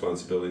social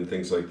responsibility and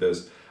things like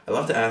this, I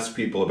love to ask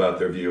people about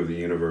their view of the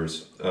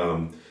universe.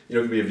 It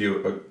could be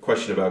a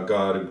question about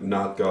God,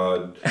 not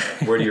God.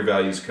 Where do your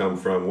values come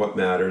from? What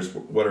matters?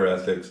 What are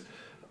ethics?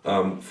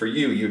 For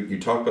you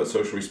talk about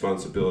social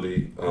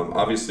responsibility.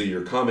 Obviously,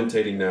 you're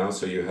commentating now,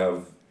 so you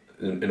have,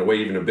 in a way,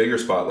 even a bigger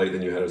spotlight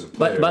than you had as a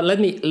player. But let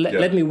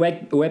me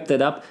wrap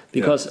that up,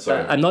 because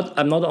I'm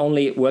not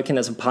only working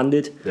as a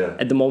pundit. Yeah.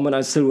 At the moment,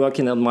 I'm still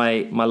working on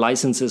my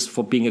licenses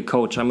for being a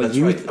coach. I'm a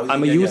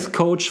youth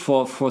coach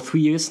for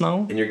 3 years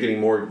now. And you're getting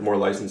more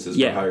licenses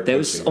for higher coaching.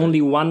 There's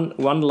only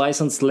one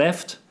license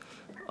left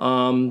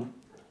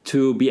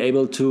to be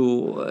able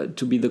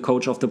to be the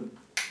coach of the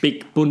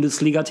big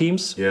Bundesliga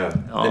teams. Yeah.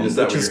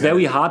 Which is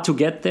very hard to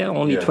get there,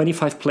 only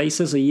 25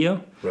 places a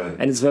year. Right.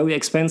 And it's very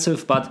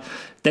expensive, but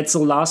that's the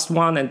last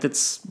one, and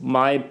that's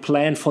my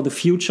plan for the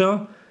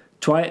future.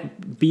 Try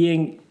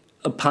being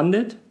a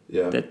pundit.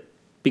 Yeah.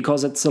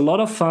 Because it's a lot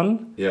of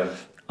fun. Yeah.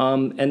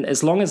 And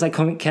as long as I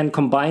can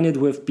combine it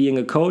with being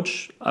a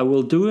coach, I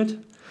will do it.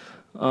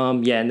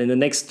 And in the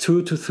next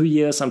 2 to 3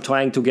 years, I'm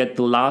trying to get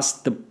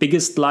the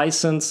biggest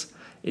license.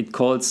 It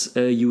calls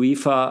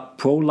UEFA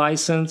Pro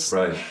license.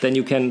 Right. Then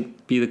you can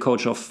be the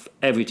coach of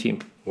every team.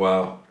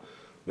 Wow.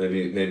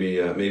 Maybe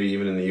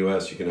even in the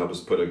US, you can help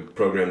us put a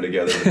program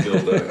together to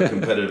build a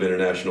competitive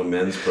international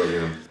men's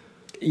program.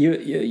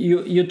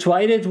 You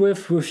tried it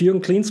with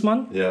Jürgen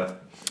Klinsmann. Yeah.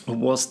 who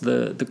was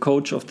the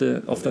coach of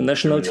the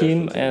national German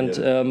team, national and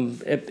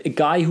team, a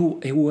guy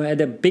who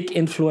had a big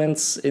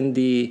influence in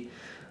the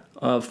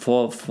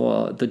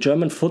for the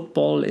German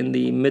football in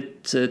the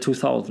mid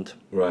 2000.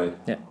 Right.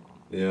 Yeah.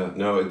 Yeah.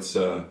 No, it's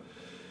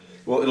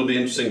well, it'll be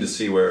interesting to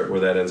see where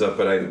that ends up.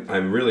 But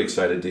I'm really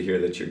excited to hear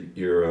that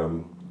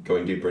you're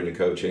going deeper into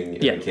coaching.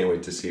 And Yeah. I can't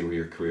wait to see where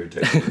your career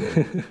takes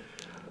you.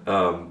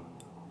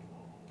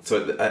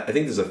 So I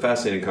think this is a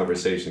fascinating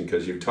conversation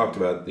because you've talked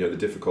about the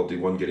difficulty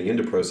getting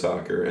into pro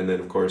soccer, and then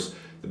of course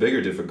the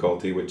bigger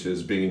difficulty, which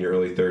is being in your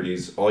early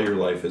 30s, all your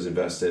life is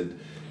invested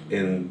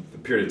in the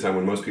period of time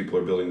when most people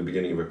are building the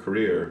beginning of a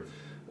career.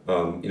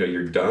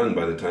 You're done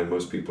by the time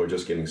most people are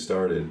just getting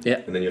started.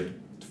 Yeah. And then you have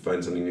to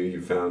find something new.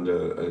 You found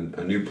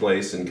a new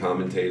place in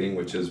commentating,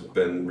 which has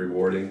been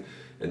rewarding,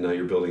 and now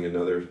you're building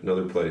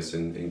another place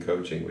in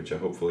coaching, which I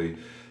hopefully.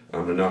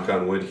 I'm gonna knock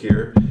on wood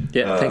here.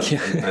 Yeah, thank you.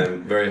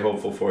 I'm very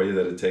hopeful for you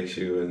that it takes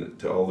you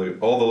to all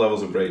the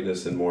levels of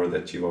greatness and more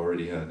that you've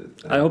already had.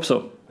 I hope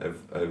so.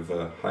 I've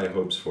high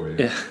hopes for you.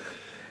 Yeah.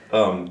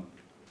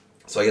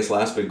 So I guess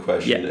last big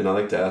question, Yeah. and I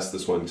like to ask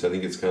this one because I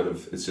think it's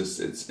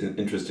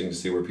interesting to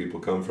see where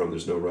people come from.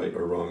 There's no right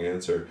or wrong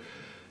answer.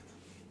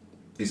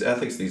 These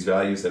ethics, these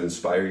values that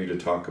inspire you to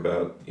talk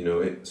about,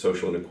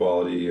 social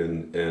inequality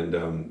and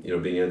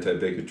being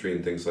anti-bigotry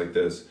and things like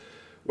this.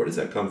 Where does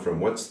that come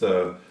from? What's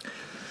the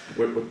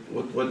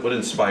what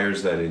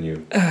inspires that in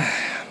you?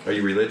 Are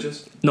you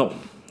religious? No,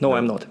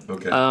 I'm not.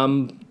 Okay.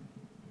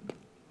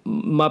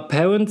 My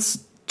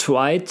parents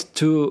tried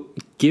to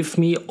give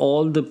me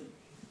all the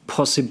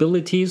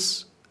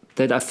possibilities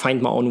that I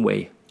find my own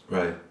way.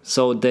 Right.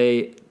 So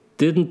they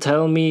didn't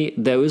tell me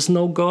there is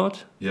no God.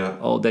 Yeah.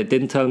 Or they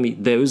didn't tell me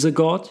there is a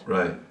God.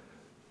 Right.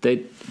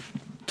 They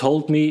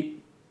told me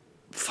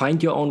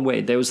find your own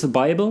way. There is the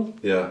Bible.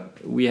 Yeah.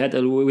 We had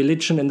a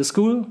religion in the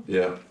school.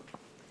 Yeah.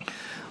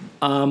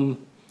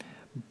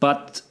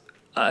 But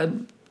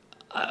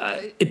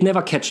it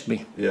never catched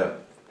me. Yeah.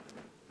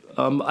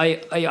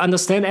 I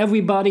understand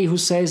everybody who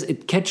says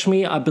it catch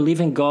me, I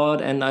believe in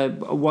God and I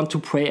want to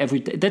pray every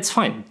day. That's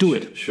fine, do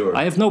it. Sure.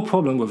 I have no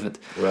problem with it.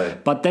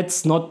 Right. But that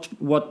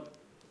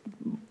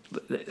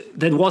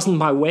wasn't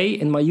my way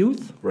in my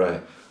youth.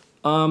 Right.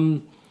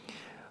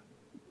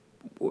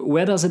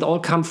 Where does it all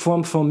come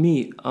from for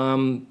me?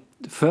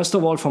 First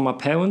of all, from my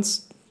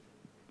parents,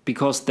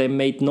 because they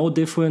made no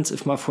difference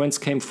if my friends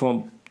came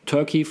from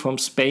Turkey, from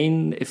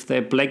Spain, if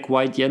they're black,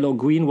 white, yellow,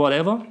 green,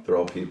 whatever. They're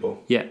all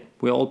people. Yeah,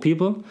 we're all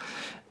people.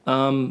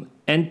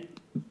 And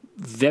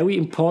very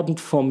important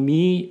for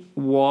me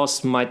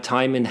was my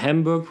time in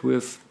Hamburg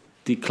with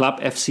the club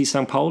FC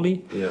St.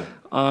 Pauli. Yeah.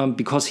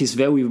 Because he's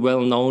very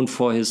well known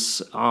for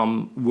his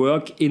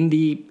work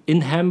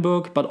in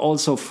Hamburg, but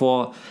also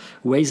for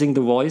raising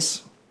the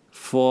voice,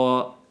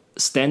 for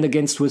stand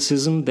against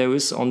racism. There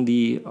is on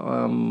the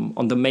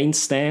main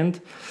stand,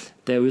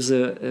 there is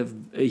a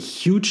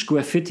huge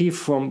graffiti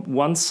from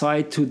one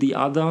side to the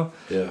other.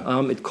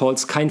 Yeah. It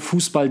calls Kein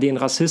Fußball den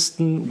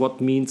Rassisten, what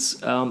means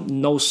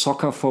no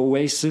soccer for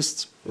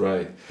racists.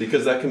 Right.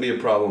 Because that can be a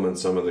problem in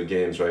some of the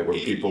games, right? Where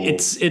people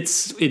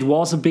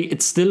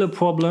It's still a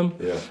problem.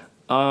 Yeah.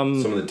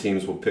 Some of the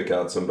teams will pick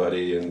out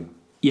somebody and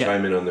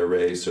chime in on their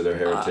race or their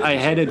heritage. I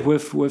had it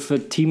with a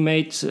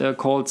teammate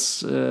called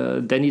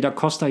Danny da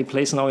Costa. He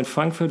plays now in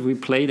Frankfurt. We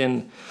played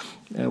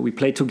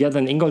together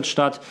in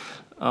Ingolstadt.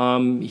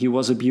 He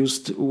was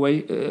abused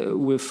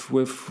with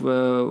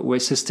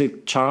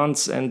racistic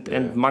chants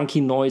and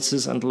monkey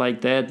noises and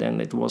like that,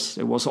 and it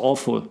was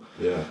awful.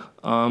 Yeah.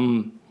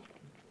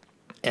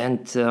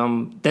 And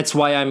that's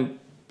why I'm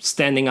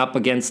standing up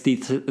against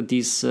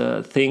these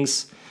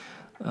things.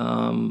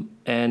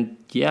 And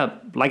yeah,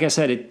 like I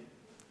said,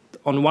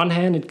 on one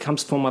hand, it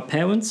comes from my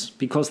parents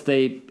because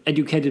they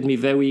educated me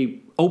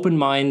very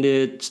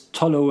open-minded,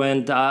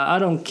 tolerant. I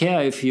don't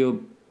care if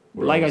you,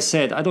 like I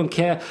said, I don't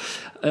care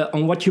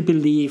on what you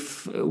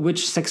believe,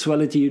 which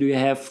sexuality you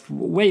have,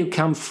 where you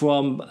come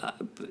from.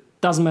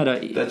 Doesn't matter.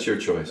 That's your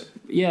choice.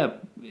 Yeah.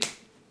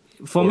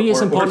 For me,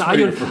 it's important. Are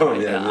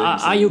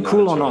you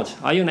cool or not?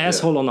 Are you an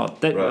asshole or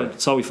not?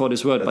 Sorry for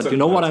this word, but you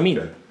know what I mean.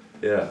 Okay.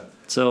 Yeah.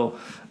 So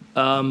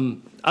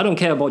I don't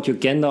care about your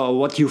gender or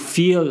what you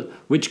feel,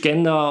 which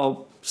gender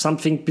or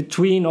something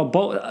between or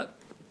both.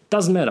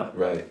 Doesn't matter.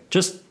 Right.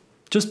 Just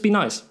be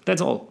nice.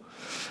 That's all.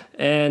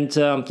 And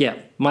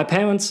my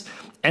parents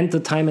and the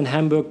time in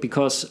Hamburg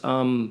because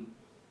I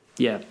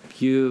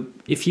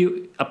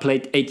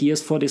played 8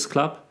 years for this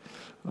club.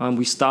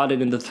 We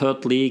started in the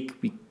third league.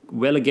 We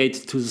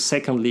relegated to the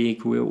second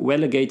league. We were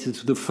relegated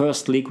to the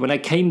first league. When I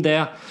came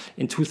there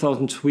in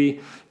 2003,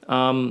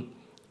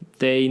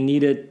 they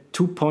needed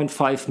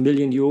 2.5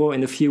 million euro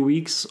in a few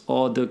weeks,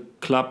 or the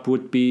club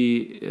would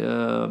be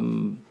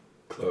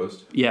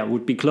closed. Yeah,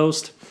 would be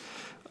closed.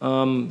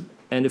 And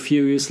a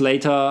few years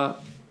later,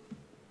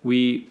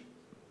 we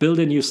built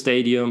a new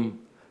stadium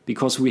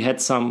because we had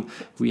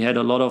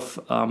a lot of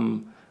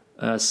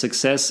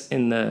success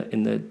in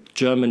the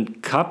German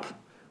Cup,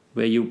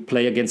 where you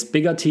play against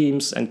bigger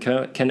teams and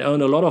can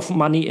earn a lot of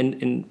money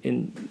in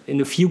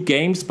a few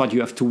games, but you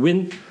have to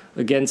win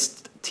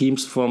against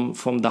teams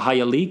from the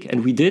higher league,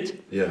 and we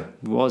did. Yeah.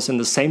 Was in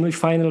the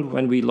semi-final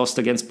when we lost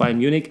against Bayern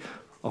Munich.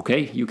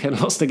 Okay, you can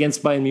lost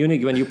against Bayern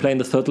Munich when you play in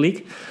the third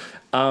league.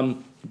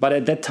 But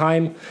at that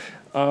time,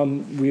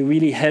 we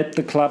really helped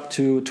the club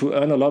to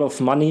earn a lot of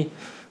money,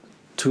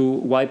 to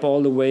wipe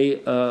all the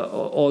way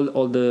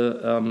all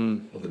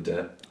the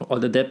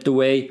debt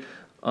away,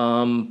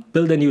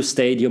 build a new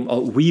stadium,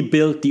 or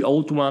rebuild the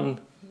old one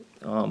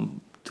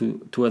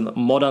to a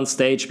modern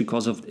stage,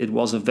 because it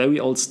was a very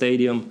old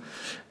stadium.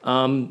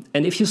 And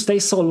if you stay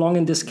so long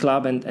in this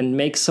club and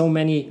make so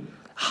many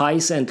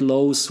highs and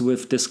lows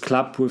with this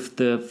club, with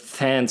the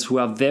fans who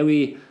are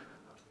very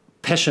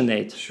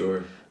passionate,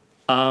 sure,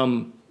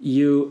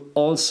 you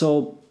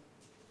also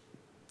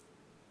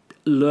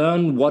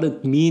learn what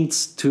it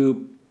means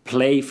to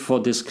play for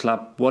this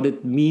club, what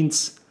it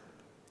means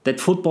that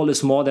football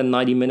is more than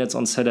 90 minutes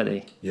on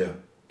Saturday. Yeah.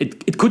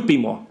 It could be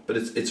more. But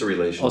it's a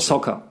relationship. Or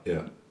soccer.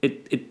 Yeah.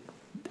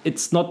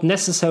 It's not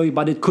necessary,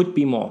 but it could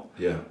be more.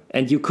 Yeah.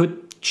 And you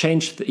could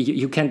change.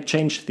 You can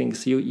change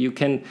things. You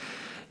can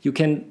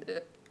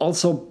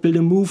also build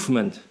a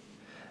movement,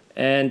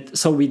 and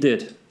so we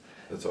did.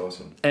 That's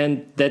awesome.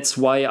 And that's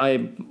why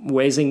I'm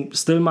raising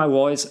still my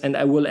voice, and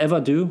I will ever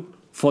do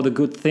for the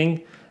good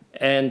thing.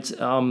 And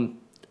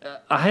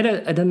I had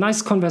a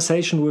nice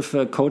conversation with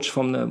a coach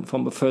from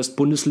the first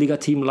Bundesliga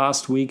team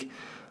last week,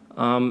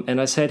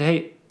 and I said,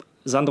 "Hey,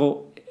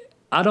 Sandro,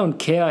 I don't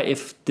care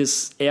if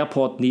this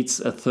airport needs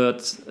a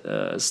third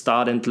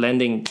start and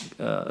landing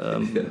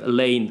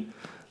lane.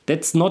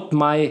 That's not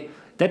my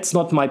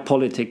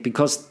politic,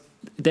 because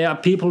there are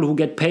people who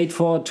get paid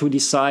for to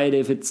decide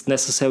if it's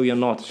necessary or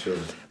not. Sure.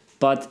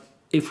 But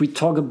if we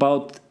talk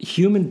about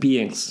human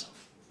beings,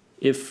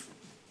 if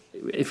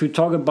we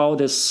talk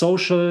about a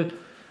social,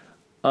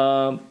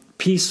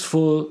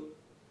 peaceful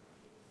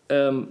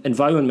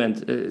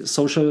environment,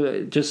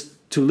 social, just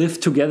to live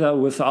together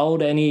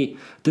without any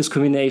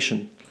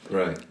discrimination,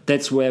 right?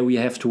 That's where we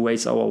have to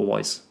raise our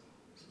voice.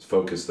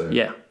 Focus there.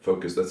 Yeah.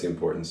 Focus. That's the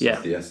importance.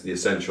 Yeah. The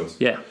essentials.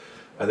 Yeah.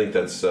 I think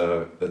that's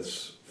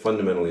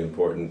fundamentally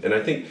important. And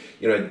I think,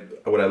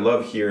 what I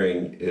love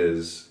hearing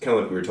is kind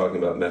of like we were talking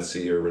about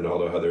Messi or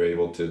Ronaldo, how they're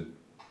able to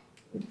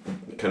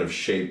kind of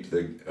shape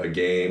a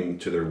game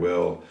to their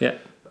will. Yeah.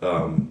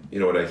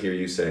 What I hear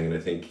you saying, and I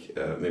think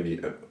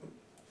maybe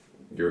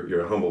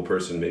you're a humble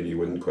person, maybe you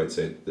wouldn't quite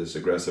say this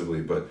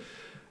aggressively, but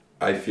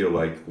I feel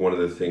like one of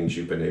the things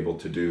you've been able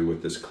to do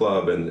with this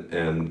club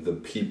and the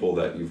people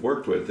that you've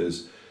worked with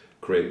is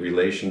create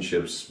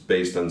relationships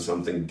based on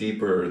something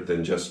deeper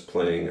than just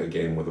playing a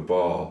game with a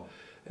ball,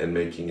 and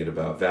making it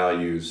about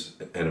values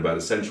and about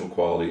essential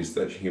qualities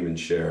that humans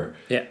share.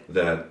 Yeah.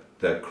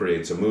 That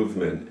creates a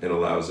movement and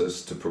allows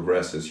us to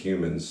progress as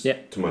humans. Yeah.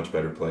 To much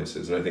better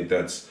places. And I think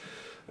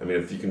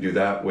if you can do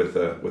that with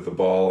a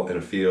ball and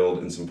a field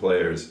and some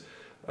players,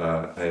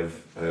 I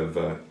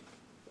have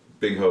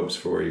big hopes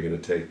for where you're going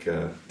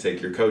to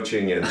take your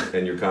coaching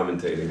and your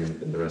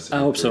commentating in the rest of your career.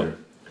 I hope so.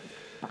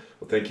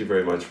 Well, thank you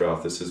very much,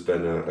 Ralf. This has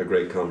been a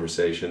great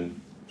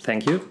conversation.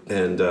 Thank you.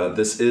 And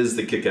this is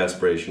the Kick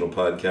Aspirational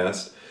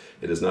Podcast.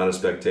 It is not a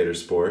spectator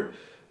sport.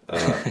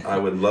 I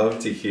would love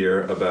to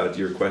hear about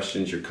your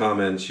questions, your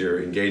comments,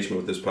 your engagement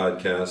with this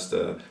podcast.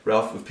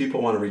 Ralf, if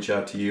people want to reach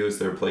out to you, is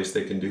there a place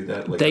they can do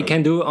that? They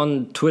can do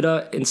on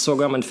Twitter,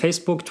 Instagram, and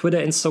Facebook. Twitter,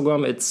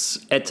 Instagram, it's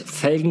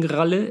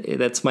 @Felgenralle.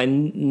 That's my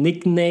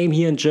nickname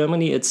here in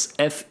Germany. It's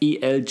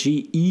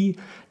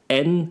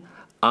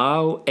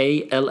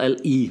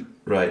FELGENRALLE.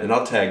 Right, and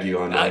I'll tag you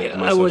on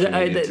my social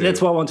media too.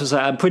 That's what I want to say.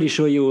 I'm pretty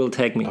sure you will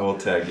tag me. I will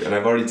tag you, and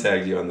I've already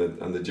tagged you on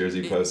the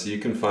jersey post, so you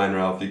can find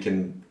Ralf.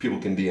 People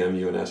can DM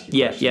you and ask you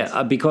questions.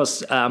 Yeah,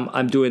 because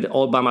I'm doing it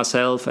all by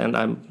myself, and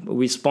I'm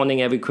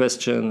responding every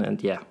question,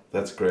 and yeah.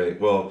 That's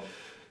great. Well,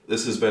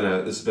 this has been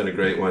a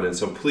great one, and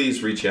so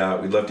please reach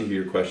out. We'd love to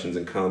hear your questions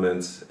and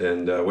comments,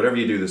 and whatever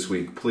you do this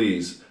week,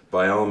 please,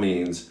 by all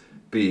means,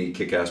 be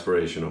Kick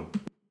Aspirational.